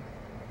Zeppelin.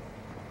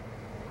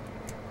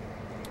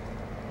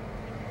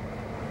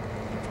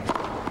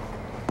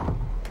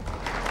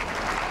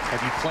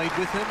 Have you played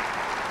with him?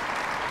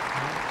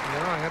 No,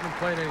 I haven't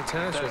played any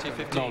tennis with him.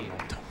 No,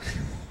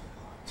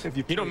 don't.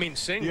 You don't mean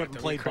sing you with haven't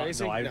him? played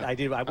Crazy? No, I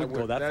did. I wouldn't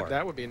go that far.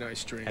 That would be a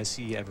nice dream. Has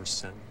he ever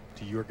sung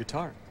to your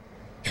guitar?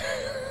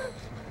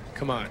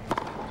 Come on.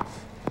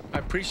 I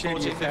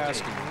appreciate you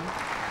asking.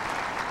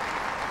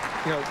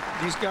 You know,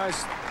 these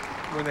guys,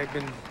 when they've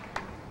been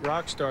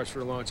rock stars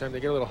for a long time, they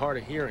get a little hard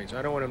of hearing. So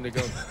I don't want them to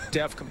go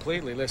deaf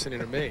completely listening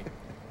to me.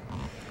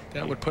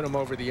 That would put them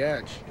over the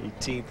edge.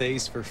 18th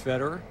ace for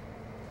Federer.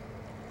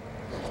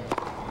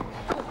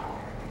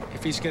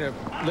 If he's going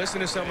to listen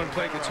to someone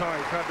play guitar,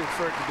 he'd probably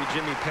prefer it to be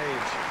Jimmy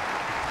Page.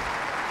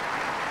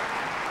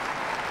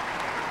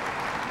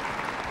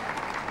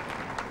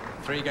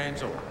 Three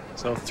games all.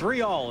 So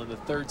 3-all in the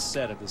third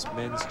set of this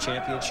men's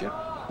championship.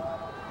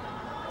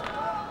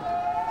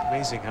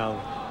 Amazing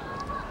how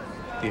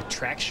the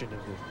attraction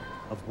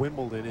of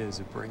Wimbledon is.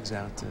 It brings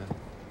out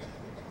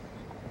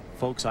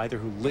folks either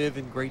who live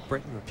in Great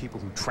Britain or people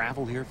who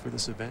travel here for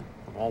this event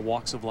from all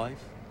walks of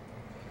life.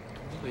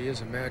 It really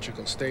is a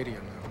magical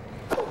stadium,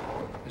 though.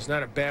 There's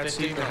not a bad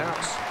seat in the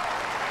house.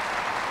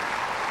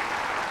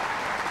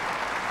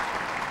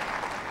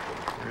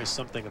 There is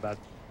something about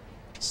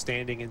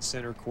standing in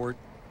center court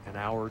an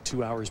hour or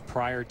 2 hours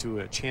prior to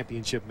a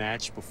championship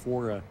match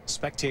before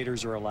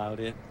spectators are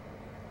allowed in.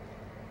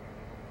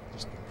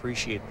 Just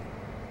appreciate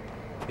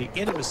the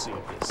intimacy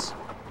of this.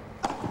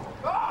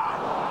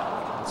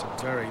 That's a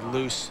very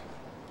loose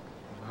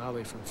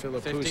volley from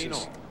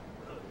Philippoussis.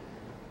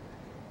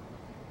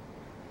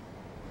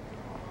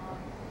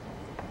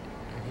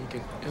 And he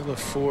can ill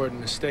afford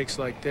mistakes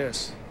like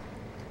this.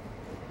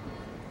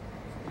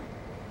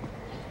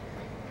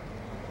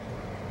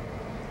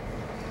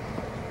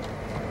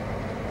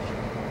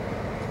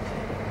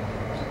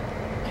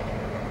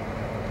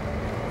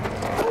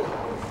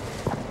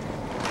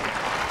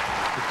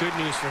 Good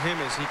news for him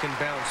is he can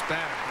bounce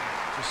back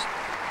and just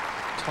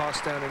toss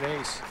down an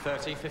ace.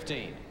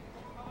 30-15.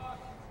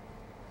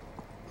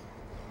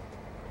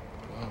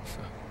 Wow,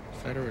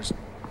 Federer's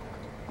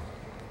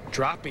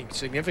dropping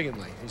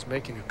significantly. He's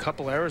making a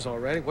couple errors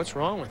already. What's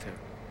wrong with him?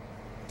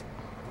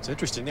 It's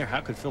interesting there.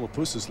 How could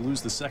Philippoussis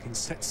lose the second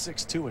set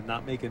 6-2 and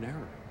not make an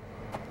error?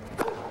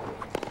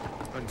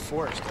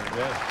 Unforced, I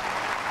bet.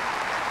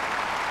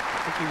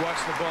 I think he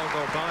watched the ball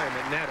go by him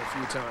at net a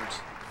few times.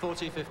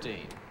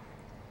 40-15.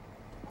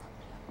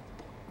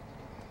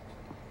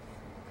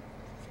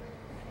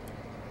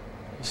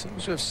 He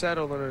seems to have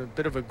settled in a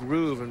bit of a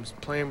groove and is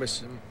playing with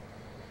some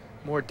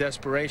more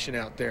desperation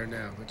out there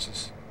now, which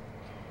is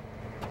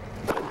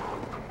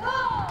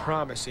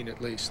promising at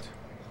least.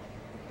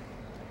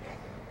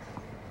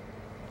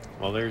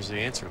 Well, there's the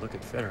answer. Look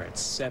at Federer at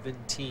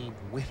 17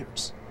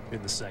 winners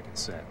in the second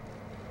set.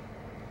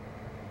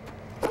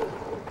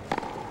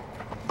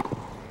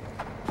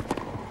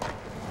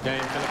 Game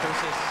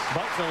Philippoussis.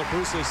 But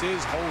Philippoussis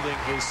is holding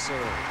his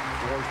serve.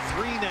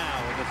 4-3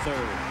 now in the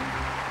third.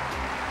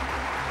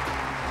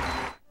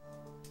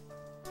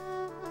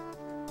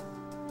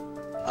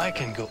 I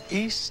can go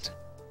east.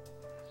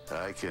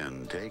 I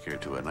can take her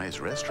to a nice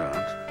restaurant.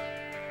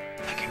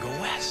 I can go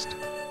west.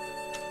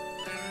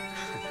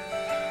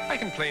 I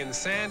can play in the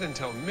sand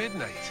until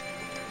midnight.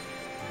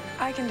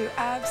 I can do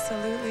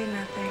absolutely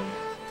nothing.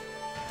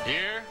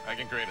 Here, I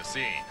can create a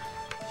scene.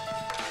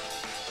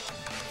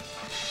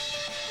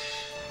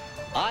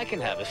 I can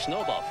have a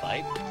snowball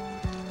fight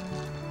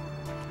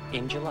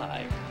in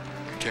July.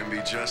 It can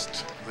be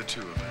just the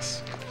two of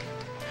us.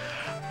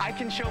 I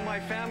can show my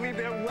family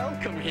they're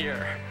welcome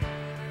here.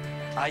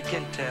 I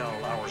can tell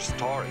our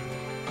story.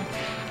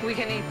 We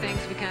can eat things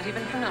we can't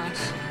even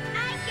pronounce.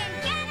 I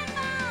can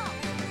cannonball!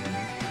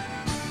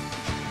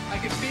 I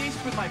can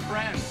feast with my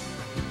friends.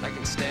 I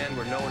can stand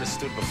where no one has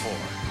stood before.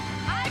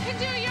 I can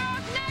do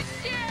Europe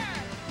next year!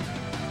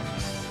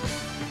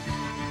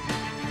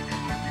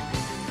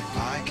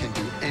 I can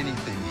do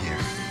anything here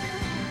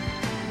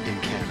in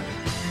Canada.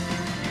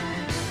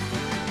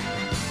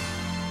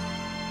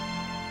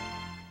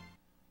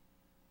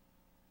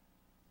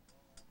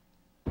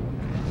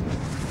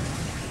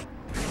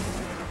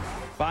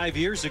 Five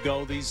years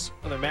ago, these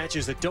are the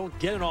matches that don't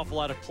get an awful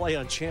lot of play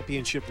on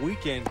championship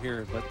weekend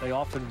here, but they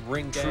often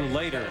ring true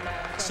later.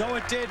 So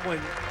it did when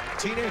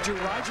teenager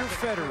Roger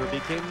Federer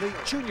became the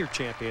junior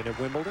champion at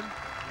Wimbledon.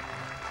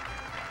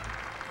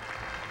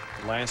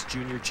 The last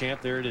junior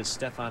champ, there it is,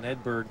 Stefan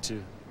Edberg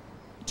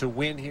to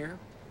win here.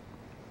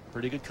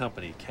 Pretty good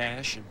company,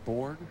 cash and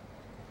board.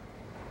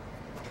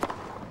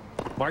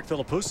 Mark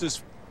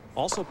Philippoussis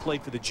also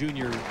played for the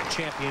junior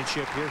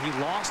championship here. He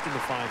lost in the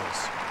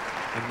finals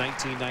in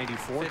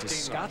 1994 to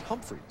Scott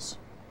Humphreys.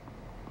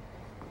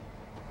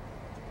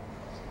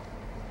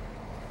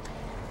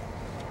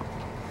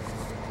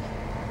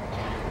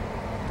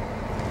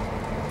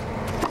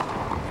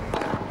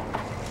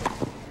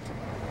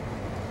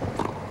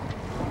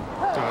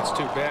 So it's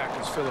too bad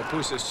because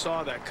Philippoussis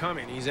saw that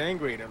coming. He's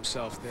angry at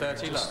himself there.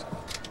 30 love.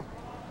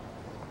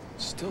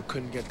 Still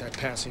couldn't get that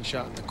passing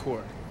shot in the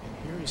court.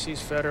 And here he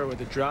sees Federer with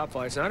a drop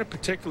volley. It's not a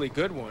particularly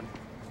good one.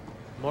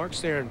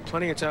 Mark's there and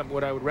plenty of time.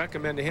 What I would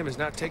recommend to him is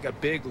not take a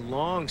big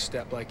long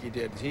step like he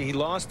did. He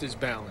lost his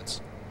balance.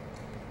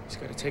 He's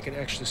got to take an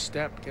extra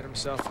step, get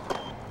himself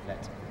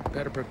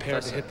better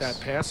prepared to hit that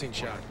passing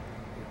shot.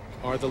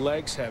 Are the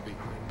legs heavy?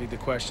 Would be the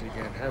question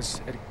again.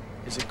 Is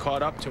it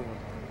caught up to him?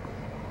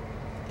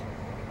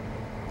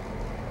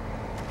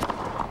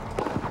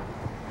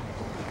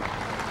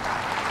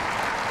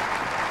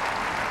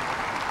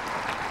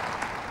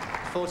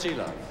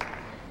 Love.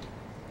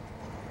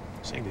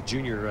 Saying the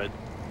junior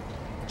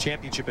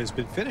championship has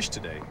been finished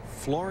today.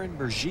 Florin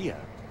Bergia,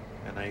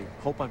 and I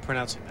hope I'm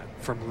pronouncing that,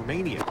 from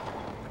Romania,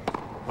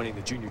 winning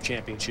the junior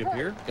championship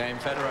here. Game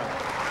Federer.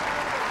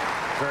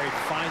 Very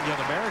fine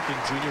young American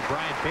junior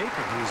Brian Baker,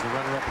 who's the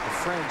runner-up at the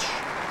French,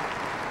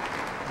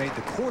 made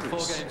the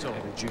quarters in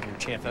the junior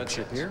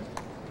championship here.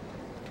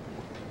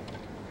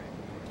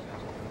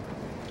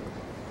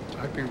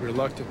 I'd be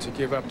reluctant to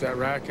give up that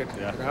racket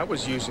that I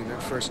was using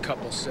that first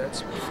couple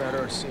sets.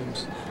 Federer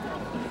seems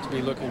to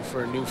be looking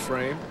for a new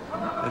frame.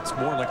 It's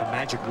more like a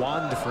magic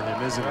wand for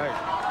him, isn't it?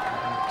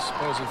 I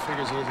suppose he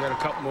figures he's got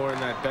a couple more in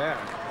that bag.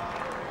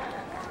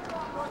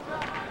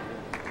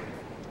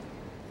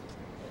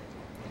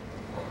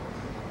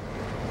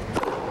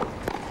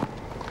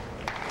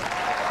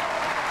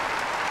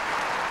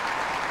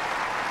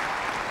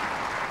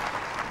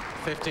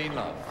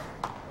 Love.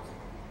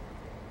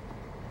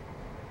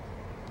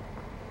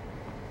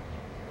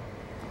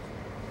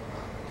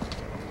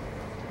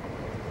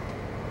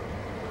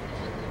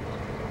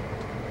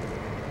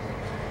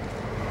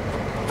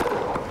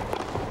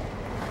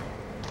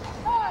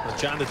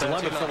 John, the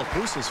dilemma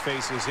Philippoussis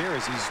faces here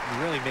is he's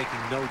really making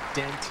no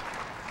dent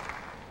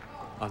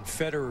on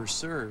Federer's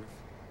serve,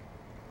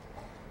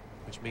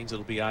 which means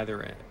it'll be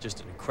either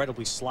just an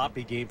incredibly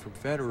sloppy game from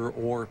Federer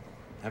or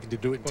having to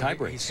do it in tie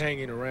breaks. He's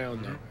hanging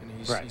around, though, and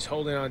he's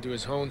holding on to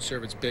his own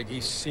serve. It's big. He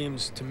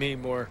seems to me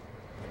more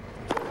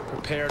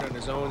prepared on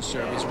his own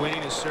serve. He's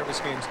winning his service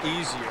games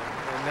easier,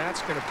 and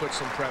that's going to put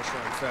some pressure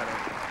on Federer.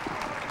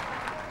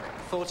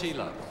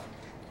 Love.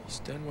 He's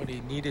done what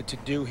he needed to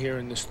do here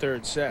in this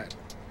third set.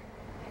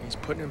 He's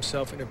putting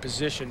himself in a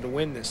position to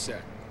win this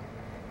set.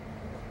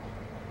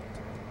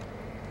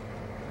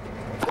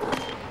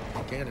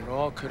 Again, it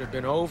all could have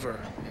been over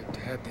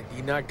had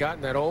he not gotten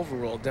that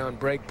overroll down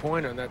break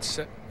point on that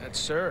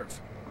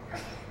serve.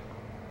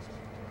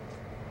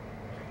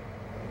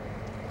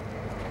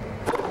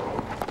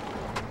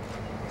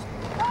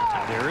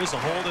 There is a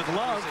hold at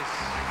love.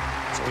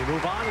 So we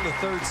move on to the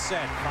third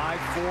set.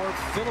 5-4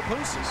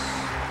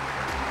 Philippoussis.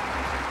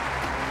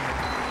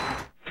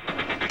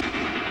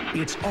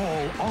 It's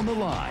all on the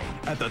line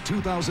at the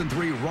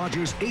 2003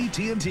 Rogers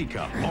AT&T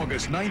Cup,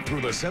 August 9th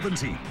through the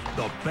 17th.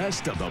 The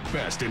best of the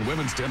best in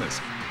women's tennis,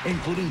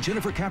 including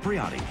Jennifer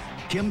Capriati,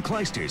 Kim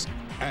Clijsters,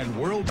 And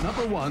world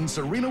 #1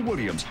 Serena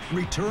Williams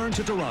return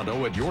to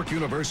Toronto at York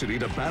University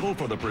to battle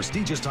for the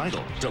prestigious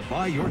title. To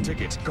buy your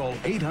tickets, call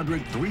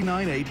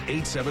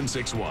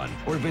 800-398-8761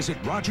 or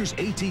visit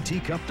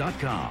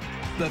RogersATTCup.com.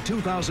 The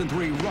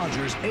 2003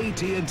 Rogers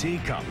AT&T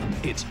Cup.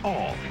 It's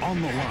all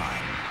on the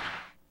line.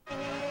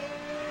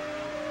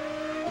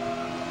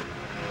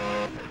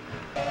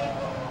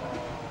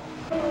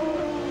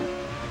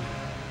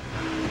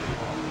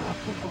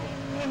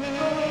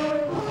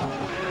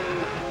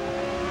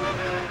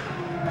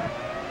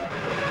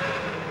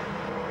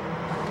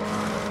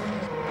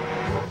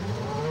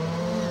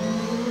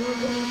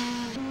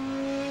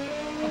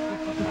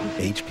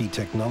 HP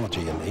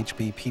technology and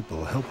HP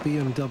people help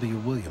BMW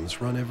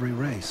Williams run every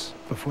race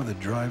before the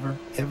driver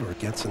ever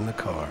gets in the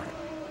car.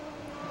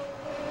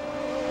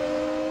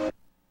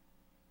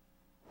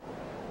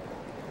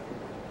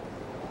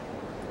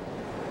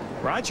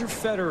 Roger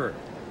Federer.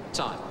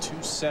 Time.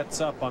 2 sets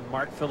up on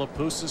Mark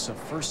Philippoussis. A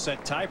first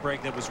set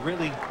tiebreak that was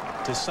really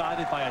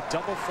decided by a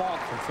double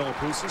fault for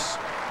Philippoussis.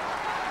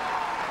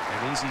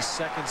 An easy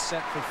second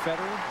set for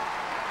Federer.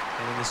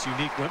 And in this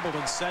unique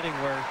Wimbledon setting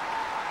where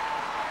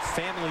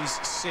families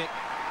sit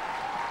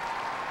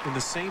in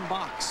the same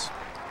box.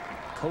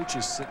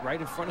 Coaches sit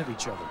right in front of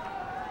each other.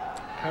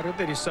 How did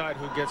they decide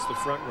who gets the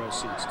front row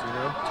seats? Do you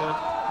know, Ted?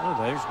 Oh,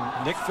 there's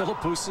Nick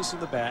Philippoussis in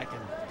the back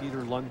and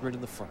Peter Lundgren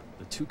in the front.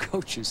 The 2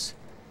 coaches.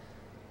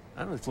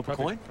 I don't know, flip a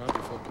coin?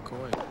 Probably flip a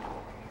coin.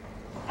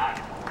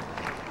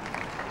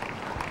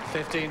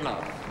 15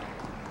 love.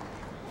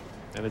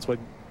 And it's what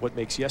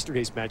makes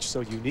yesterday's match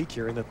so unique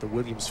here in that the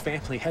Williams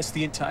family has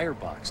the entire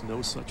box.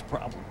 No such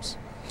problems.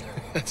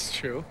 That's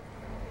true.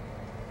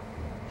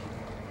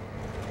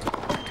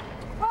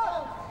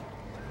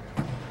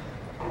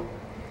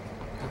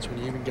 That's when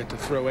you even get to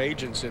throw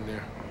agents in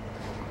there.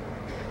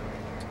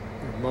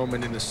 A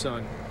moment in the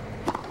sun.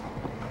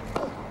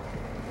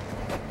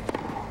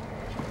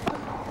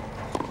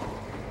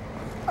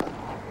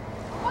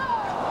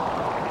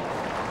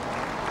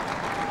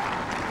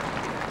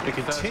 We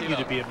continue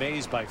to be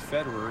amazed by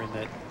Federer in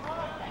that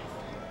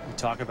we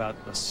talk about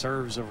the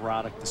serves of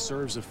Roddick, the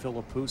serves of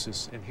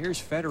Philippoussis, and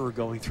here's Federer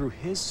going through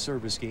his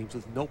service games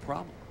with no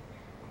problem.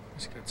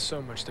 He's got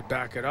so much to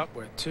back it up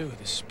with, too.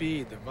 The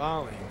speed, the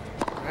volley,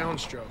 round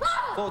strokes.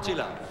 40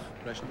 love.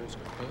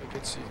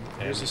 Good season.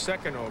 Here's the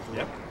second overrule.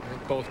 Yep. I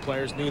think both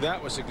players knew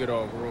that was a good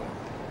overrule.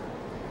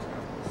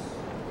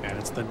 And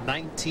it's the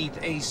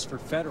 19th ace for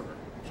Federer.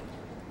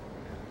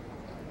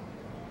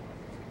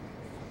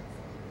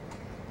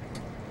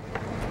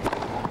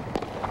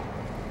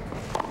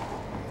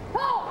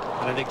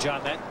 And I think,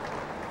 John, that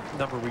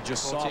number we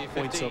just saw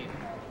points up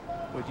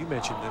what you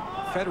mentioned, that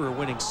Federer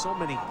winning so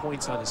many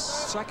points on his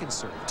second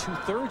serve,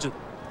 2/3 of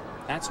them.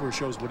 That's where it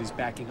shows what he's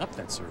backing up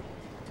that serve.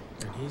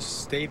 And he's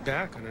stayed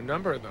back on a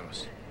number of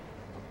those.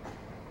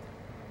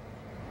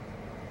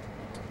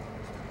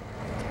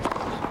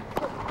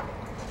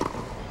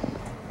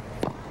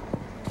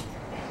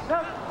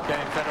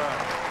 Game Federer.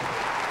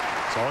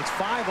 So it's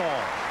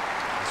 5-all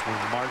as we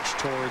march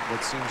toward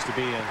what seems to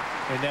be an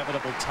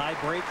inevitable tie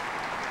break.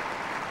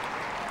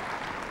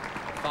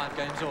 5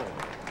 games all.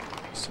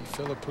 See,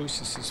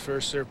 Philippoussis'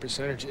 first serve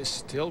percentage has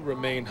still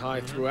remained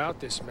high throughout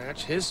this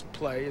match. His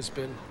play has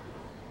been,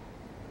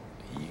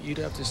 you'd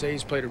have to say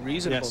he's played a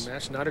reasonable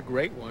match, not a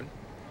great one.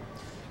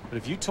 But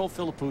if you told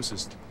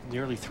Philippoussis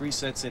nearly 3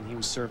 sets in he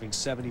was serving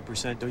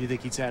 70%, don't you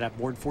think he'd add up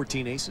more than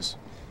 14 aces?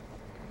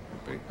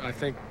 But I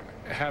think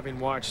having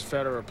watched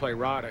Federer play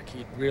Roddick,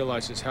 he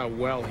realizes how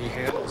well he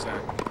handles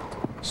that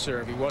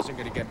serve. He wasn't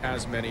going to get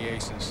as many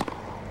aces.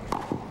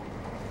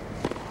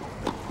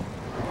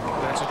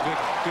 That's a good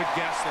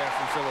guess there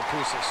from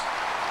Philippoussis.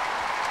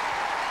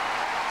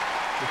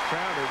 The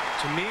crowd,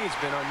 to me, has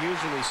been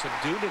unusually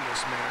subdued in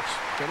this match.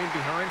 Getting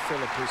behind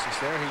Philippoussis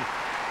there, he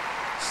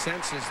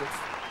senses that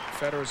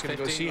Federer's going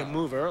to go see him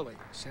move early.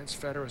 Sense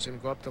Federer's going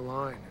to go up the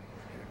line.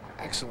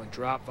 Excellent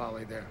drop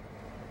volley there.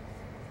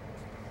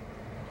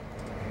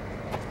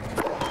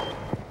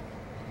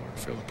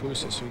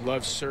 Philippoussis, who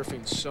loves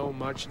surfing so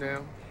much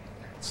now,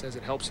 says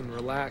it helps him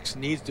relax,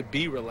 needs to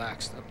be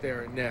relaxed up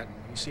there at net.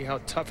 You see how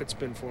tough it's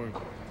been for him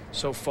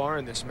so far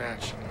in this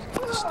match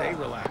to stay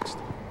relaxed.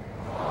 That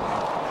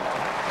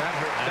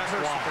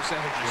hurts the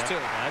percentages too.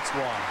 That's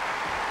why.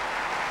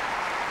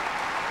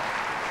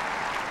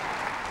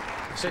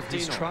 So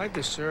he's tried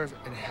to serve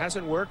and it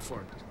hasn't worked for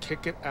him.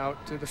 Kick it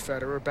out to the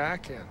Federer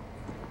backhand.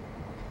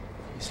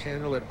 He's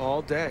handled it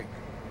all day.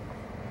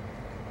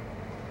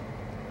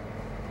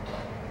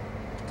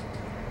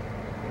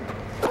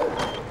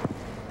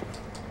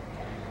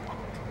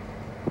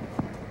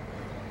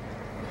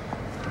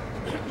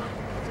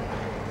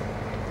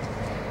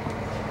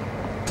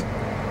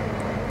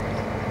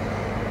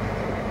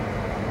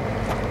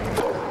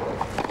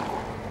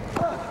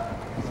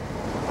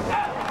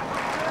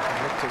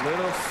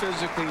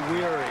 Physically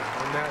weary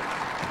on that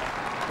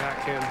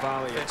backhand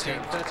volley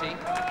attempt.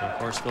 Of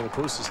course,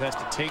 Philippoussis has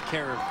to take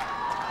care of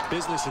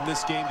business in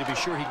this game to be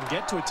sure he can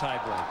get to a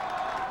tiebreak.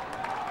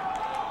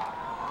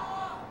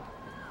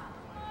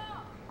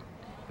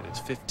 And it's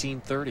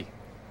 15-30.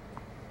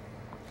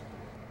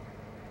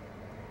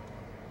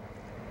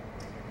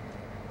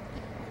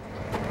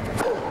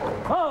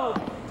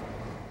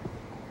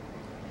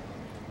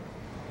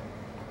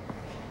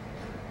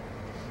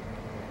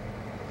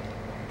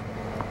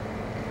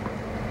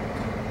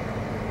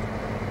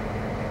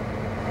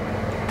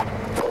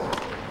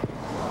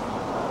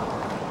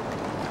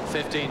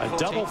 15, a 14.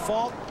 double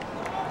fault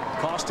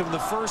cost him the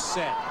first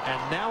set,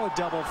 and now a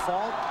double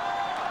fault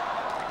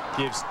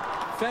gives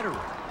Federer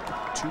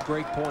 2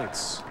 break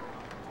points.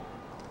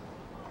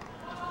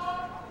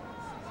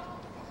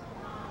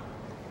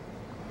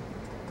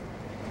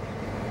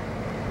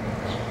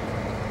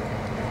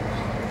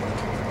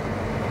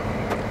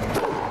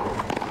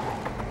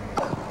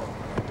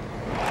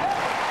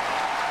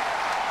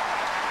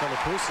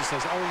 Philippoussis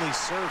has only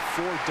served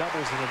 4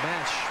 doubles in the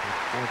match.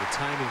 Boy, the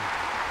timing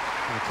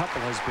in a couple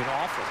has been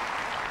awful.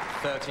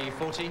 30,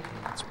 40.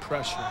 It's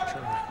pressure,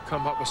 trying to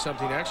come up with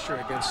something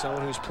extra against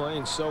someone who's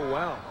playing so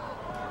well.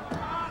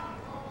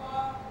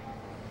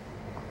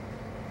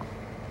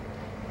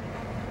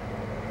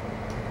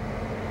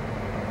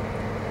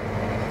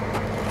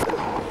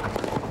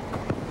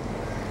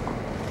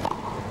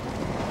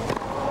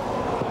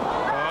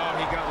 Oh,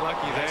 he got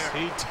lucky there. Yes,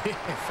 he did.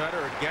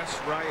 Federer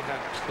guessed right,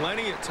 had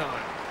plenty of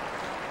time.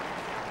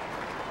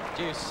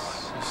 Deuce.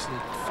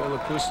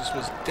 Philippoussis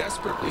was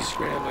desperately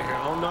scrambling here.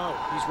 Oh no,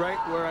 he's right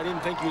where I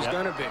didn't think he was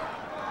going to be.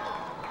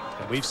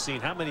 And we've seen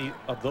how many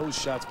of those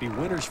shots be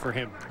winners for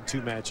him in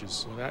 2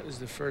 matches. Well, that is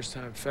the first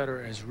time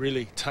Federer has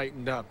really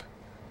tightened up.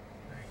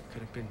 He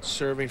could have been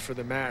serving for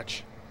the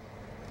match.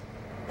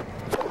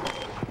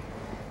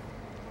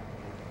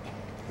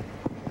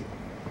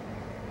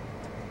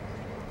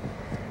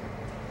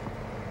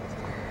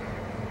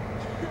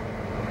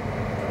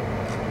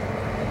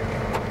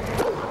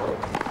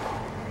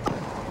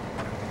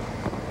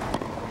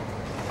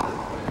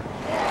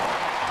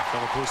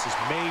 Philippoussis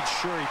made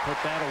sure he put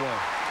that away.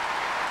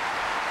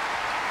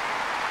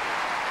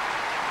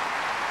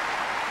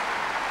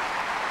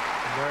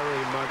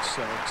 Very much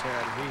so,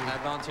 Ted. He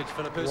Advantage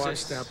Philippoussis.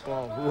 watched that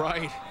ball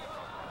right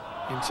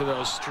into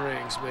those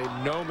strings. Made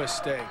no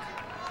mistake.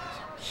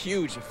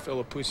 Huge if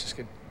Philippoussis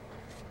can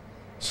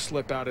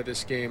slip out of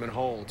this game and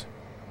hold.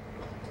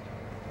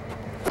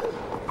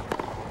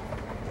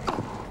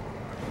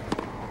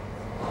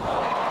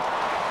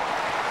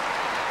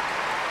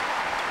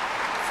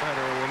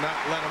 Federer will not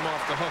let him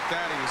off the hook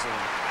that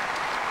easily.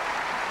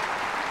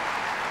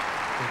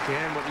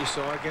 Again, what you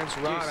saw against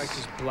Roddick,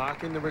 just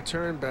blocking the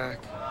return back.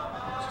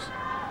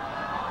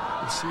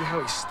 You see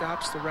how he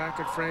stops the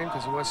racket frame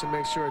because he wants to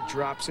make sure it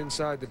drops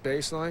inside the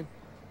baseline.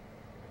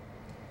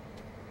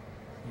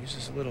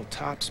 Uses a little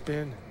top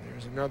spin.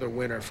 There's another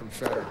winner from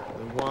Federer.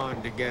 The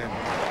wand again.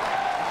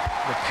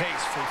 The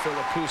pace from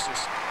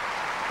Philippoussis.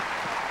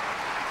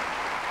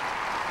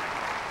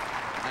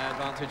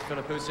 Advantage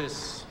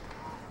Philippoussis.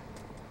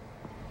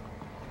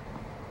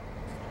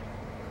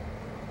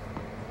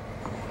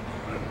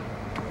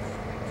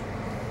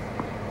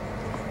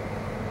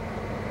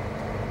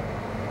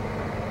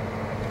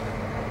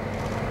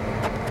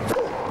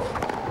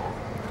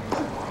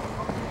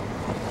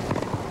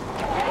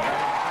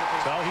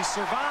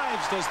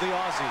 Survives, does the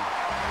Aussie.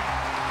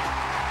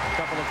 A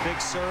couple of big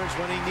serves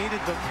when he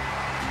needed them.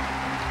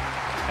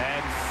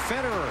 And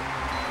Federer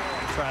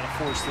trying to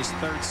force this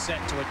 3rd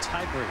set to a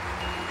tiebreak.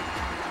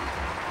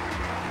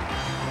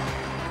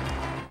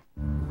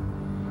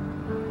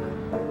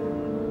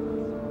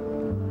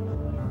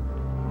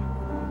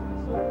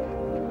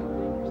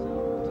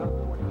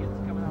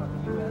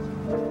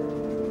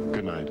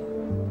 Good night.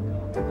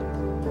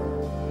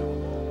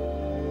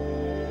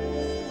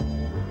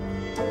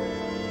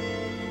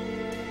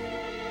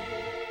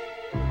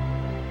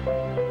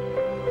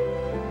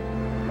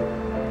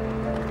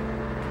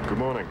 Good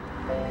morning.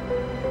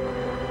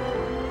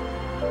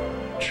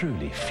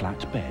 Truly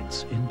flat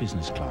beds in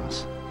business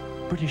class.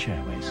 British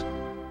Airways.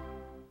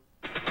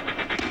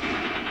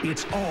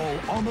 It's all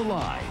on the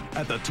line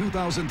at the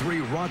 2003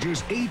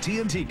 Rogers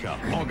AT&T Cup,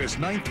 August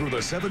 9th through the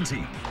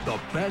 17th. The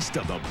best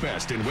of the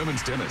best in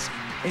women's tennis,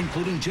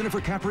 including Jennifer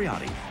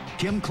Capriati,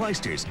 Kim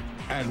Clijsters,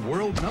 and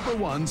world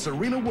 #1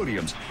 Serena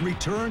Williams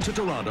return to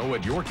Toronto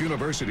at York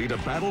University to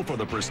battle for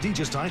the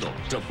prestigious title.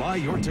 To buy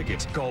your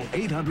tickets, call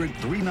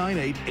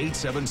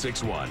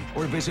 800-398-8761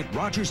 or visit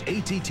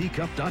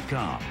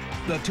rogersattcup.com.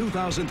 The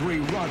 2003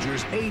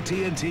 Rogers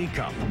AT&T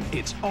Cup.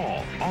 It's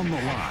all on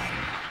the line.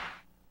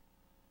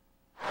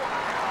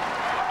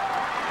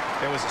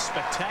 There was a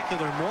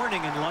spectacular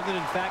morning in London.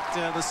 In fact,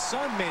 the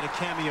sun made a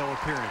cameo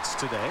appearance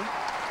today.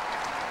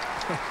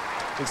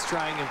 It's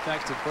trying, in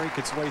fact, to break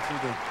its way through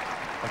the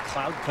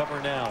cloud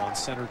cover now on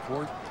center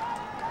court.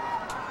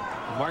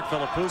 And Mark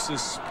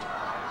Philippoussis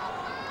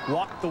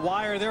walked the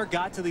wire there,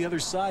 got to the other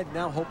side,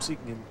 now hopes he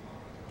can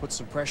put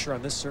some pressure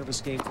on this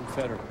service game from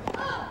Federer.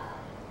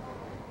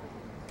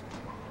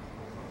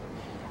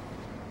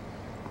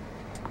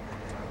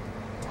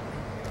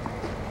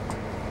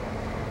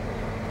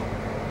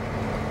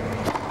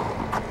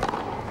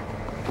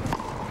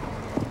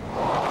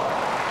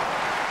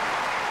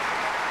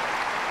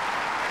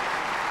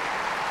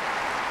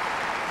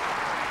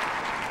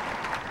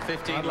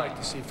 I'd like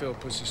to see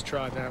Philippoussis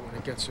try that when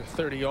it gets to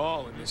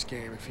 30-all in this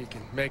game, if he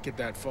can make it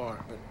that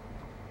far. But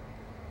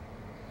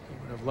he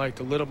would have liked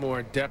a little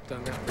more depth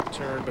on that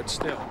return, but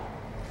still.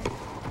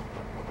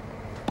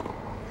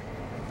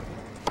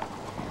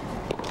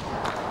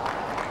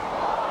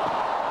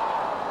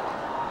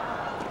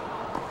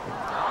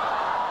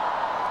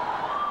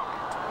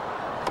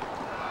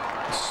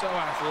 So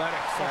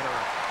athletic,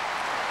 Federer.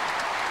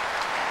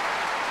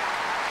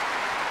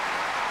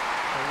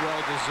 A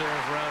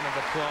well-deserved round of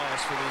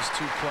applause for these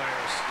two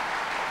players.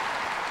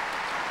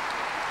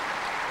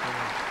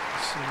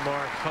 See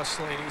Mark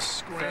hustling, he's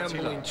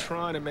scrambling,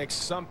 trying to make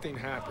something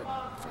happen.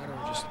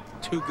 Federer just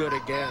too good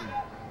again.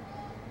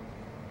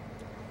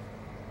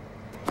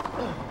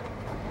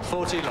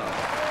 40 love.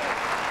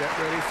 Get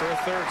ready for a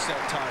third set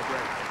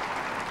tiebreak.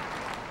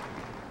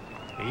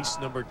 Ace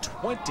number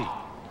 20.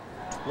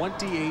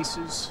 20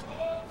 aces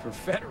for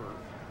Federer.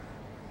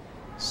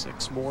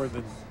 6 more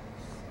than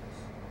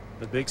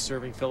the big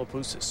serving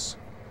Philippoussis.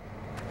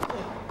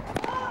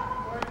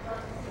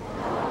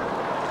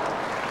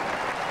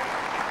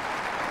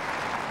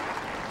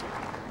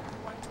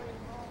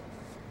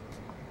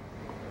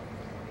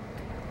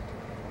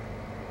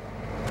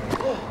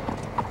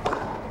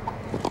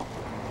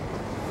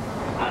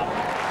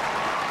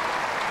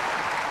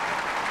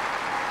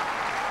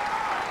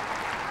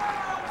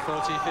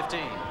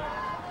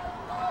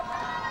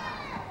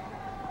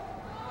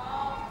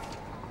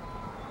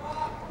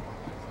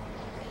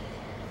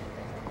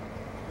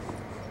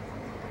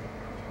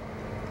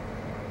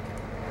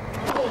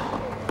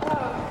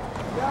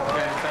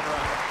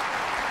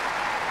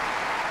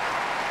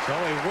 So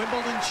a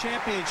Wimbledon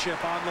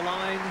championship on the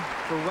line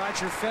for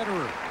Roger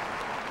Federer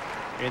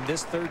in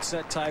this third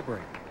set tiebreak.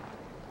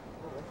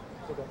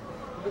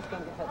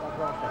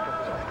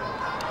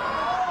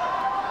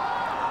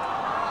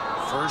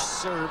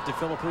 First serve to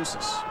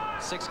Philippoussis.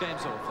 6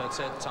 games all, third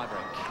set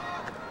tiebreak.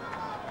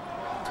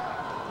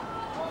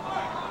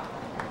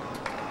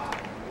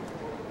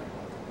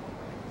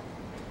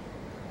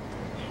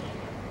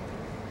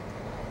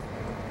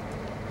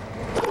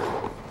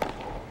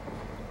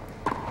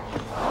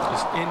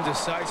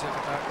 Indecisive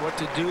about what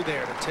to do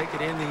there, to take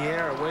it in the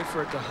air or wait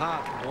for it to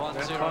hop.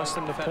 That cost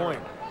him the point.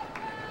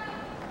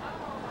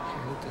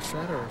 Look to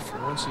Federer for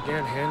once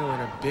again handling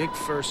a big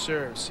first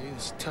serve. See,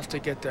 it's tough to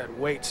get that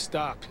weight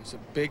stopped. He's a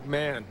big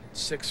man,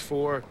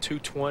 6'4",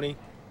 220.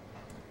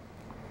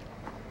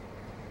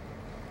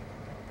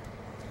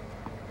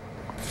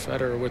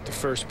 Federer with the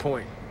first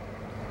point.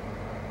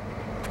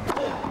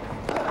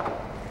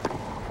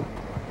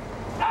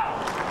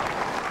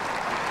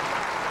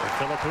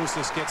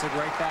 Philippoussis gets it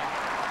right back.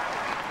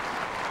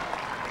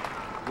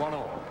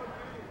 1-all.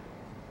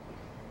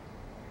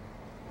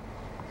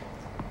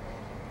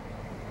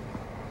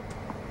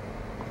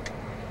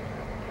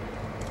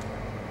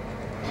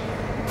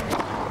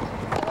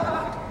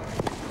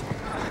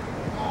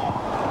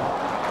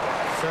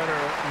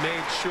 Federer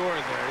made sure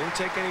there. Didn't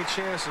take any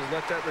chances.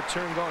 Let that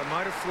return go. It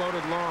might have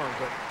floated long,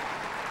 but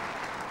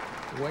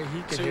the way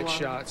he can hit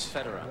shots,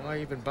 Federer. Why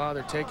even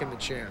bother taking the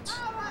chance?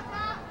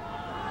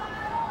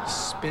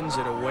 Spins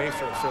it away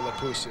from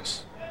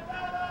Philippoussis.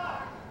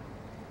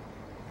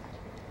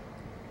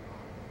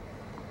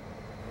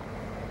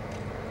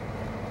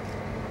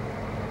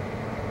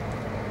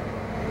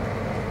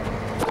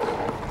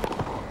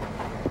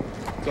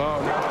 Oh,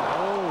 no.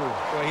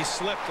 Oh, well, he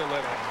slipped a little.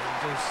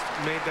 He just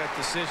made that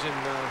decision,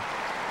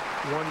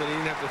 one that he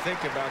didn't have to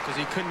think about because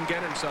he couldn't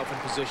get himself in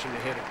position to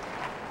hit it.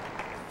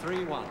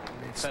 3-1.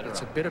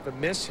 It's a bit of a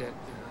miss hit.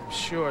 I'm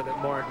sure that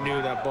Mark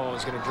knew that ball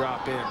was going to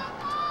drop in.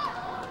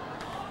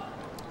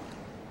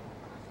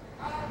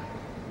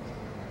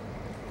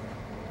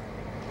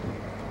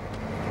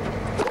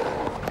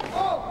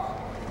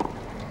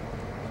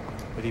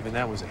 But even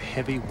that was a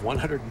heavy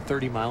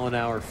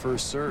 130-mile-an-hour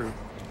first serve,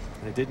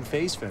 and it didn't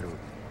phase Federer.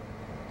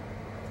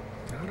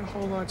 Not a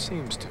whole lot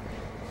seems to.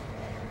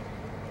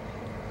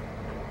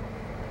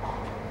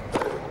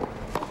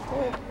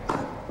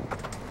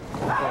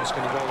 Oh, it's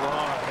going to go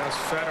long. That's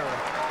Federer.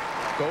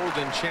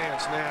 Golden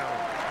chance now.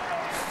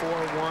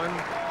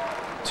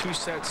 4-1, 2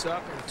 sets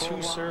up, and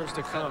 2 serves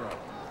to come.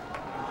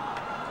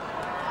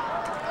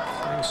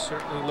 Things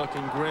certainly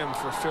looking grim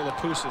for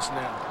Philippoussis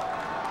now.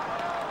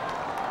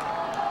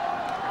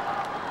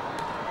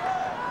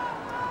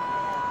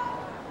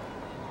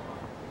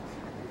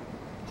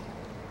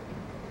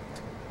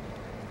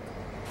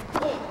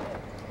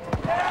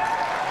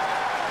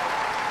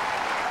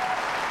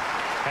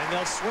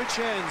 They'll switch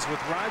ends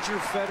with Roger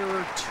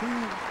Federer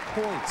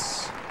 2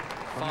 points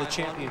from the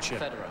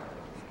championship. Federer.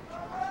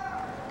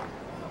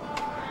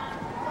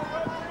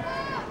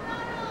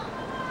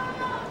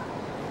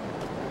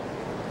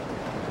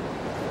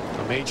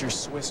 A major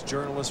Swiss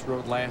journalist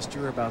wrote last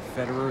year about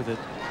Federer that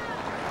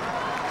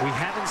we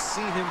haven't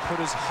seen him put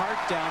his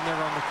heart down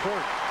there on the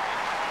court.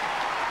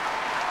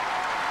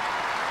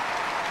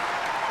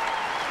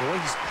 The way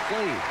he's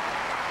played,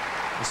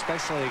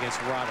 especially against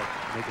Roddick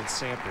and against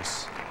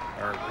Sampras,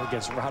 or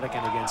against Roddick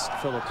and against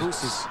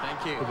Philippoussis,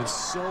 have been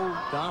so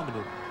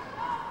dominant.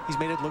 He's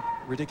made it look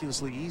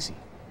ridiculously easy.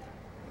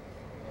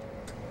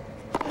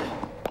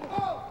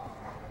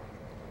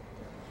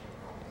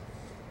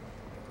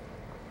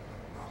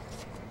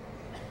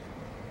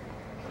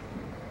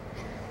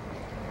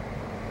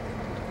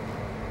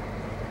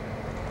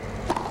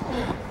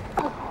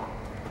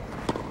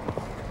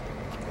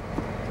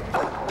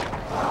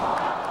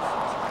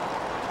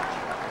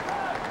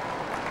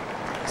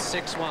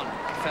 6-1,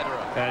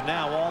 Federer. And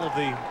now all of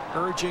the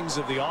urgings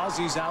of the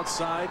Aussies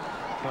outside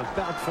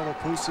about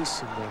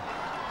Philippoussis and the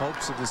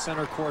hopes of the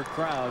center court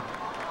crowd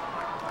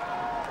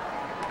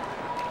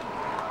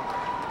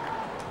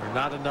are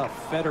not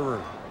enough.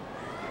 Federer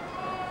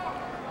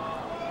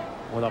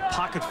with a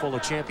pocket full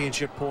of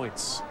championship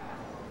points.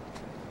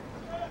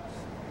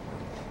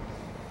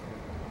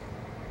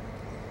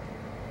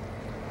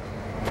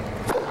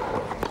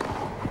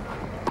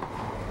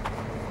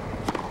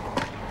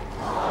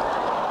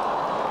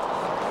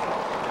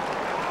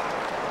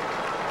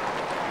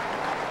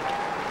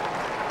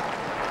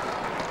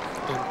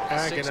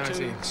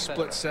 Agonizing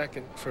split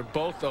second for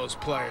both those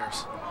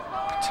players,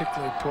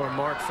 particularly poor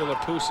Mark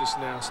Philippoussis.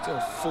 Now still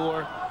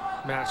 4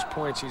 match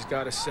points he's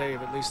got to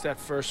save. At least that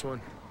first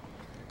one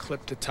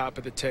clipped the top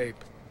of the tape.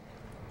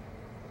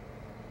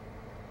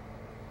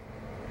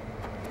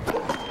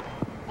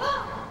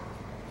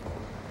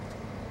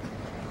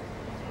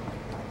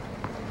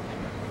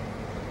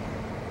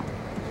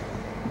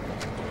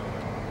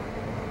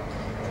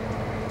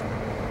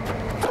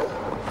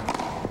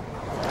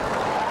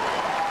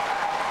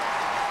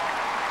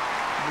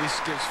 This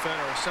gives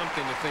Federer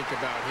something to think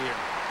about here.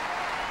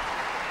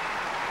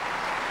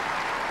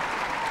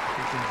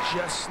 He can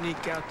just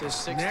sneak out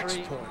this next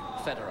point.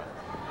 Federer.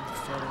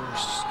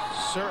 Federer's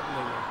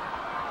certainly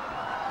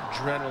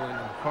adrenaline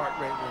and heart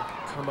rate will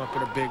come up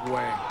in a big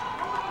way.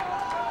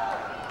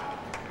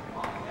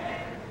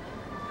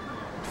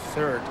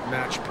 Third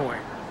match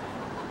point.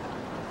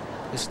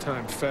 This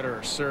time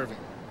Federer serving.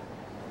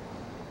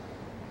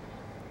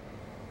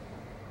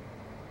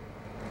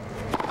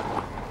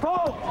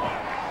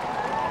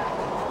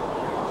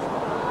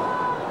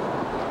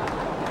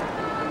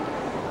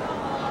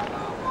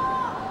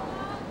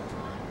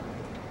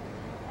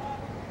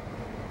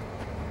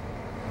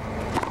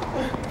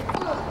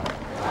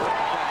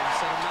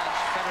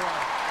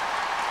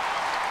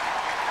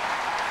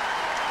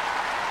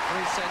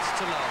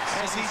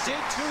 As he did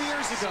 2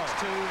 years ago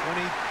when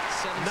he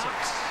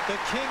knocked the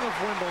king of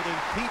Wimbledon,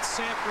 Pete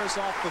Sampras,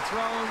 off the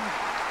throne.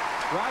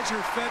 Roger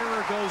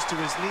Federer goes to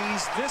his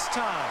knees, this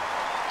time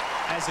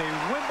as a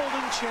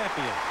Wimbledon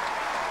champion.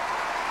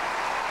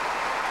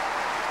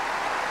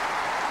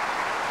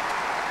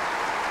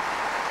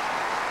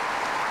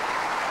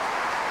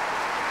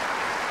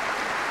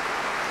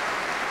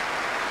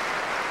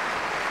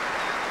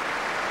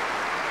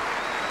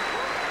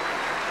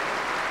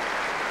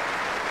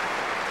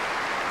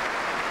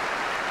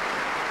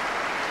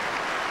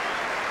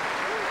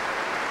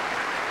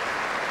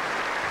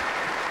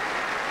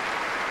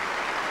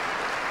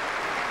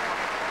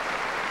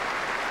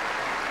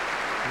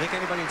 I think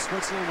anybody in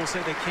Switzerland will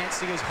say they can't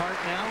see his heart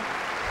now.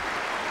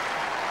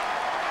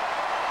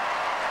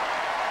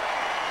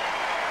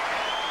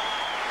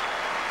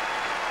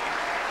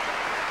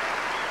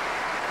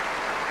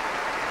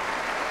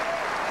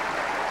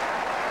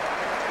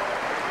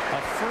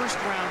 A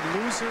first-round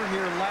loser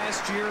here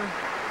last year.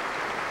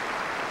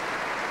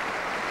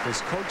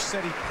 His coach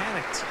said he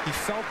panicked. He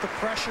felt the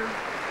pressure.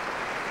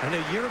 And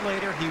a year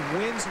later, he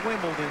wins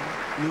Wimbledon,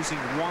 losing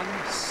 1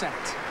 set.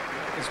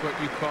 Is what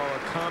you call a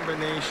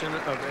combination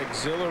of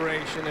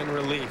exhilaration and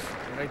relief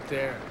right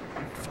there.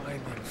 And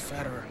finally,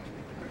 Federer.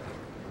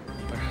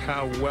 But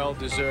how well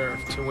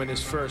deserved to win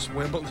his first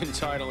Wimbledon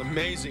title.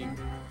 Amazing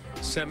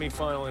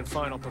semifinal and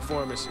final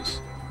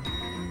performances.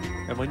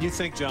 And when you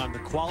think, John, the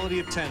quality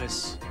of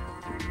tennis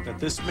that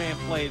this man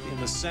played in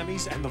the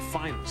semis and the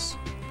finals,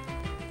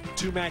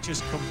 2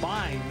 matches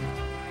combined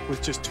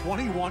with just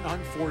 21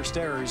 unforced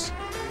errors,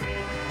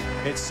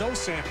 it's so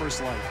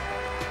Sampras-like.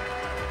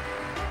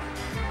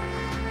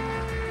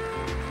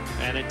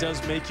 And it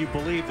does make you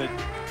believe that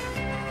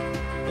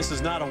this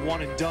is not a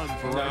one and done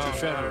for Roger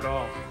Federer. Not at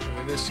all. I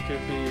mean, this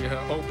could be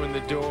open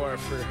the door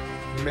for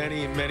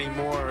many, many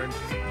more and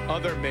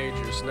other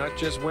majors, not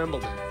just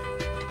Wimbledon.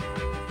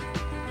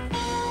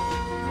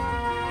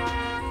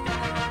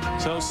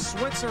 So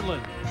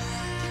Switzerland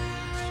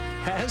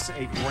has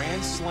a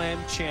Grand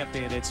Slam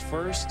champion. It's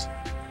first.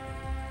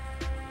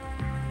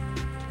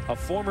 A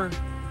former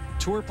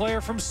tour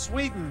player from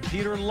Sweden,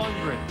 Peter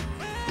Lundgren,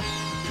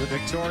 the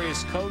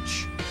victorious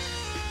coach.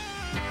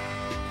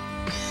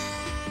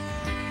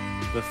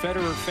 The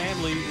Federer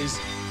family is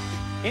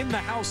in the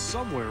house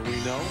somewhere, we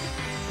know.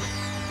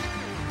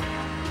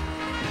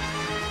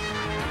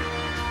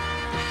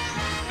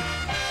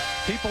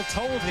 People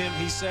told him,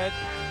 he said,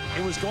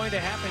 it was going to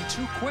happen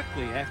too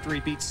quickly after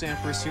he beat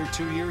Sampras here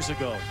 2 years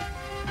ago.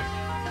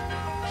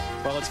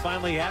 Well, it's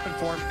finally happened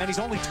for him, and he's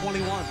only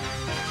 21.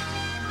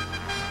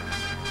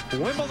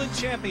 Wimbledon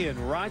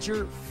champion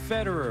Roger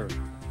Federer.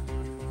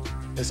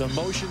 His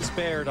emotions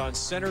bared on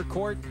center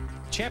court.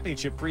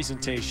 Championship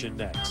presentation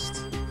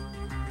next.